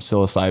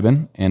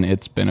psilocybin and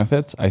its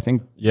benefits? I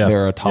think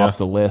they're atop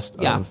the list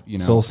of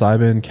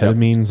psilocybin,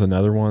 ketamine's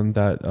another one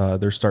that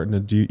they're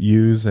starting to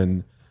use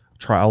and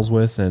trials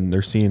with, and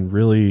they're seeing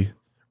really,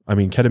 I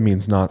mean,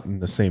 ketamine's not in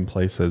the same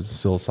place as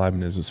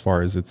psilocybin is as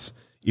far as its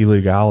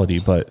illegality,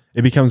 but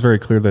it becomes very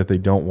clear that they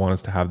don't want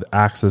us to have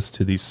access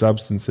to these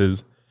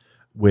substances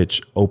which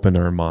open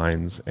our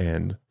minds.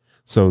 And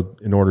so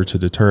in order to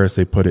deter us,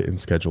 they put it in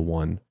Schedule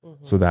 1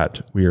 so that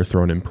we are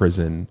thrown in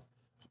prison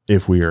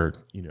if we are,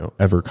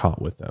 ever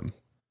caught with them.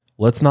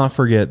 Let's not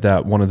forget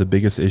that one of the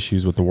biggest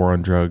issues with the war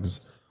on drugs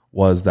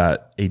was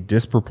that a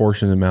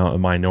disproportionate amount of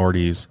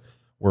minorities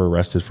were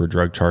arrested for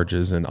drug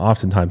charges, and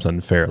oftentimes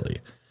unfairly.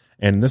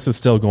 And this is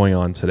still going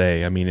on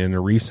today. I mean, in a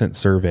recent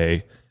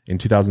survey in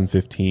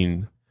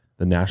 2015,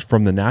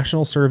 from the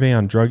National Survey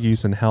on Drug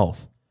Use and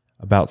Health,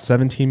 about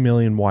 17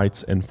 million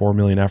whites and 4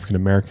 million African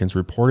Americans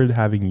reported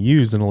having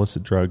used an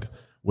illicit drug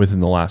within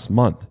the last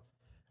month.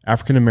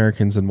 African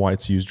Americans and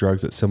whites use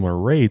drugs at similar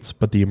rates,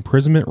 but the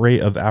imprisonment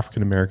rate of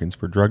African Americans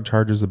for drug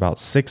charges is about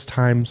 6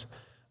 times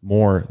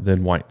more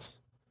than whites.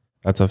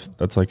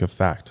 That's like a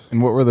fact.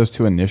 And what were those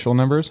two initial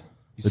numbers?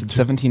 You said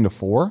 17 to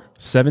 4?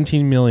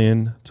 17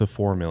 million to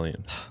 4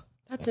 million.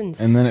 That's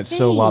insane. And then it's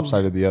so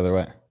lopsided the other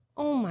way.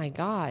 Oh my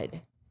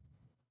God.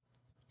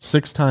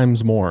 6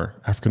 times more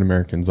African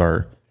Americans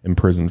are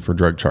imprisoned for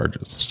drug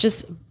charges. It's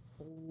just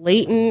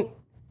blatant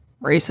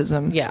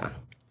Racism. Yeah.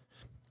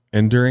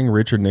 And during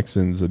Richard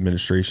Nixon's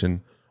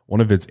administration, one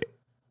of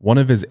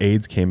his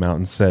aides came out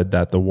and said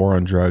that the war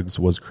on drugs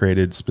was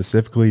created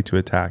specifically to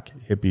attack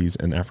hippies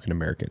and African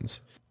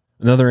Americans.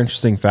 Another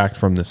interesting fact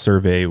from the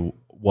survey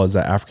was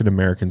that African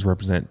Americans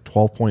represent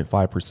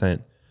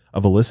 12.5%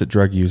 of illicit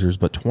drug users,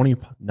 but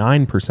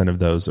 29% of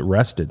those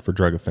arrested for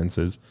drug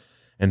offenses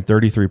and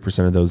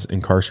 33% of those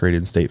incarcerated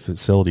in state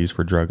facilities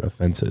for drug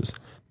offenses.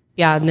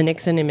 Yeah, and the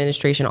Nixon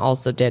administration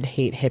also did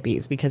hate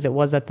hippies because it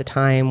was at the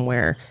time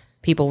where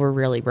people were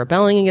really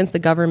rebelling against the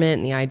government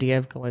and the idea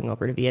of going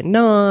over to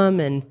Vietnam.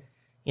 And,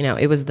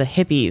 it was the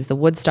hippies, the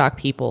Woodstock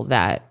people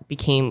that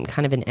became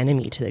kind of an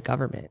enemy to the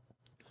government.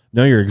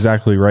 No, you're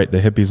exactly right.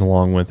 The hippies,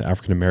 along with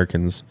African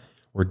Americans,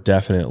 were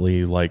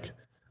definitely like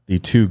the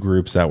two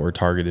groups that were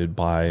targeted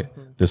by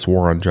this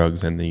war on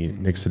drugs and the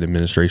Nixon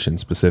administration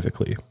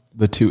specifically.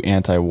 The two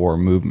anti-war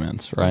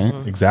movements, right?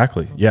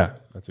 Exactly. Yeah,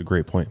 that's a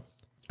great point.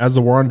 As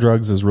the war on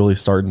drugs is really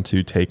starting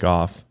to take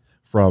off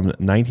from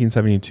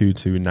 1972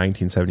 to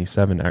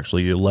 1977,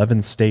 actually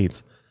 11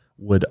 states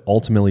would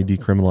ultimately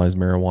decriminalize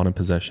marijuana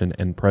possession,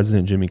 and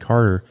President Jimmy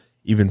Carter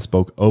even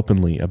spoke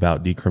openly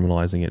about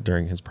decriminalizing it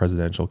during his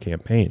presidential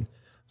campaign.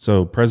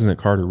 So President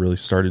Carter really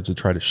started to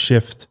try to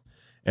shift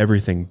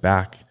everything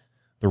back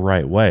the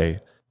right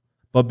way.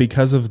 But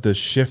because of the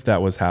shift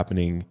that was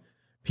happening,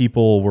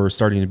 people were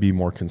starting to be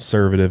more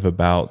conservative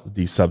about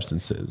these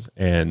substances,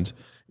 and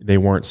they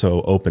weren't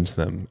so open to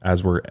them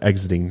as we're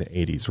exiting the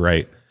 80s,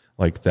 right?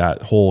 Like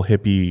that whole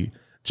hippie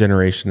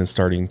generation is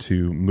starting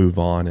to move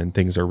on, and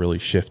things are really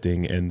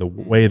shifting, and the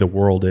way the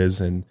world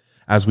is. And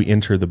as we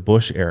enter the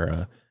Bush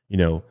era, you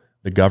know,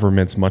 the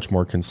government's much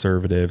more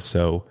conservative.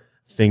 So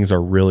things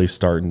are really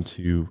starting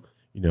to,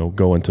 you know,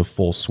 go into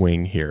full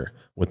swing here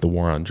with the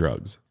war on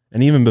drugs.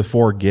 And even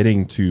before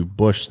getting to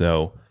Bush,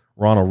 though,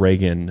 Ronald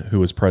Reagan, who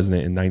was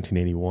president in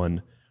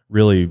 1981,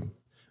 really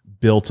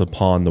built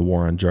upon the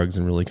war on drugs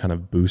and really kind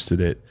of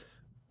boosted it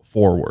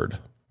forward.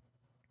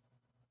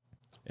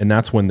 And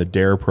that's when the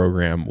DARE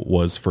program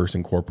was first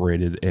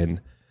incorporated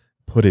and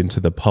put into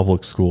the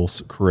public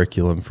schools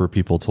curriculum for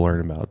people to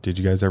learn about. Did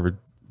you guys ever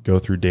go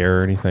through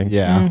DARE or anything?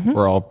 Yeah,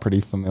 we're all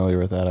pretty familiar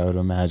with that, I would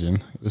imagine.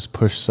 It was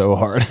pushed so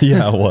hard.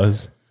 Yeah, it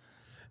was.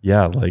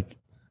 Yeah, like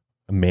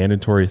a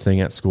mandatory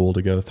thing at school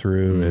to go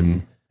through.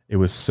 And it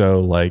was so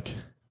like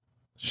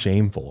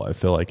shameful, I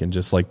feel like. And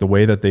just like the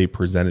way that they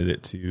presented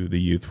it to the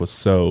youth was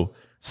so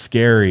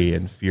scary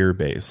and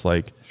fear-based.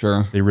 Like,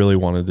 Sure. they really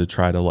wanted to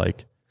try to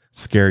like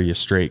scare you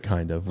straight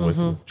kind of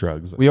with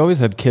drugs. We always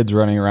had kids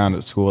running around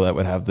at school that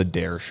would have the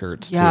DARE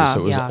shirts Yeah, too. So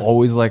it was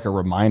always like a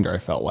reminder. I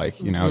felt like,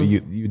 you know,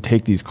 you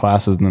take these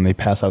classes and then they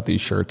pass out these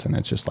shirts, and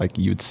it's just like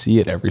you'd see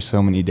it every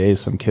so many days.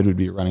 Some kid would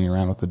be running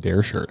around with a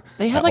DARE shirt.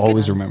 They had I like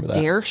always a remember that.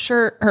 DARE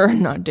shirt, or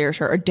not DARE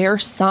shirt, a DARE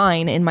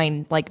sign in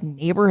my like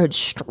neighborhood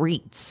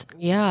streets.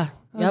 Yeah.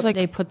 was Yep, like-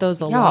 they put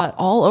those a Yeah, lot.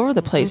 all over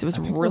the place. It was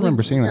I really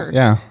remember seeing weird. that.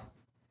 Yeah.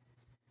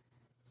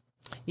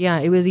 Yeah,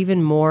 it was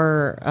even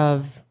more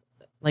of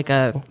like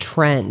a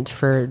trend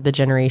for the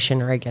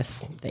generation, or I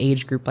guess the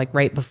age group, like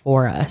right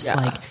before us,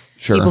 Yeah. like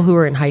Sure. people who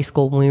were in high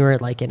school when we were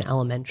like in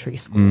elementary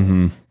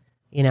school,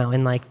 you know,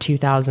 in like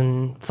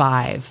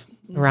 2005,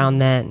 around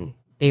then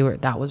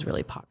that was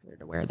really popular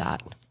to wear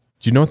that.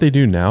 Do you know what they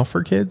do now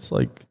for kids?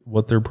 Like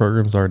what their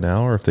programs are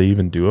now, or if they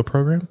even do a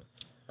program?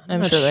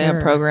 I'm not sure they have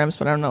sure. programs,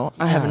 but I don't know.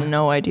 I have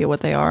no idea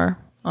what they are,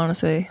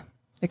 honestly.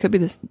 It could be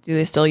this. Do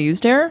they still use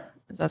DARE?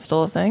 Is that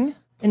still a thing?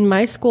 In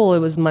my school, it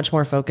was much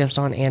more focused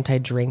on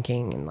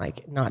anti-drinking and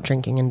like not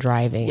drinking and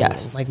driving.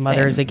 Yes, and, like same.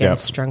 Mothers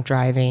Against Drunk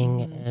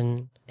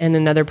Driving, and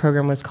another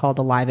program was called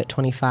Alive at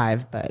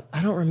 25, but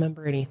I don't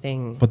remember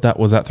anything. But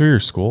was that through your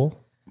school?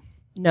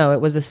 No,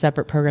 it was a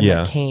separate program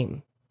Yeah. that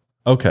came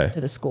Okay.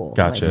 to the school. and,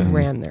 Gotcha. like,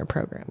 ran their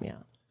program. Yeah.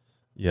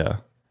 Yeah.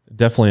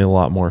 Definitely a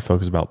lot more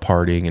focus about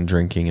partying and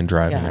drinking and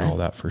driving and Yeah. all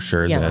that for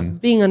sure Yeah. than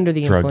Being under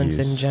the drug influence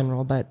use. in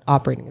general, but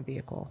operating a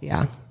vehicle.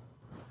 Yeah.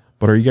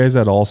 But are you guys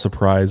at all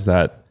surprised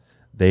that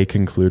they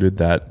concluded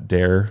that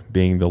DARE,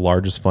 being the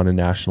largest funded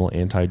national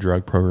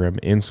anti-drug program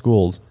in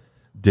schools,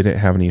 didn't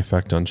have any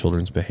effect on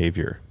children's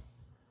behavior?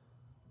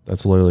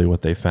 That's literally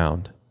what they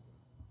found.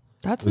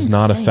 That's It was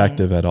not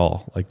effective at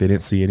all. Like they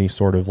didn't see any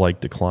sort of like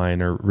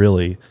decline, or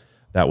really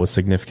that was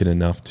significant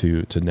enough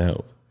to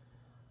note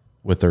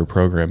with their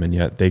program. And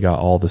yet they got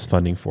all this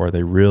funding for it.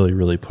 They really,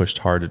 really pushed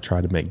hard to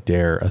try to make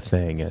DARE a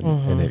thing.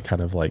 And it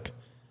kind of like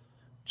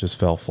just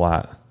fell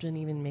flat. Didn't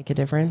even make a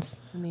difference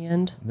in the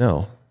end.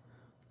 No.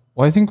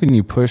 Well, I think when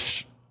you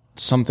push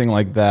something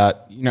like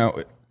that, you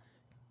know,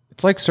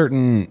 it's like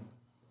certain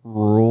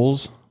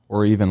rules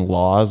or even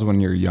laws when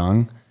you're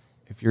young.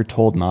 If you're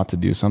told not to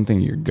do something,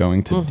 you're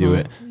going to do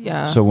it.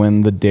 Yeah. So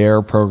when the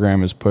DARE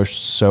program is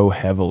pushed so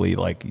heavily,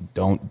 like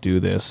don't do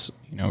this,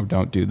 you know,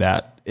 don't do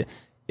that,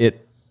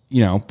 it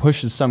you know,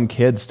 pushes some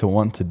kids to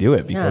want to do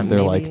it because they're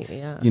maybe, like,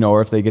 yeah. you know,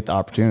 or if they get the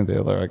opportunity,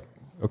 they're like,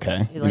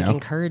 okay, It you like know.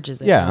 encourages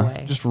it in a Yeah,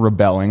 way. just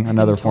rebelling,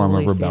 another form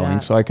of totally see rebelling.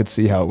 that. So I could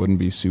see how it wouldn't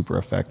be super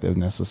effective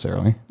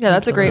necessarily. Yeah,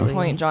 that's a great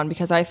point, John,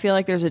 because I feel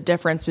like there's a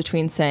difference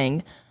between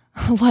saying,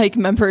 like,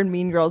 remember in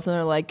Mean Girls, and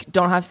they're like,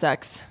 don't have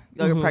sex,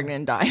 you'll get pregnant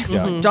and die.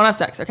 Don't have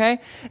sex, okay?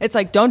 It's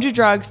like, don't do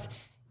drugs,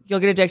 you'll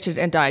get addicted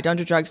and die. Don't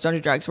do drugs, don't do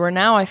drugs. Where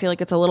now I feel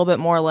like it's a little bit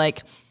more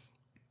like,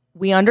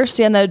 we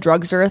understand that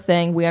drugs are a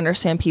thing. We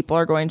understand people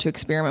are going to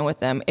experiment with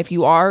them. If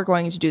you are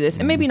going to do this,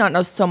 and maybe not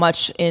know so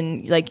much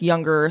in like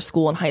younger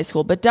school and high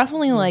school, but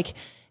definitely like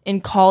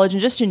in college and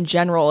just in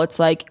general, it's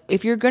like,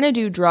 if you're going to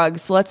do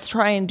drugs, let's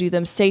try and do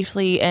them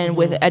safely and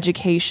with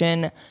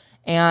education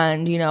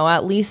and, you know,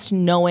 at least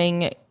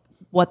knowing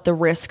what the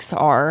risks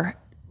are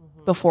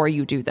before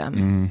you do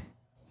them.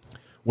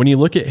 When you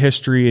look at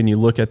history and you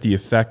look at the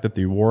effect that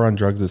the war on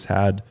drugs has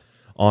had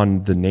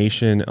on the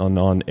nation and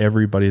on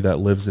everybody that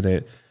lives in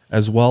it,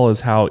 as well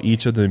as how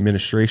each of the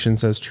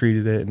administrations has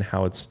treated it and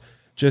how it's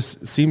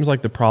just seems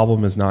like the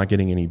problem is not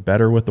getting any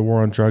better with the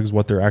war on drugs.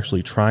 What they're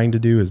actually trying to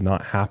do is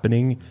not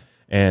happening,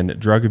 and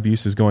drug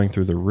abuse is going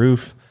through the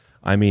roof.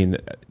 I mean,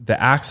 the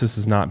access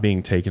is not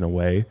being taken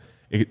away.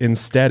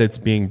 Instead, it's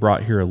being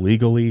brought here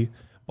illegally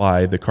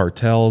by the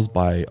cartels,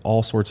 by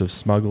all sorts of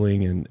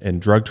smuggling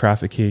and drug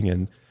trafficking.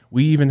 And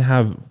we even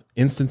have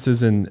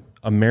instances in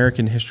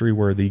American history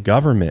where the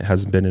government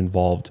has been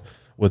involved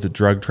with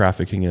drug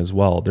trafficking as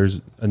well.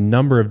 There's a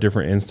number of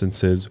different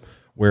instances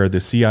where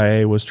the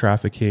CIA was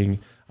trafficking.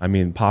 I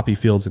mean, poppy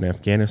fields in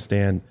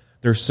Afghanistan.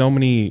 There's so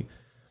many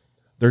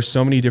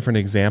different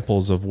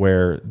examples of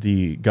where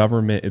the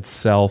government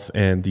itself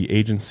and the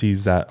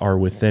agencies that are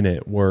within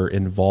it were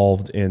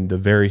involved in the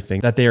very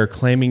thing that they are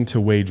claiming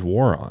to wage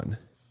war on.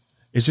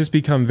 It's just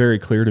become very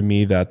clear to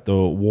me that the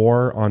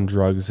war on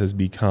drugs has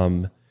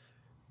become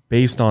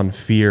based on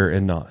fear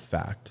and not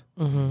fact.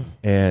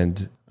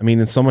 And I mean,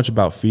 it's so much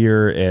about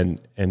fear and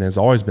has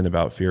always been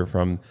about fear,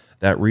 from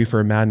that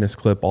Reefer Madness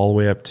clip all the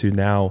way up to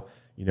now,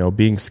 you know,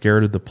 being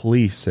scared of the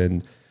police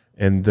and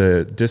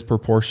the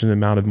disproportionate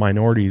amount of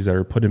minorities that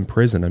are put in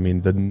prison. I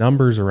mean, the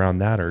numbers around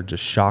that are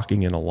just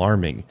shocking and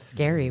alarming.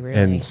 Scary, really.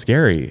 And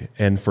scary.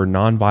 And for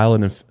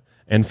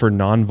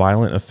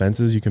nonviolent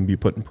offenses, you can be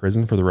put in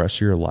prison for the rest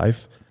of your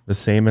life, the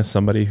same as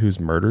somebody who's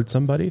murdered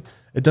somebody.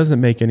 It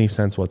doesn't make any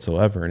sense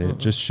whatsoever. And it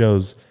just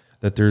shows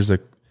that there's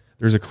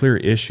a clear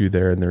issue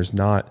there, and there's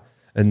not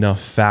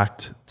enough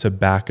fact to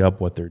back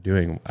up what they're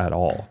doing at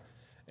all.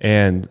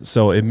 And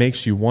so it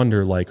makes you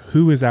wonder, like,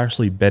 who is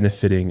actually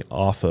benefiting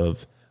off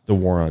of the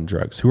war on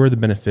drugs? Who are the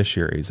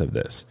beneficiaries of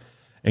this?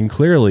 And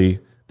clearly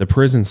the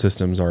prison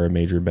systems are a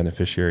major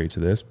beneficiary to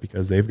this,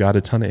 because they've got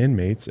a ton of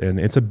inmates, and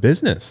it's a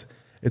business.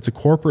 It's a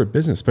corporate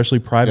business, especially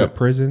private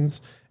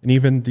prisons and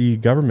even the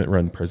government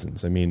run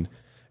prisons. I mean,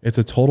 it's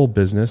a total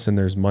business, and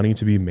there's money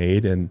to be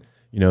made. And,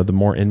 you know, the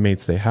more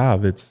inmates they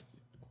have, it's,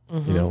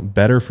 you know,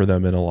 better for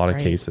them in a lot of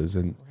cases.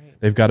 And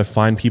they've got to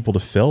find people to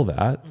fill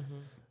that.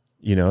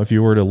 You know, if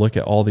you were to look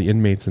at all the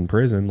inmates in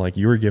prison, like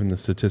you were given the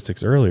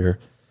statistics earlier,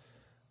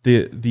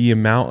 the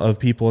amount of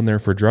people in there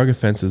for drug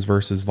offenses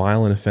versus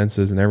violent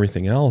offenses and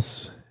everything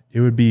else,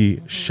 it would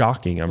be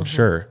shocking, I'm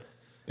sure,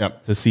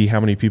 to see how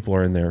many people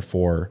are in there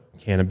for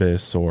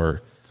cannabis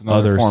or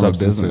other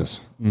substances.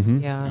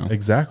 Yeah,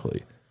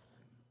 exactly.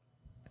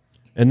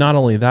 And not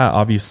only that,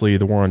 obviously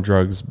the war on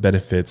drugs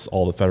benefits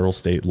all the federal,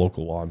 state,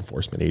 local law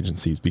enforcement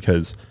agencies,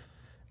 because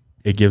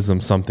it gives them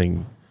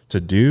something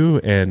to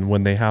do. And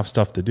when they have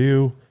stuff to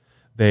do,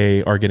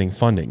 they are getting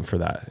funding for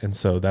that. And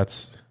so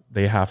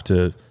they have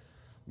to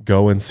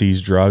go and seize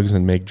drugs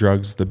and make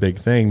drugs the big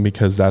thing,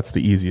 because that's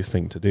the easiest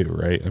thing to do,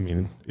 right? I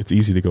mean, it's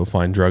easy to go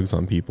find drugs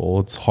on people.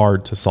 It's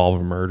hard to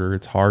solve a murder.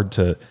 It's hard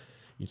to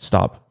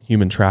stop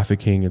human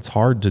trafficking. It's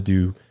hard to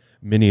do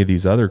many of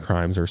these other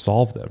crimes, or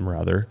solve them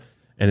rather.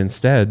 And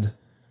instead,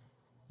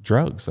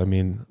 drugs. I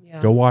mean,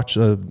 go watch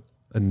a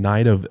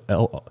night of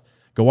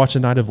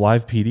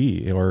Live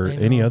PD or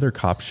any other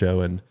cop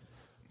show, and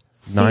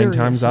Seriously. 9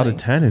 times out of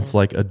 10, it's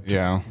like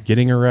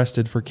getting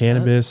arrested for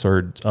cannabis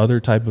or other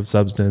type of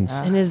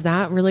substance. And is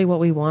that really what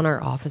we want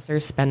our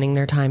officers spending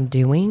their time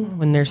doing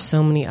when there's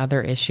so many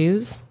other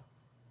issues?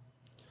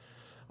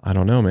 I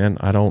don't know, man.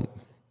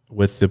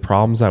 With the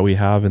problems that we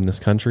have in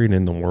this country and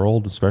in the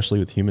world, especially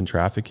with human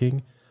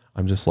trafficking,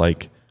 I'm just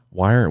like,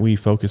 why aren't we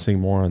focusing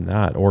more on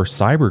that? Or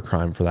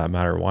cybercrime, for that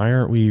matter? Why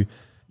aren't we,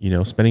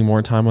 spending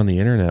more time on the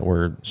internet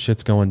where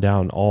shit's going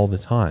down all the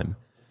time?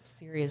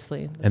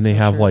 Seriously. And they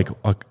have like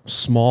a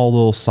small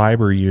little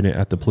cyber unit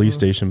at the police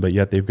station, but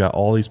yet they've got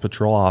all these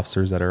patrol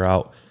officers that are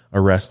out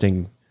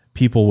arresting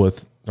people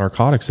with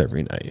narcotics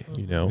every night,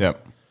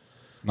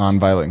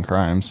 Nonviolent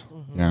crimes,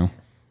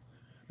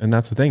 And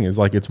that's the thing, is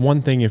like, it's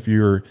one thing if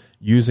you're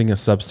using a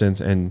substance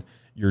and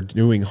you're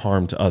doing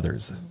harm to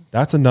others.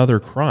 That's another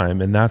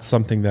crime, and that's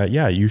something that,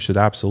 you should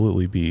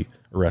absolutely be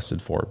arrested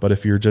for. But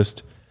if you're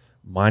just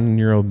minding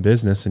your own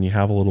business and you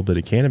have a little bit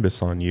of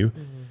cannabis on you,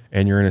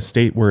 and you're in a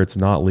state where it's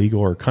not legal,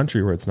 or a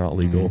country where it's not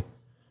legal,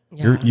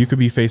 you could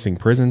be facing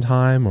prison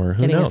time, or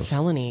who knows? Getting a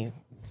felony.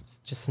 It's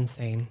just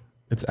insane.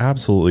 It's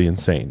absolutely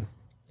insane.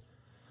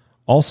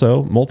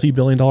 Also,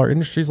 multi-billion-dollar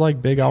industries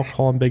like big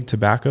alcohol and big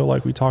tobacco,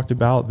 like we talked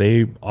about,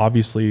 they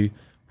obviously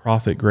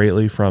profit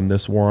greatly from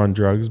this war on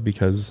drugs,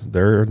 because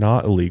they're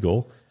not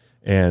illegal,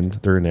 and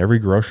they're in every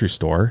grocery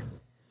store,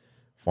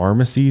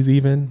 pharmacies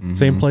even,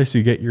 same place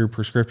you get your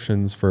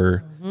prescriptions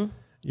for,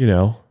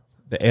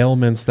 the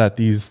ailments that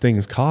these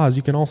things cause.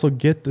 You can also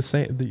get the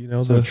same,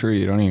 true.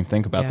 You don't even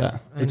think about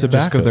that. It's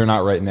just because they're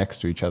not right next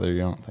to each other, you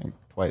don't think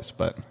twice,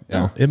 but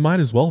it might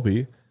as well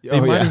be.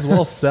 They might as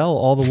well sell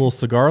all the little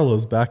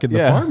cigarlos back in the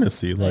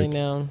pharmacy. Like, I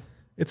know.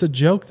 It's a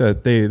joke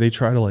that they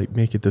try to like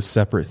make it this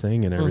separate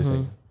thing and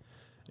everything.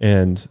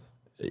 And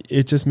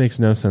it just makes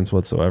no sense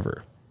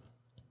whatsoever.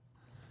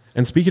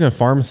 And speaking of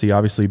pharmacy,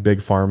 obviously big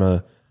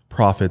pharma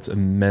profits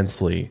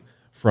immensely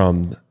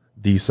from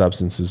these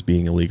substances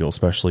being illegal,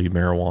 especially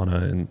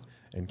marijuana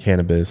and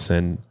cannabis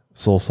and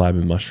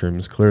psilocybin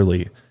mushrooms.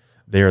 Clearly,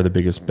 they are the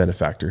biggest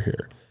benefactor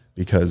here,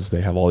 because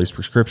they have all these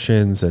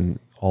prescriptions, and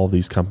all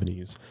these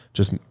companies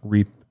just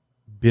reap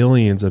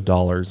billions of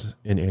dollars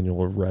in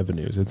annual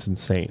revenues. It's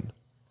insane.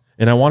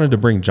 And I wanted to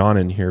bring John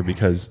in here,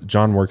 because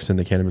John works in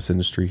the cannabis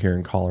industry here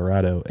in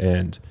Colorado.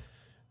 And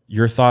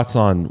your thoughts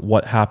on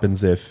what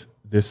happens if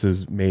this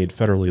is made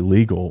federally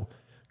legal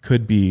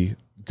could be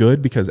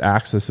good, because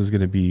access is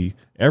going to be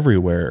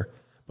everywhere.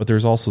 but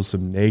there's also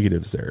some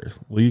negatives there.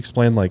 Will you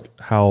explain like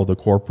how the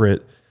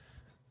corporate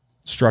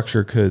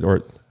structure could,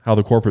 or how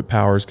the corporate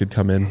powers could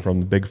come in from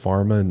the big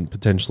pharma and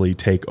potentially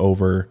take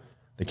over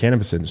the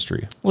cannabis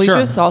industry? Well, Sure.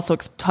 you just also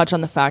touch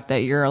on the fact that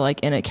you're like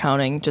in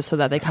accounting, just so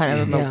that they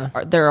kind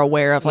of they're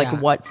aware of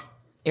like what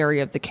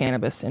area of the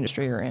cannabis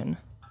industry you're in.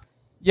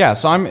 Yeah,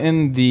 so I'm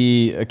in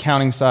the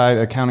accounting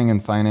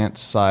and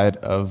finance side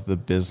of the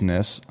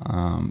business.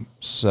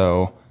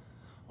 So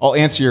I'll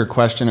answer your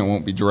question. It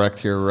won't be direct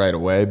here right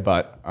away,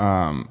 but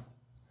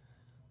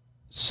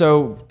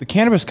so the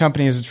cannabis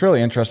companies, it's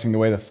really interesting the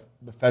way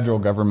the federal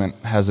government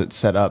has it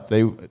set up.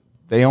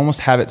 They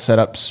almost have it set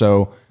up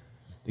so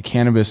the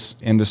cannabis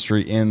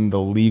industry in the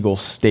legal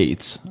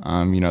states,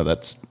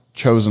 that's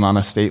chosen on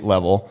a state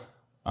level,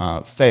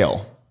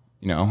 fail.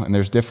 And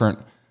there's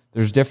different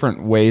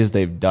ways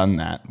they've done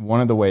that.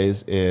 One of the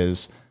ways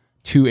is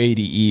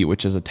 280E,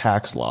 which is a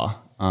tax law.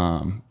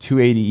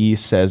 280E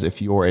says if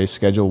you're a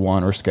Schedule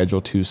 1 or Schedule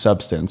 2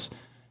 substance,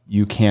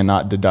 you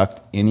cannot deduct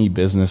any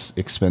business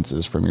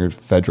expenses from your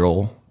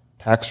federal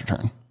tax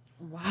return.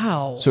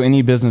 Wow. So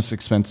any business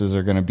expenses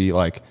are going to be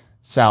like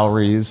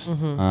salaries,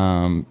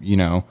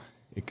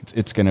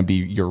 it's going to be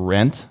your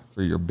rent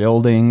for your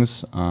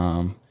buildings,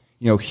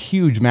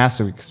 huge,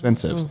 massive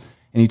expenses.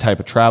 Any type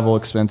of travel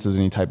expenses,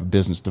 any type of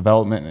business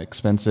development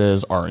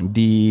expenses,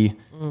 R&D,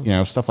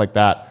 stuff like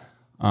that.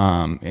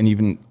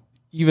 And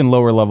even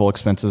lower level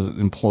expenses,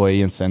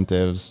 employee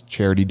incentives,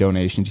 charity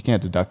donations, you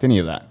can't deduct any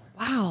of that.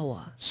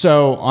 Wow.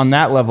 So on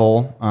that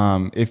level,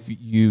 if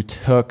you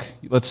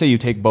let's say you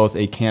take both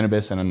a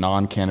cannabis and a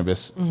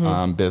non-cannabis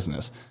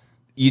business,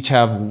 each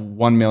have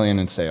 1 million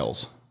in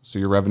sales. So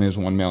your revenue is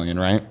 1 million,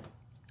 right?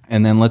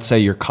 And then let's say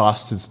your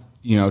cost is,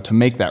 to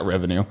make that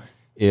revenue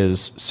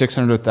is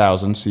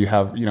 600,000. So you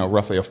have,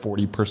 roughly a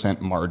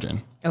 40%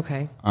 margin.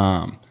 Okay.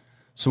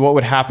 So what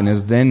would happen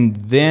is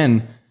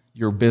then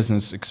your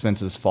business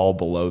expenses fall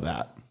below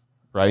that,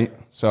 right?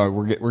 So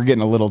we're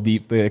getting a little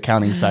deep, the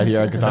accounting side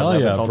here. I could talk about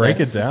this all break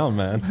day. it down,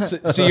 man.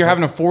 So you're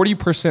having a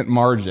 40%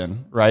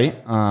 margin, right?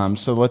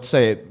 So let's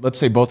say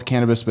both the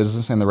cannabis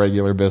business and the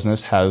regular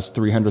business has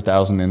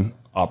 300,000 in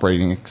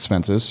operating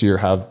expenses. So you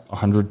have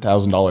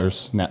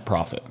 $100,000 net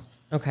profit.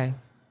 Okay.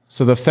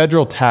 So the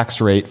federal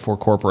tax rate for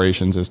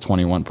corporations is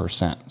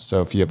 21%.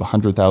 So if you have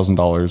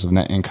 $100,000 of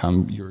net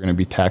income, you're going to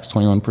be taxed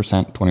 21%.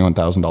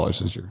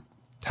 $21,000 is your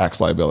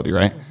tax liability,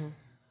 right?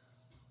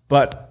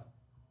 But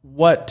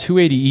what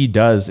 280E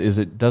does is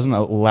it doesn't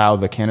allow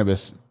the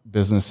cannabis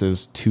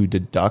businesses to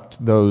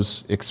deduct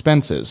those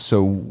expenses.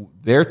 So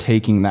they're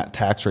taking that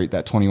tax rate,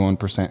 that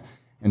 21%,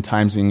 and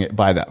timesing it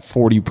by that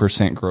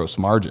 40% gross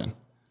margin.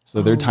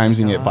 So they're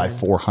timesing it by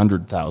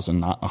 400,000,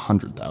 not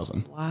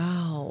 100,000.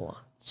 Wow.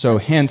 So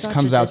hence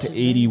comes out to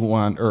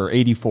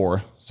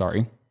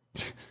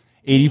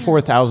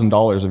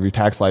 $84,000 of your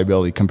tax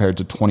liability compared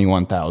to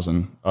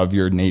 $21,000 of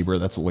your neighbor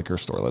that's a liquor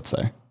store, let's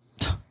say.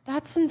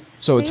 That's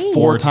insane. So it's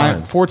four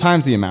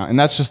times the amount. And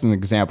that's just an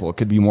example. It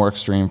could be more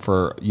extreme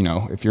for,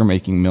 if you're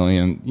making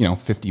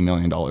 $50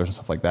 million and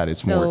stuff like that,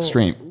 it's more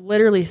extreme.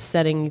 Literally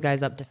setting you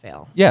guys up to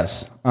fail.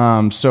 Yes.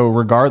 So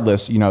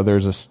regardless,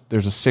 there's a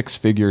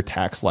 6-figure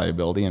tax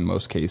liability in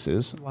most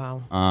cases.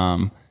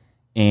 Wow.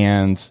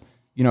 And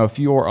if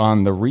you're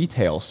on the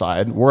retail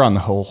side, we're on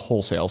the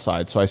wholesale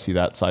side, so I see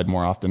that side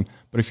more often.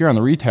 But if you're on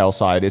the retail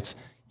side, it's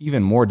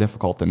even more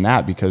difficult than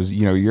that because,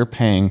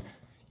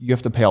 you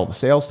have to pay all the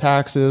sales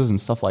taxes and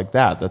stuff like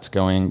that. That's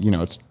going,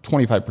 it's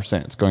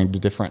 25%. It's going to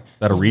different.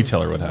 That a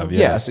retailer would have, yeah.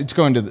 Yes, it's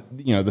going to,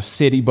 the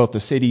city, both the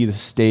city, the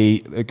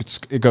state,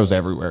 it goes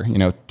everywhere,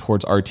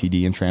 towards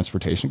RTD and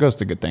transportation. It goes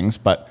to good things.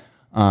 But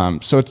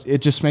so it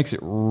just makes it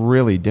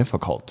really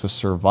difficult to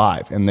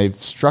survive. And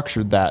they've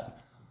structured that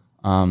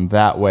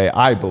that way,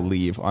 I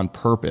believe, on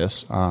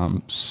purpose.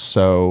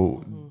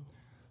 So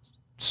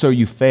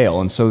you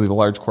fail. And so the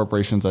large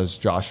corporations, as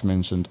Josh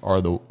mentioned, are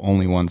the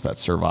only ones that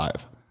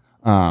survive.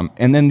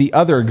 And then the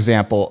other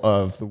example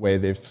of the way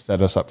they've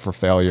set us up for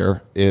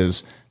failure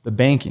is the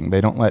banking.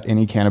 They don't let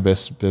any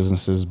cannabis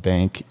businesses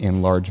bank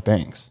in large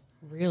banks.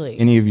 Really?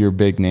 Any of your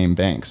big name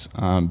banks,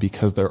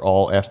 because they're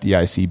all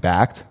FDIC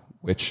backed,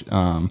 which is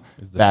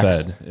the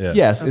Fed. Yeah.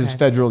 Yes, is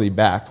federally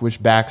backed,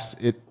 which backs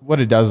it. What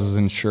it does is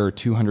insure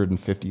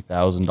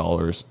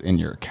 $250,000 in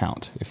your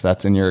account. If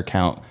that's in your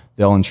account,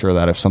 they'll insure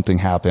that if something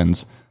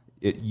happens,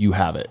 you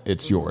have it.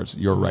 It's yours.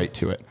 You're right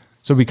to it.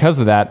 So because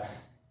of that,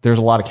 there's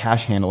a lot of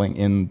cash handling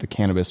in the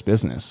cannabis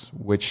business,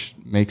 which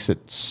makes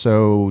it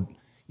so,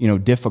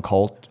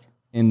 difficult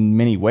in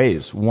many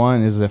ways.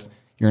 One is if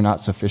you're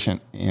not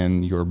sufficient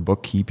in your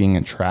bookkeeping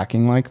and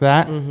tracking like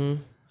that.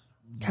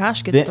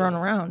 Cash gets thrown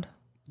around.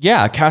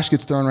 Yeah, cash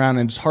gets thrown around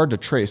and it's hard to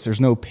trace.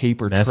 There's no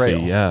paper trail.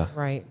 Yeah.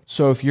 Right.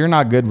 So if you're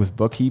not good with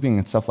bookkeeping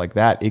and stuff like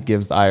that, it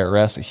gives the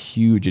IRS a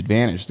huge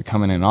advantage to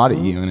come in and audit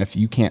you. And if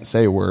you can't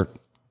say where,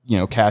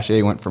 cash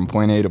A went from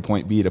point A to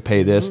point B to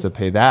pay this to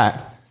pay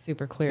that,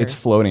 super clear. it's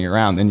floating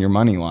around, then you're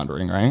money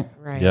laundering, right?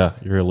 Right. Yeah,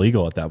 you're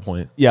illegal at that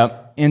point.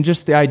 Yep. And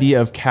just the idea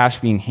of cash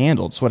being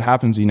handled. So what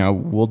happens,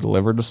 we'll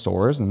deliver to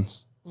stores and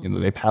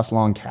they pass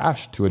along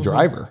cash to a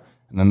driver.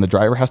 and then the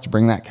driver has to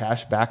bring that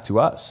cash back to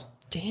us.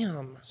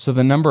 Damn. So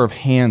the number of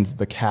hands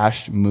the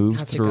cash moves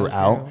Has to go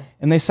throughout, through.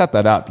 and they set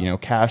that up.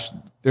 Cash.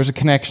 There's a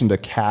connection to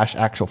cash,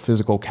 actual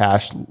physical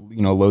cash.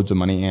 Loads of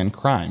money and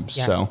crime.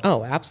 Yeah. So.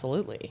 Oh,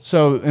 absolutely.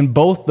 So in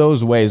both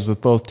those ways, with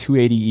both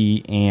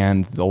 280E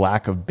and the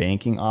lack of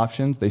banking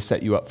options, they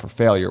set you up for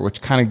failure,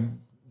 which kind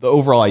of the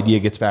overall idea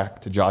gets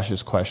back to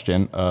Josh's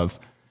question of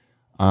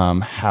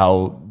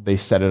how they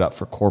set it up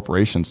for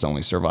corporations to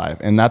only survive.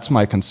 And that's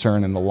my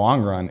concern in the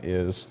long run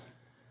is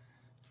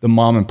the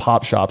mom and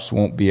pop shops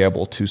won't be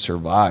able to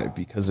survive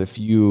because if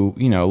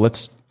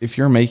if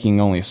you're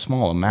making only a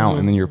small amount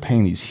and then you're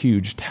paying these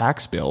huge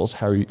tax bills,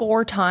 how are you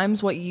 4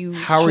 times what you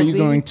how are you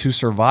going to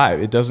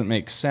survive? It doesn't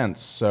make sense.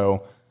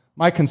 So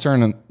my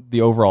concern in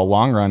the overall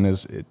long run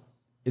is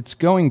it's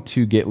going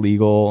to get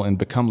legal and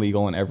become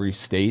legal in every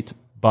state,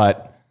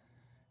 but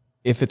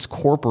if it's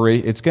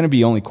it's going to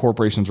be only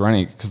corporations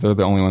running it because they're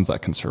the only ones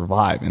that can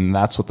survive, and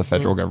that's what the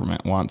federal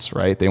government wants,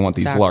 right? They want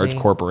these large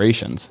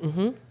corporations,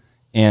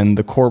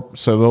 and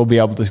so they'll be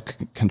able to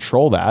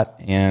control that,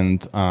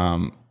 and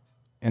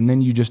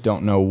then you just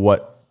don't know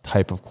what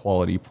type of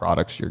quality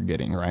products you're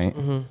getting, right?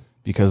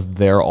 Because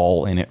they're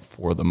all in it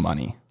for the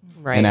money.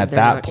 Right. And at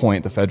that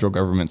point, the federal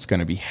government's going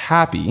to be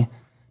happy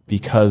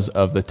because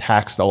of the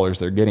tax dollars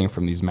they're getting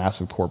from these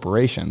massive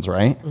corporations,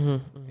 right?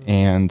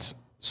 And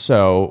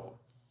so,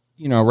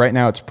 right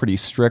now it's pretty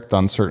strict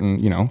on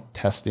certain,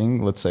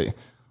 testing. Let's say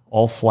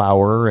all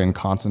flour and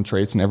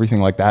concentrates and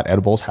everything like that,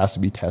 edibles has to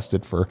be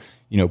tested for,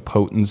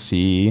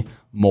 potency,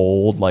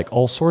 mold, like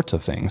all sorts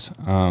of things.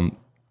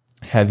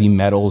 Heavy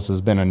metals has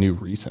been a new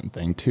recent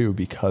thing too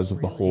because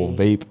of the whole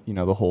vape,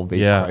 the whole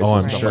vape crisis. I'm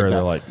and stuff sure like they're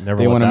that. like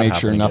never. They want to to make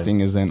sure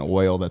nothing is in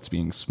oil that's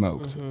being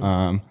smoked.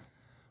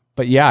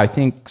 But yeah, I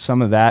think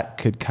some of that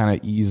could kind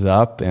of ease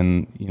up,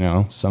 and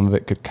some of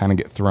it could kind of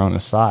get thrown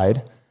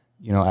aside.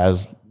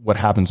 As what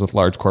happens with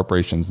large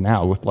corporations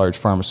now, with large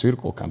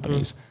pharmaceutical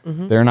companies,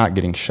 they're not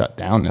getting shut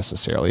down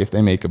necessarily. If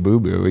they make a boo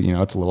boo,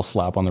 it's a little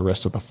slap on the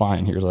wrist with a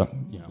fine. Here's a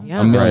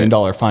 $1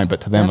 million fine,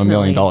 but to them $1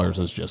 million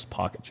is just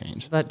pocket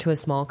change. But to a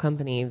small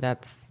company,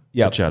 that's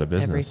get you out of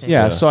business. everything.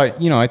 Yeah, so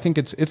I think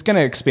it's going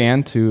to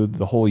expand to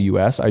the whole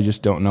U.S. I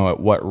just don't know at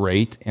what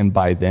rate, and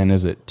by then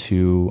is it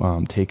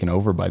taken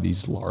over by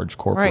these large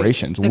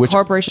corporations? The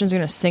corporations are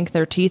going to sink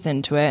their teeth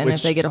into it, and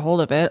if they get a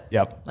hold of it,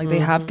 like they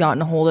have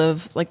gotten a hold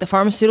of, like the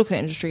pharmaceutical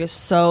industry is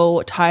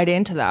so tied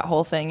into that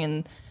whole thing,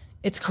 and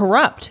it's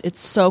corrupt. It's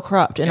so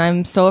corrupt, and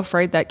I'm so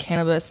afraid that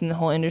cannabis and the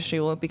whole industry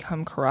will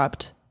become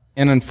corrupt.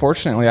 And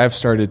unfortunately, I've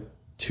started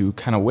to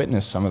kind of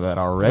witness some of that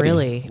already.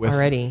 Really?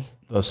 Already?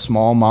 The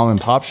small mom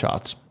and pop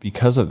shops,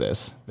 because of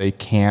this, they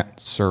can't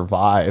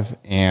survive.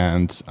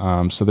 And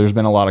so there's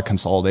been a lot of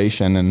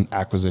consolidation and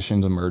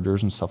acquisitions and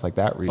mergers and stuff like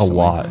that recently. A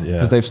lot,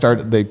 yeah.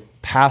 Because they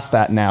passed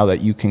that now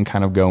that you can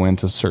kind of go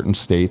into certain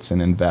states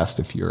and invest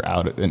if you're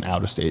an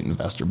out-of-state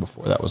investor.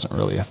 Before that wasn't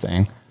really a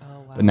thing. Oh,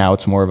 wow. But now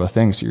it's more of a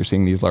thing. So you're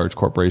seeing these large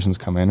corporations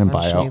come in and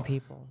buy out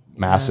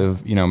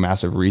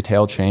massive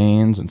retail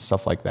chains and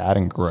stuff like that,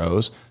 and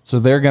grows. So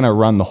they're going to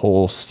run the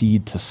whole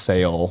seed to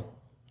sale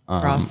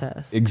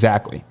process.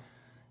 Exactly.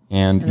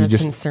 And that's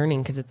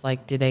concerning because it's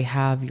like, do they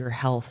have your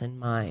health in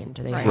mind?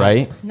 Do they have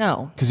right?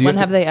 No. When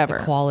have they ever?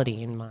 the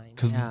quality in mind?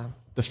 Because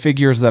the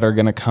figures that are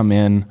going to come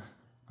in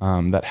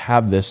that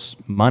have this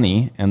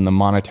money and the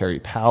monetary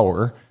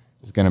power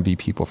is going to be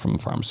people from the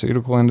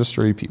pharmaceutical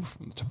industry, people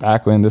from the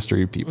tobacco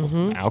industry, people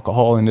from the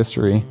alcohol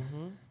industry,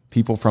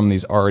 people from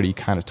these already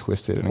kind of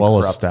twisted and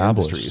corrupt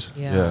established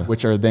industries,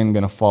 which are then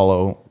going to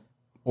follow,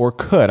 or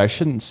could, I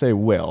shouldn't say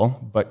will,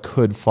 but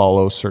could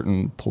follow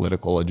certain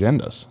political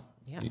agendas.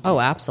 Yeah. Oh,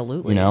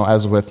 absolutely.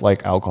 As with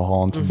like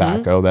alcohol and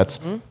tobacco, that's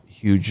a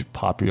huge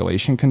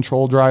population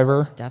control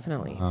driver.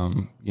 Definitely.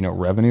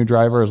 Revenue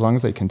driver, as long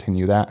as they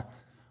continue that,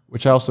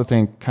 which I also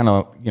think kind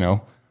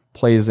of,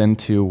 plays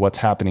into what's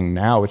happening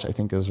now, which I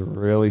think is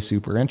really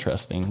super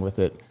interesting with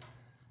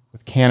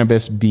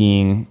cannabis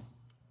being,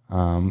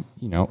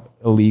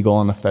 illegal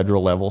on the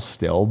federal level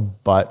still,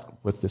 but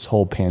with this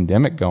whole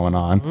pandemic going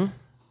on,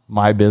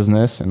 my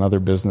business and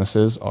other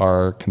businesses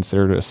are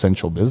considered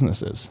essential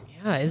businesses.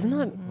 Yeah, isn't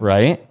that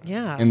right?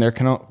 Yeah. And there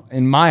can,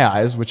 in my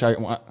eyes, which I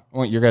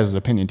want your guys'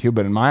 opinion too,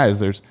 but in my eyes,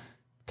 there's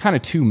kind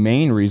of two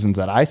main reasons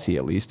that I see,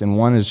 at least. And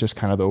one is just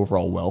kind of the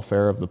overall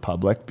welfare of the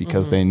public,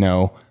 because they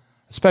know,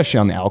 especially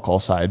on the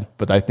alcohol side,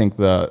 but I think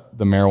the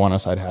marijuana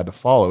side had to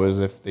follow, is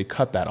if they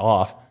cut that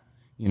off,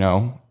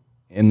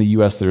 in the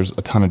US, there's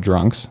a ton of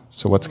drunks.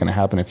 So what's going to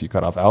happen if you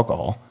cut off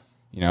alcohol?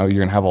 You're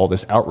going to have all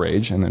this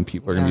outrage, and then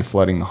people are going to be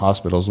flooding the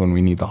hospitals when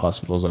we need the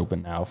hospitals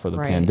open now for the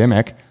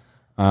pandemic.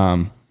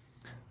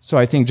 So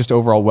I think just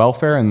overall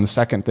welfare. And the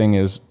second thing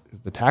is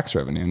the tax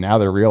revenue. Now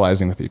they're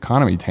realizing with the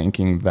economy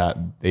tanking that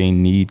they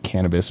need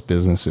cannabis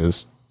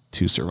businesses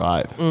to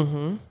survive.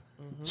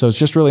 So it's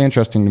just really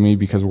interesting to me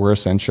because we're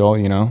essential,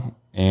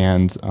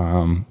 and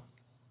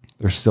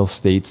there's still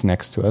states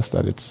next to us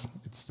that it's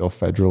still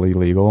federally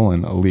legal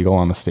and illegal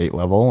on the state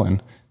level.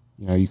 And,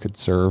 you could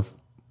serve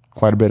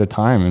quite a bit of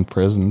time in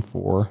prison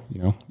for,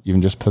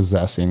 even just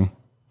possessing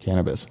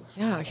cannabis.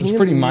 Yeah, It's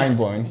pretty mind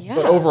blowing. Yeah.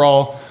 But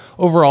overall,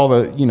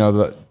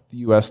 the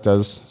U.S.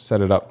 does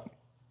set it up,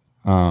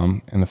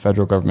 and the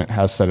federal government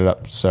has set it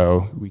up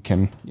so we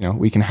can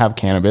have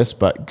cannabis,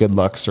 but good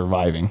luck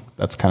surviving.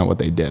 That's kind of what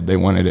they did. They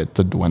wanted it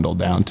to dwindle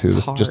down to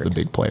just the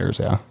big players.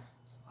 Yeah.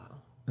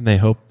 And they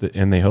hope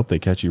they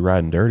catch you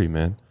riding dirty,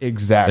 man.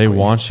 Exactly. They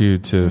want you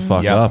to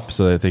fuck up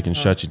so that they can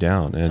shut you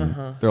down.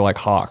 And They're like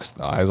hawks,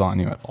 the eyes on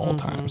you at all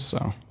times.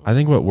 So I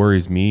think what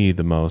worries me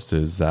the most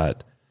is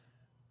that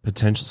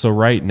potential. So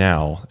right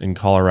now in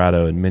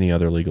Colorado and many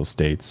other legal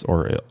states,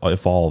 or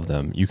if all of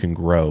them, you can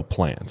grow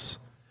plants.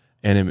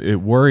 And it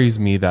worries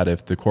me that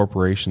if the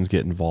corporations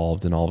get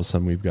involved and all of a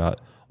sudden we've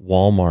got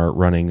Walmart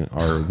running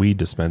our weed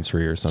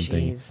dispensary or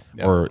something,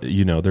 or,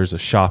 there's a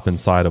shop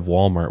inside of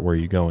Walmart where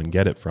you go and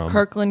get it from.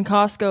 Kirkland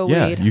Costco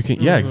Yeah, weed. you can.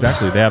 Yeah,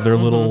 exactly. They have their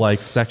little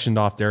like sectioned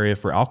off area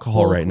for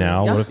alcohol right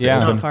now. Yeah, What if it's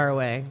they not far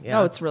away. Yeah.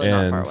 No, it's really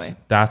not far away.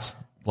 That's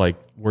like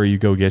where you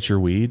go get your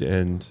weed,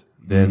 and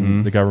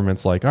then the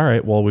government's like, all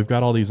right, well, we've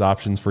got all these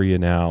options for you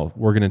now.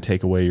 We're going to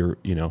take away your,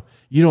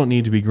 you don't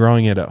need to be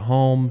growing it at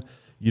home.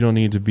 You don't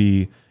need to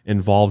be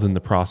involved in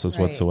the process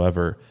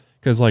whatsoever.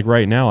 Because like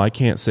right now, I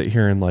can't sit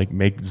here and like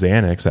make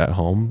Xanax at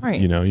home.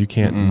 Right. You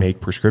can't make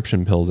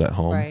prescription pills at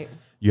home. Right.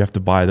 You have to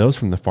buy those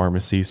from the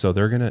pharmacy. So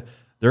they're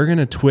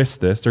gonna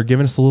twist this. They're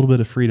giving us a little bit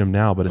of freedom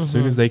now, but as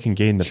soon as they can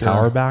gain the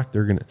power back,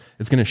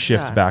 it's gonna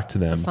shift back to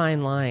them. It's a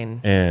fine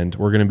line. And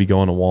we're gonna be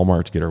going to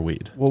Walmart to get our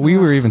weed. Well, we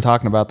were even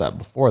talking about that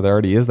before. There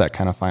already is that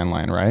kind of fine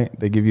line, right?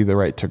 They give you the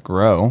right to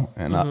grow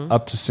and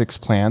up to 6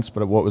 plants,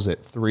 but what was it?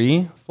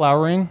 3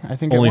 flowering? I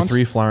think Only at once?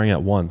 3 flowering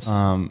at once.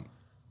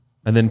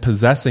 And then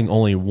possessing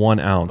only 1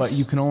 ounce. But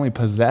you can only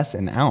possess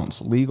an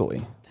ounce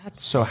legally.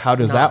 That's so how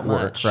does not that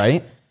work, much.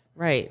 right?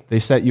 Right. They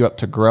set you up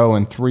to grow,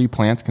 and 3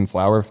 plants can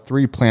flower. If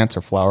 3 plants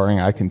are flowering,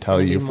 I can tell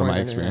you be from more my than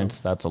an experience,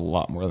 ounce. that's a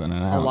lot more than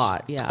an ounce. A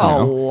lot, yeah. You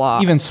know? A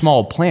lot. Even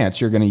small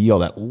plants, you're going to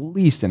yield at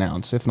least an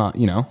ounce, if not,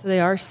 So they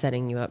are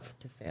setting you up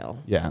to fail.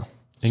 Yeah.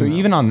 So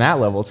even on that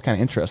level, it's kind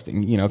of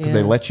interesting, because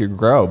they let you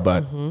grow,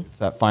 but it's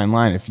that fine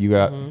line. If you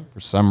got,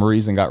 for some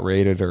reason, got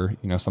raided or,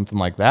 something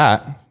like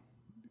that,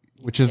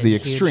 which is the in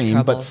huge extreme,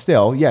 trouble. but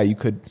still, yeah, you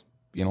could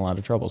be in a lot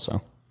of trouble.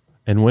 So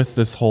And with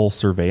this whole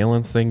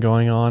surveillance thing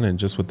going on, and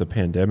just with the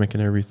pandemic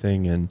and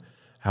everything, and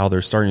how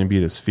there's starting to be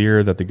this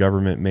fear that the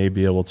government may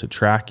be able to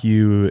track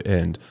you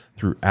and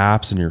through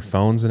apps and your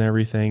phones and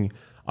everything,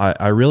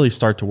 I really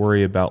start to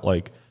worry about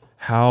like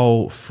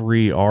how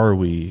free are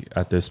we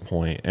at this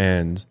point?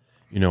 And,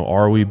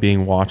 are we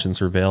being watched and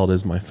surveilled?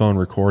 Is my phone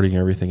recording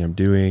everything I'm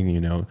doing?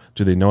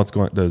 Do they know what's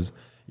going on?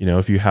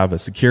 If you have a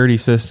security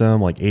system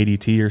like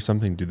ADT or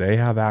something, do they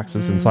have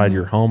access inside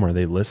your home? Are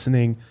they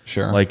listening?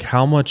 Sure. Like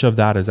how much of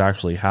that is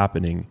actually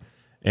happening?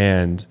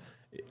 And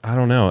I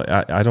don't know.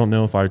 I don't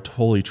know if I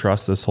totally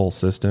trust this whole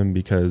system,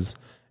 because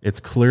it's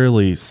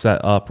clearly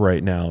set up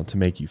right now to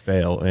make you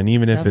fail. And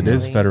even if it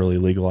is federally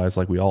legalized,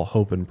 like we all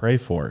hope and pray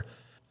for,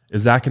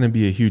 is that going to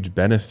be a huge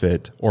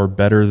benefit or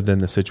better than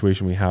the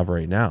situation we have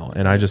right now?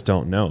 And I just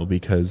don't know,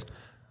 because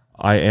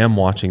I am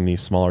watching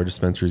these smaller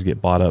dispensaries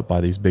get bought up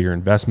by these bigger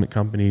investment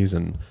companies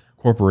and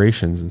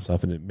corporations and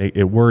stuff. And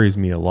it worries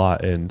me a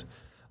lot. And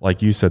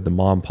like you said, the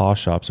mom and pop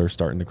shops are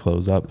starting to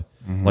close up.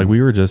 Like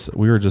we were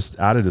just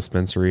at a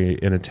dispensary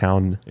in a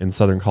town in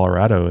Southern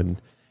Colorado,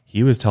 and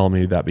he was telling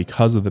me that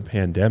because of the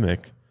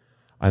pandemic,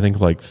 I think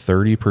like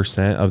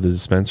 30% of the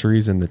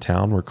dispensaries in the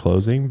town were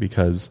closing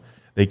because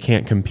they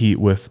can't compete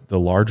with the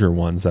larger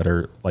ones that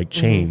are like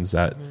chains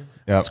that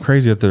it's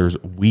crazy that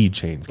there's weed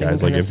chains,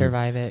 guys. Like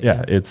survive it.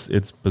 Yeah,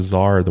 it's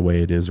bizarre the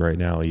way it is right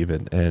now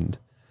even, and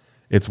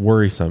it's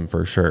worrisome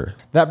for sure.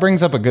 that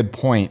brings up a good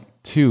point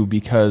too,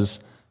 because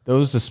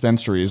those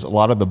dispensaries, a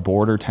lot of the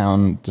border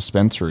town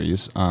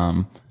dispensaries,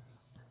 and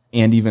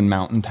even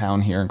mountain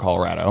town here in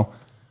Colorado,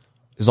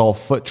 is all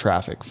foot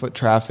traffic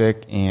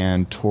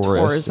and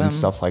tourists and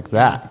stuff like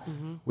that,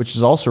 which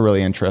is also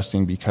really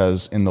interesting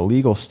because in the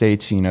legal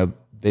states,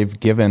 they've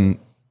given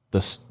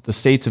the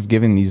states have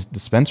given these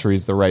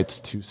dispensaries the rights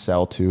to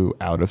sell to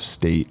out of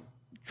state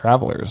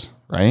travelers,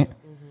 right?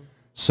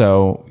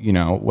 So,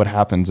 what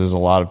happens is a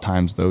lot of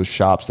times those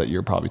shops that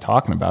you're probably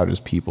talking about is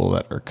people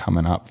that are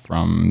coming up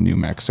from New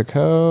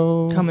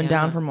Mexico, Coming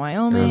down from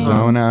Wyoming.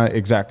 Arizona,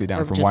 exactly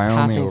down Or from just Wyoming,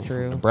 passing or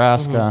through. from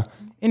Nebraska,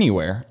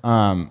 anywhere.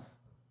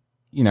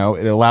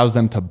 It allows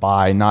them to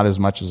buy not as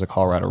much as a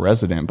Colorado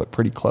resident, but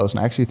pretty close.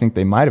 And I actually think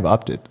they might have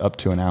upped it up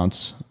to an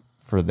ounce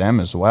for them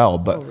as well.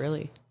 But Oh,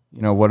 really?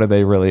 what do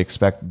they really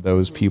expect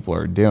those people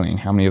are doing?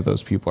 How many of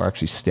those people are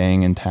actually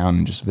staying in town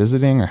and just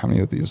visiting, or how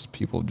many of these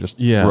people just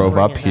drove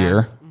up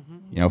here,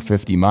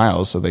 50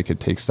 miles so they could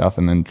take stuff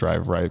and then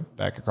drive right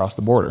back across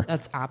the border?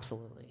 That's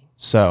absolutely.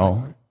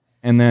 So,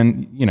 and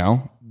then,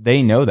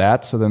 they know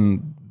that. So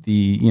then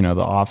the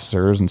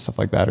officers and stuff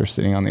like that are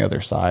sitting on the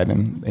other side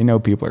and they know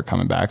people are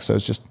coming back. So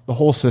it's just, the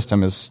whole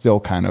system is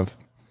still kind of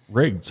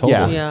Rigged,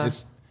 totally. Yeah.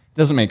 It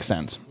doesn't make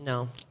sense.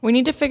 No. We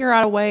need to figure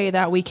out a way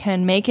that we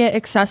can make it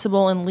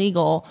accessible and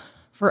legal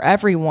for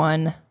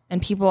everyone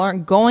and people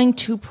aren't going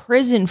to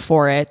prison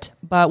for it,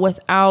 but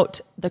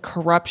without the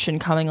corruption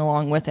coming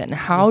along with it. And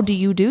how do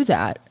you do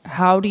that?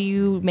 How do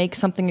you make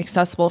something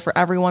accessible for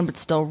everyone, but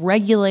still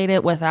regulate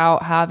it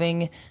without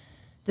having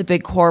the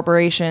big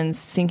corporations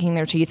sinking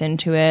their teeth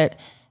into it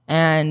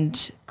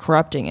and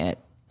corrupting it?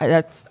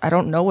 I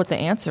don't know what the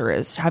answer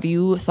is. Have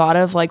you thought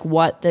of like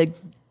what the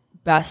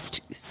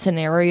best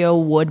scenario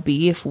would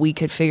be if we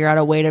could figure out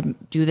a way to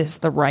do this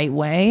the right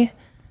way?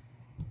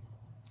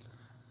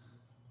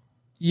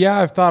 Yeah,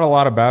 I've thought a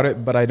lot about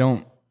it, but I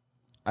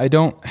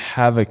don't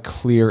have a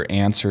clear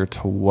answer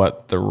to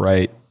what the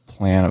right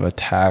plan of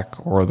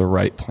attack or the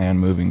right plan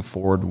moving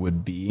forward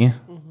would be.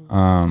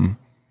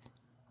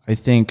 I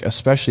think,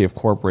 especially if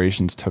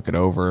corporations took it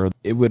over,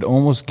 it would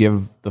almost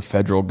give the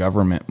federal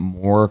government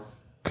more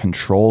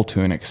control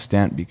to an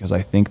extent, because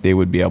I think they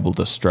would be able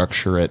to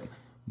structure it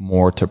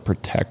more to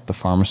protect the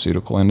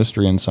pharmaceutical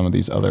industry and some of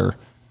these other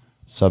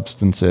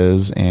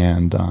substances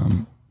and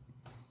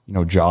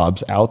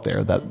jobs out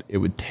there that it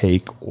would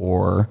take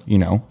or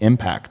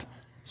impact.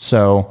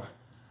 So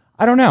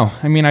I don't know.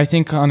 I mean, I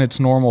think on its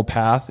normal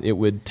path it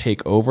would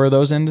take over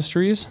those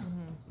industries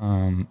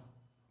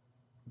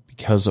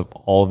because of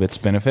all of its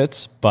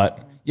benefits. But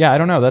yeah, I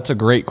don't know. That's a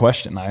great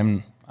question.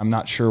 I'm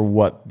not sure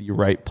what the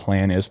right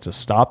plan is to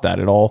stop that.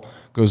 It all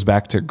goes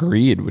back to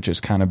greed, which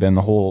has kind of been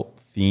the whole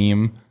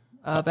theme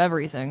of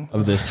everything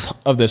of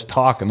this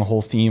talk and the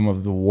whole theme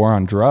of the war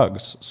on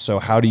drugs. So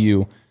how do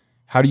you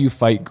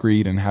fight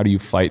greed, and how do you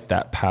fight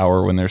that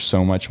power when there's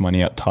so much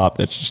money up top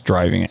that's just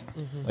driving it?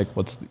 Like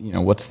what's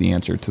the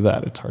answer to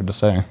that? It's hard to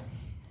say.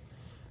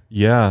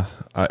 Yeah,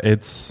 I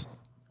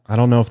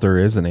don't know if there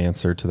is an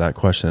answer to that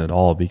question at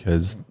all,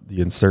 because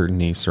the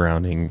uncertainty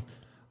surrounding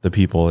the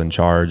people in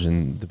charge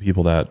and the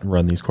people that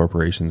run these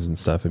corporations and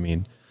stuff. I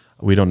mean,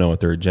 we don't know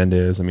what their agenda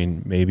is. I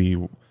mean, maybe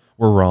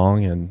we're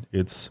wrong and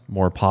it's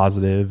more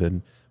positive,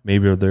 and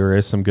maybe there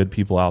is some good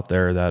people out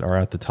there that are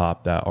at the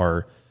top that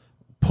are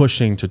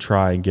pushing to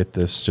try and get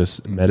this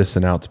just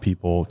medicine out to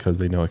people because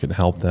they know it can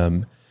help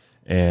them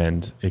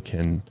and it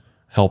can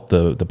help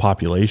the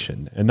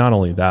population. And not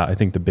only that, I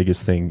think the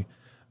biggest thing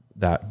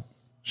that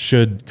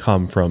should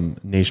come from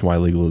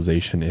nationwide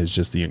legalization is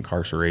just the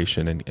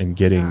incarceration and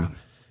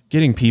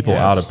getting people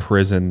out of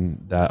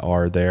prison that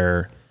are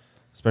there,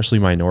 especially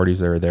minorities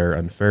that are there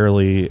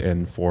unfairly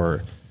and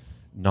for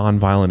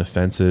nonviolent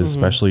offenses,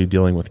 especially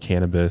dealing with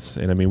cannabis.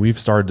 And I mean, we've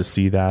started to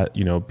see that,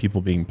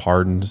 people being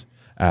pardoned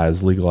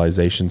as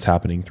legalization's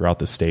happening throughout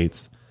the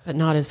states. But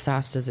not as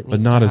fast as it needs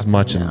But not to as happen.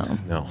 much.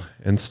 No.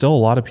 And still a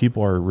lot of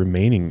people are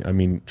remaining. I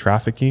mean,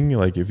 trafficking,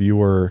 like if you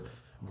were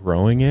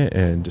growing it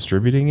and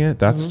distributing it,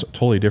 that's a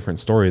totally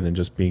different story than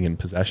just being in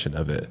possession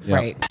of it.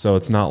 Right. So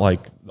it's not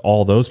like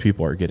all those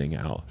people are getting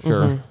out.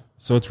 Sure.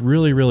 So it's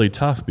really, really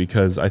tough,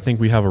 because I think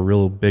we have a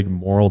real big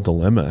moral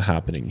dilemma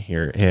happening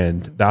here.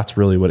 And that's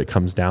really what it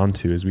comes down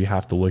to, is we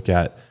have to look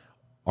at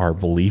our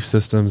belief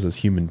systems as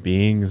human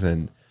beings.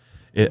 And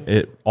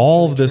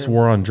all of this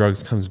war on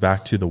drugs comes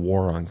back to the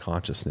war on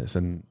consciousness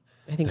and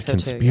I think the so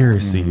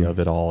conspiracy too, yeah. of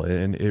it all.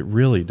 And it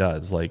really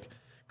does. Like,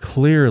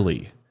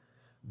 clearly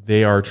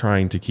they are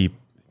trying to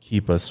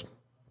keep us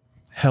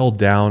held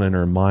down in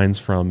our minds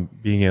from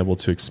being able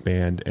to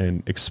expand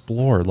and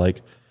explore.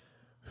 Like,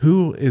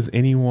 how is it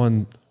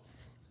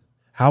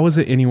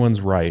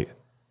anyone's right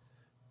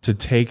to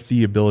take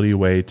the ability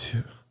away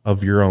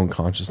of your own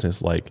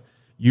consciousness? Like,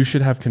 you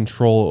should have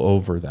control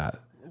over that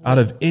out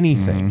of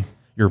anything,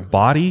 your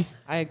body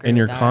and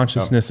your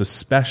consciousness,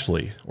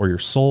 especially, or your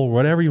soul,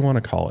 whatever you want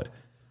to call it.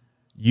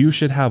 You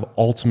should have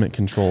ultimate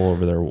control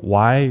over there.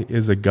 Why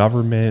is a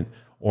government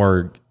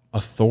or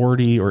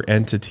authority or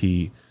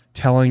entity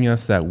telling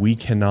us that we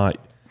cannot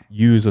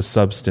use a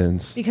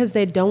substance? Because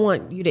they don't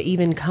want you to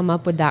even come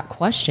up with that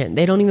question.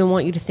 They don't even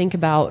want you to think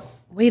about,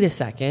 wait a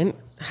second,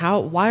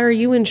 why are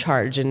you in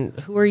charge and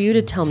who are you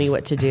to tell me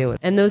what to do?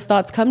 And those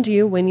thoughts come to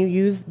you when you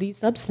use these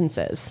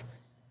substances.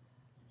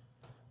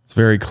 It's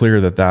very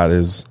clear that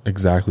is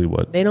exactly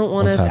what they don't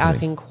want us happening.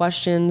 asking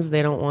questions.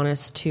 They don't want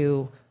us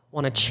to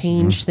want to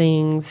change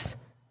things.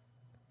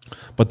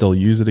 But they'll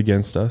use it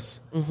against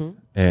us,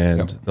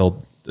 and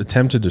they'll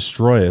attempt to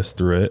destroy us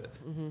through it.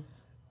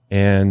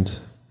 And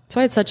that's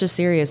why it's such a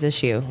serious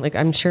issue. Like,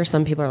 I'm sure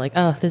some people are like,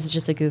 oh, this is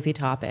just a goofy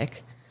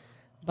topic.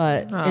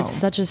 But it's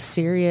such a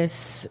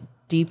serious,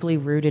 deeply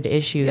rooted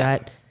issue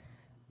that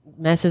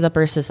messes up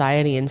our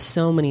society in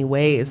so many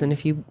ways. And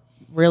if you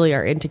really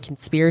are into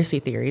conspiracy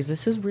theories,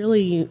 this is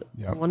really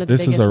one of the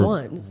biggest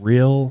ones. This is a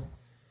real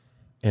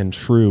and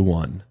true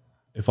one,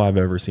 if I've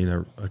ever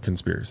seen a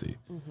conspiracy.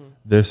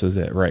 This is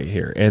it right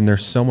here. And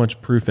there's so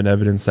much proof and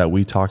evidence that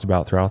we talked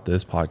about throughout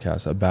this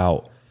podcast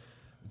about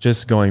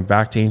just going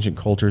back to ancient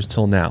cultures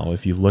till now.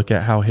 If you look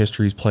at how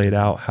history's played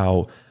out,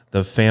 how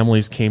the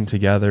families came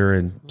together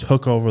and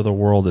took over the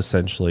world,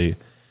 essentially,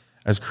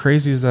 as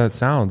crazy as that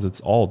sounds,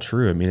 it's all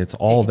true. I mean, it's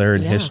all there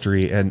in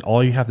history, and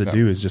all you have to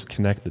do is just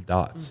connect the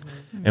dots.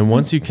 And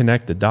once you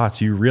connect the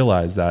dots, you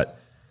realize that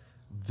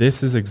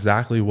this is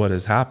exactly what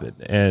has happened.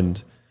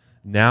 And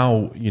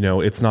now,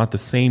 it's not the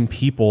same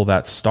people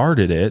that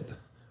started it.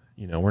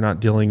 we're not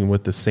dealing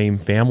with the same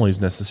families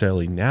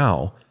necessarily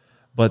now,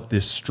 but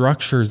the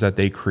structures that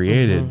they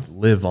created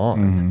live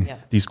on. Yeah.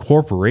 These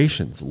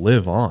corporations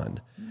live on,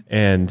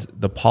 and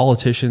the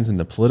politicians and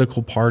the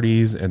political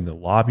parties and the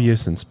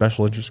lobbyists and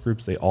special interest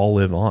groups, they all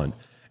live on.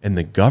 And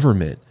the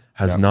government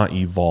has not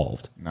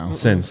evolved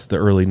since the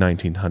early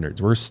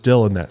 1900s. We're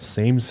still in that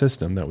same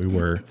system that we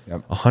were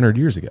 100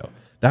 years ago.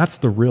 That's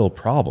the real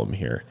problem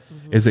here,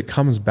 is it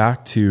comes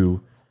back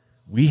to,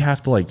 we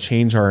have to like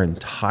change our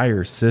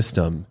entire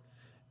system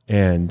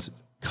and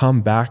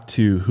come back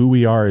to who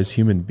we are as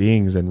human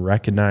beings and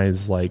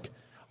recognize like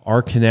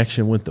our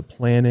connection with the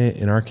planet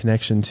and our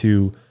connection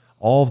to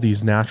all of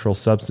these natural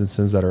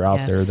substances that are out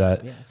there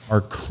that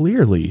are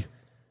clearly,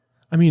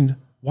 I mean,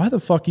 why the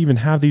fuck even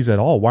have these at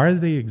all? Why do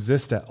they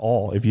exist at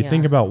all? If you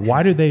think about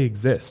why do they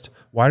exist?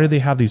 Why do they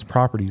have these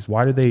properties?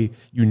 Why do they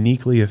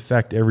uniquely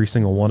affect every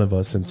single one of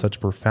us in such a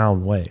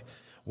profound way?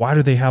 Why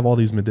do they have all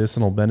these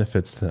medicinal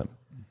benefits to them?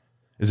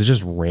 Is it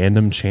just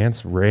random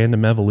chance,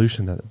 random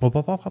evolution that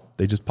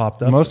they just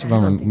popped up? Most of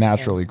them are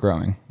naturally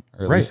growing,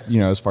 or at least,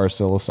 as far as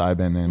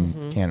psilocybin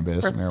and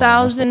cannabis, For marijuana,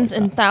 thousands stuff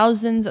like and that.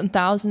 thousands and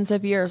thousands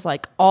of years,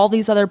 like all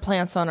these other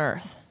plants on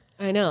Earth.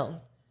 I know.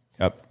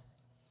 Yep.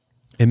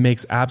 It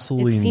makes It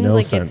absolutely seems no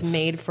like sense. it's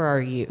made for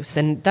our use.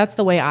 And that's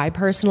the way I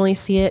personally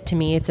see it. To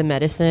me, it's a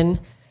medicine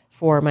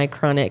for my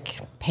chronic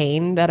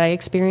pain that I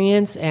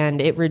experience.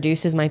 And it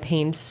reduces my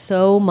pain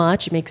so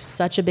much. It makes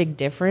such a big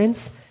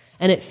difference.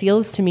 And it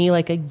feels to me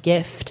like a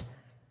gift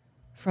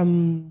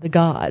from the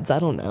gods. I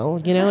don't know.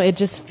 It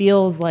just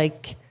feels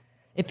like,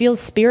 it feels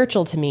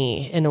spiritual to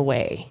me in a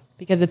way,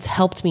 because it's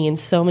helped me in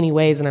so many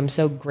ways. And I'm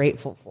so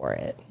grateful for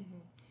it.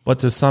 But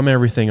to sum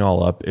everything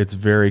all up, it's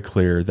very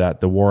clear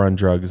that the war on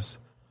drugs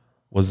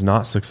was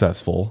not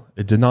successful.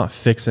 It did not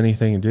fix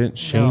anything. It didn't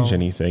change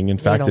anything. In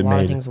fact, it a lot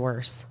of made things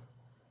worse.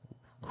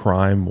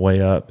 crime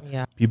way up,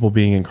 Yeah. people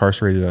being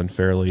incarcerated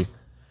unfairly,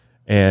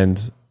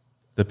 and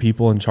the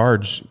people in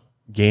charge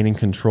gaining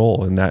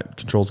control, and that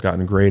control's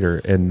gotten greater,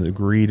 and the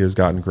greed has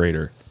gotten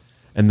greater.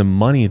 And the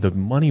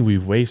money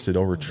we've wasted,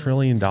 over $1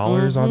 trillion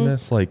on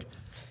this, like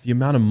the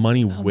amount of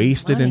money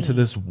wasted into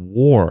this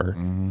war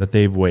that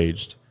they've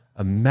waged.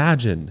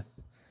 Imagine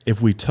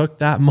if we took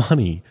that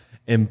money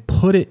and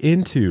put it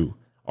into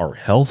our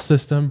health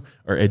system,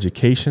 our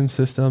education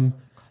system.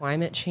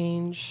 Climate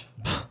change.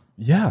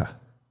 Yeah.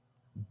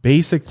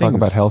 Basic Talk things.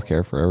 about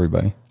healthcare for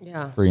everybody.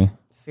 Yeah. Free.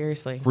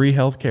 Seriously. Free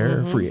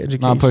healthcare, free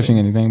education. Not pushing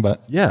anything,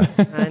 but Yeah.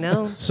 I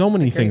know. So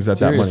many things that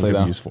money Seriously, could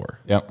be though. used for.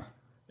 Yep.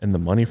 And the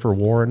money for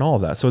war and all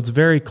of that. So it's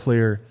very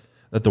clear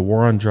that the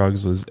war on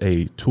drugs was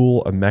a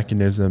tool, a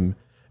mechanism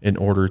in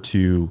order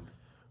to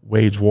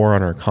wage war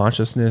on our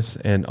consciousness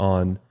and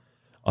on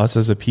us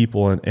as a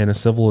people and a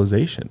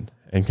civilization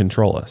and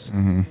control us.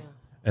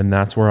 And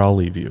that's where I'll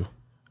leave you,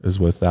 is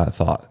with that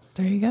thought.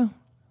 There you go.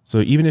 So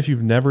even if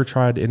you've never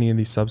tried any of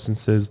these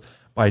substances,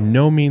 by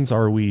no means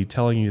are we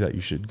telling you that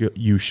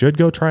you should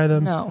go try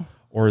them. No.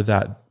 Or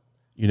that,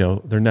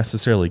 they're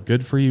necessarily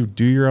good for you.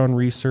 Do your own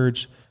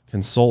research,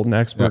 consult an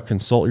expert,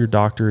 consult your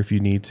doctor if you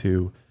need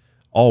to.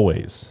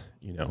 Always,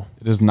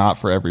 it is not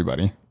for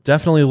everybody.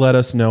 definitely let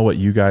us know what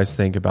you guys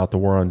think about the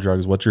war on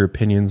drugs. What's your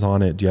opinions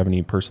on it? Do you have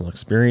any personal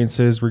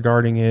experiences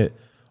regarding it,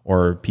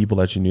 or people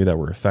that you knew that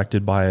were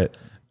affected by it?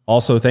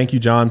 Also, thank you,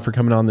 John, for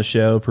coming on the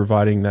show,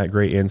 providing that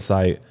great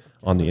insight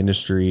on the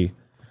industry.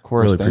 Of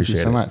course. Really Thank you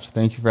appreciate so it. much.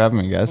 Thank you for having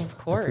me, guys. Of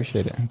course. I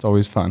appreciate it. It's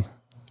always fun.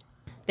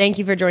 Thank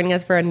you for joining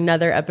us for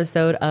another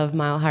episode of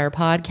Mile Higher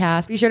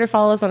Podcast. Be sure to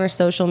follow us on our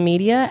social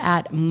media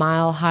at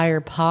Mile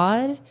Higher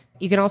Pod.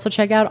 You can also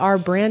check out our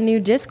brand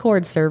new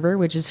Discord server,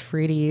 which is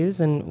free to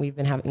use, and we've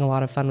been having a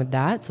lot of fun with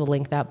that. So we'll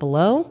link that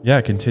below. Yeah,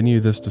 continue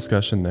this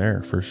discussion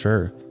there for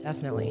sure.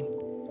 Definitely.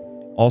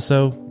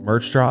 Also,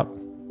 merch drop,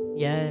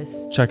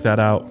 Yes. check that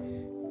out.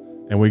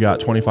 And we got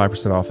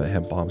 25% off at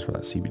Hemp Bombs for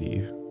that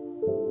CBD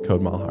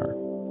code Mile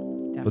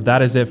Higher. But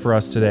that is it for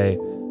us today.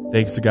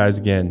 Thanks, guys,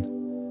 again,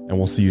 and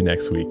we'll see you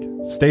next week.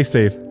 Stay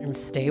safe. And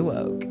stay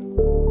woke.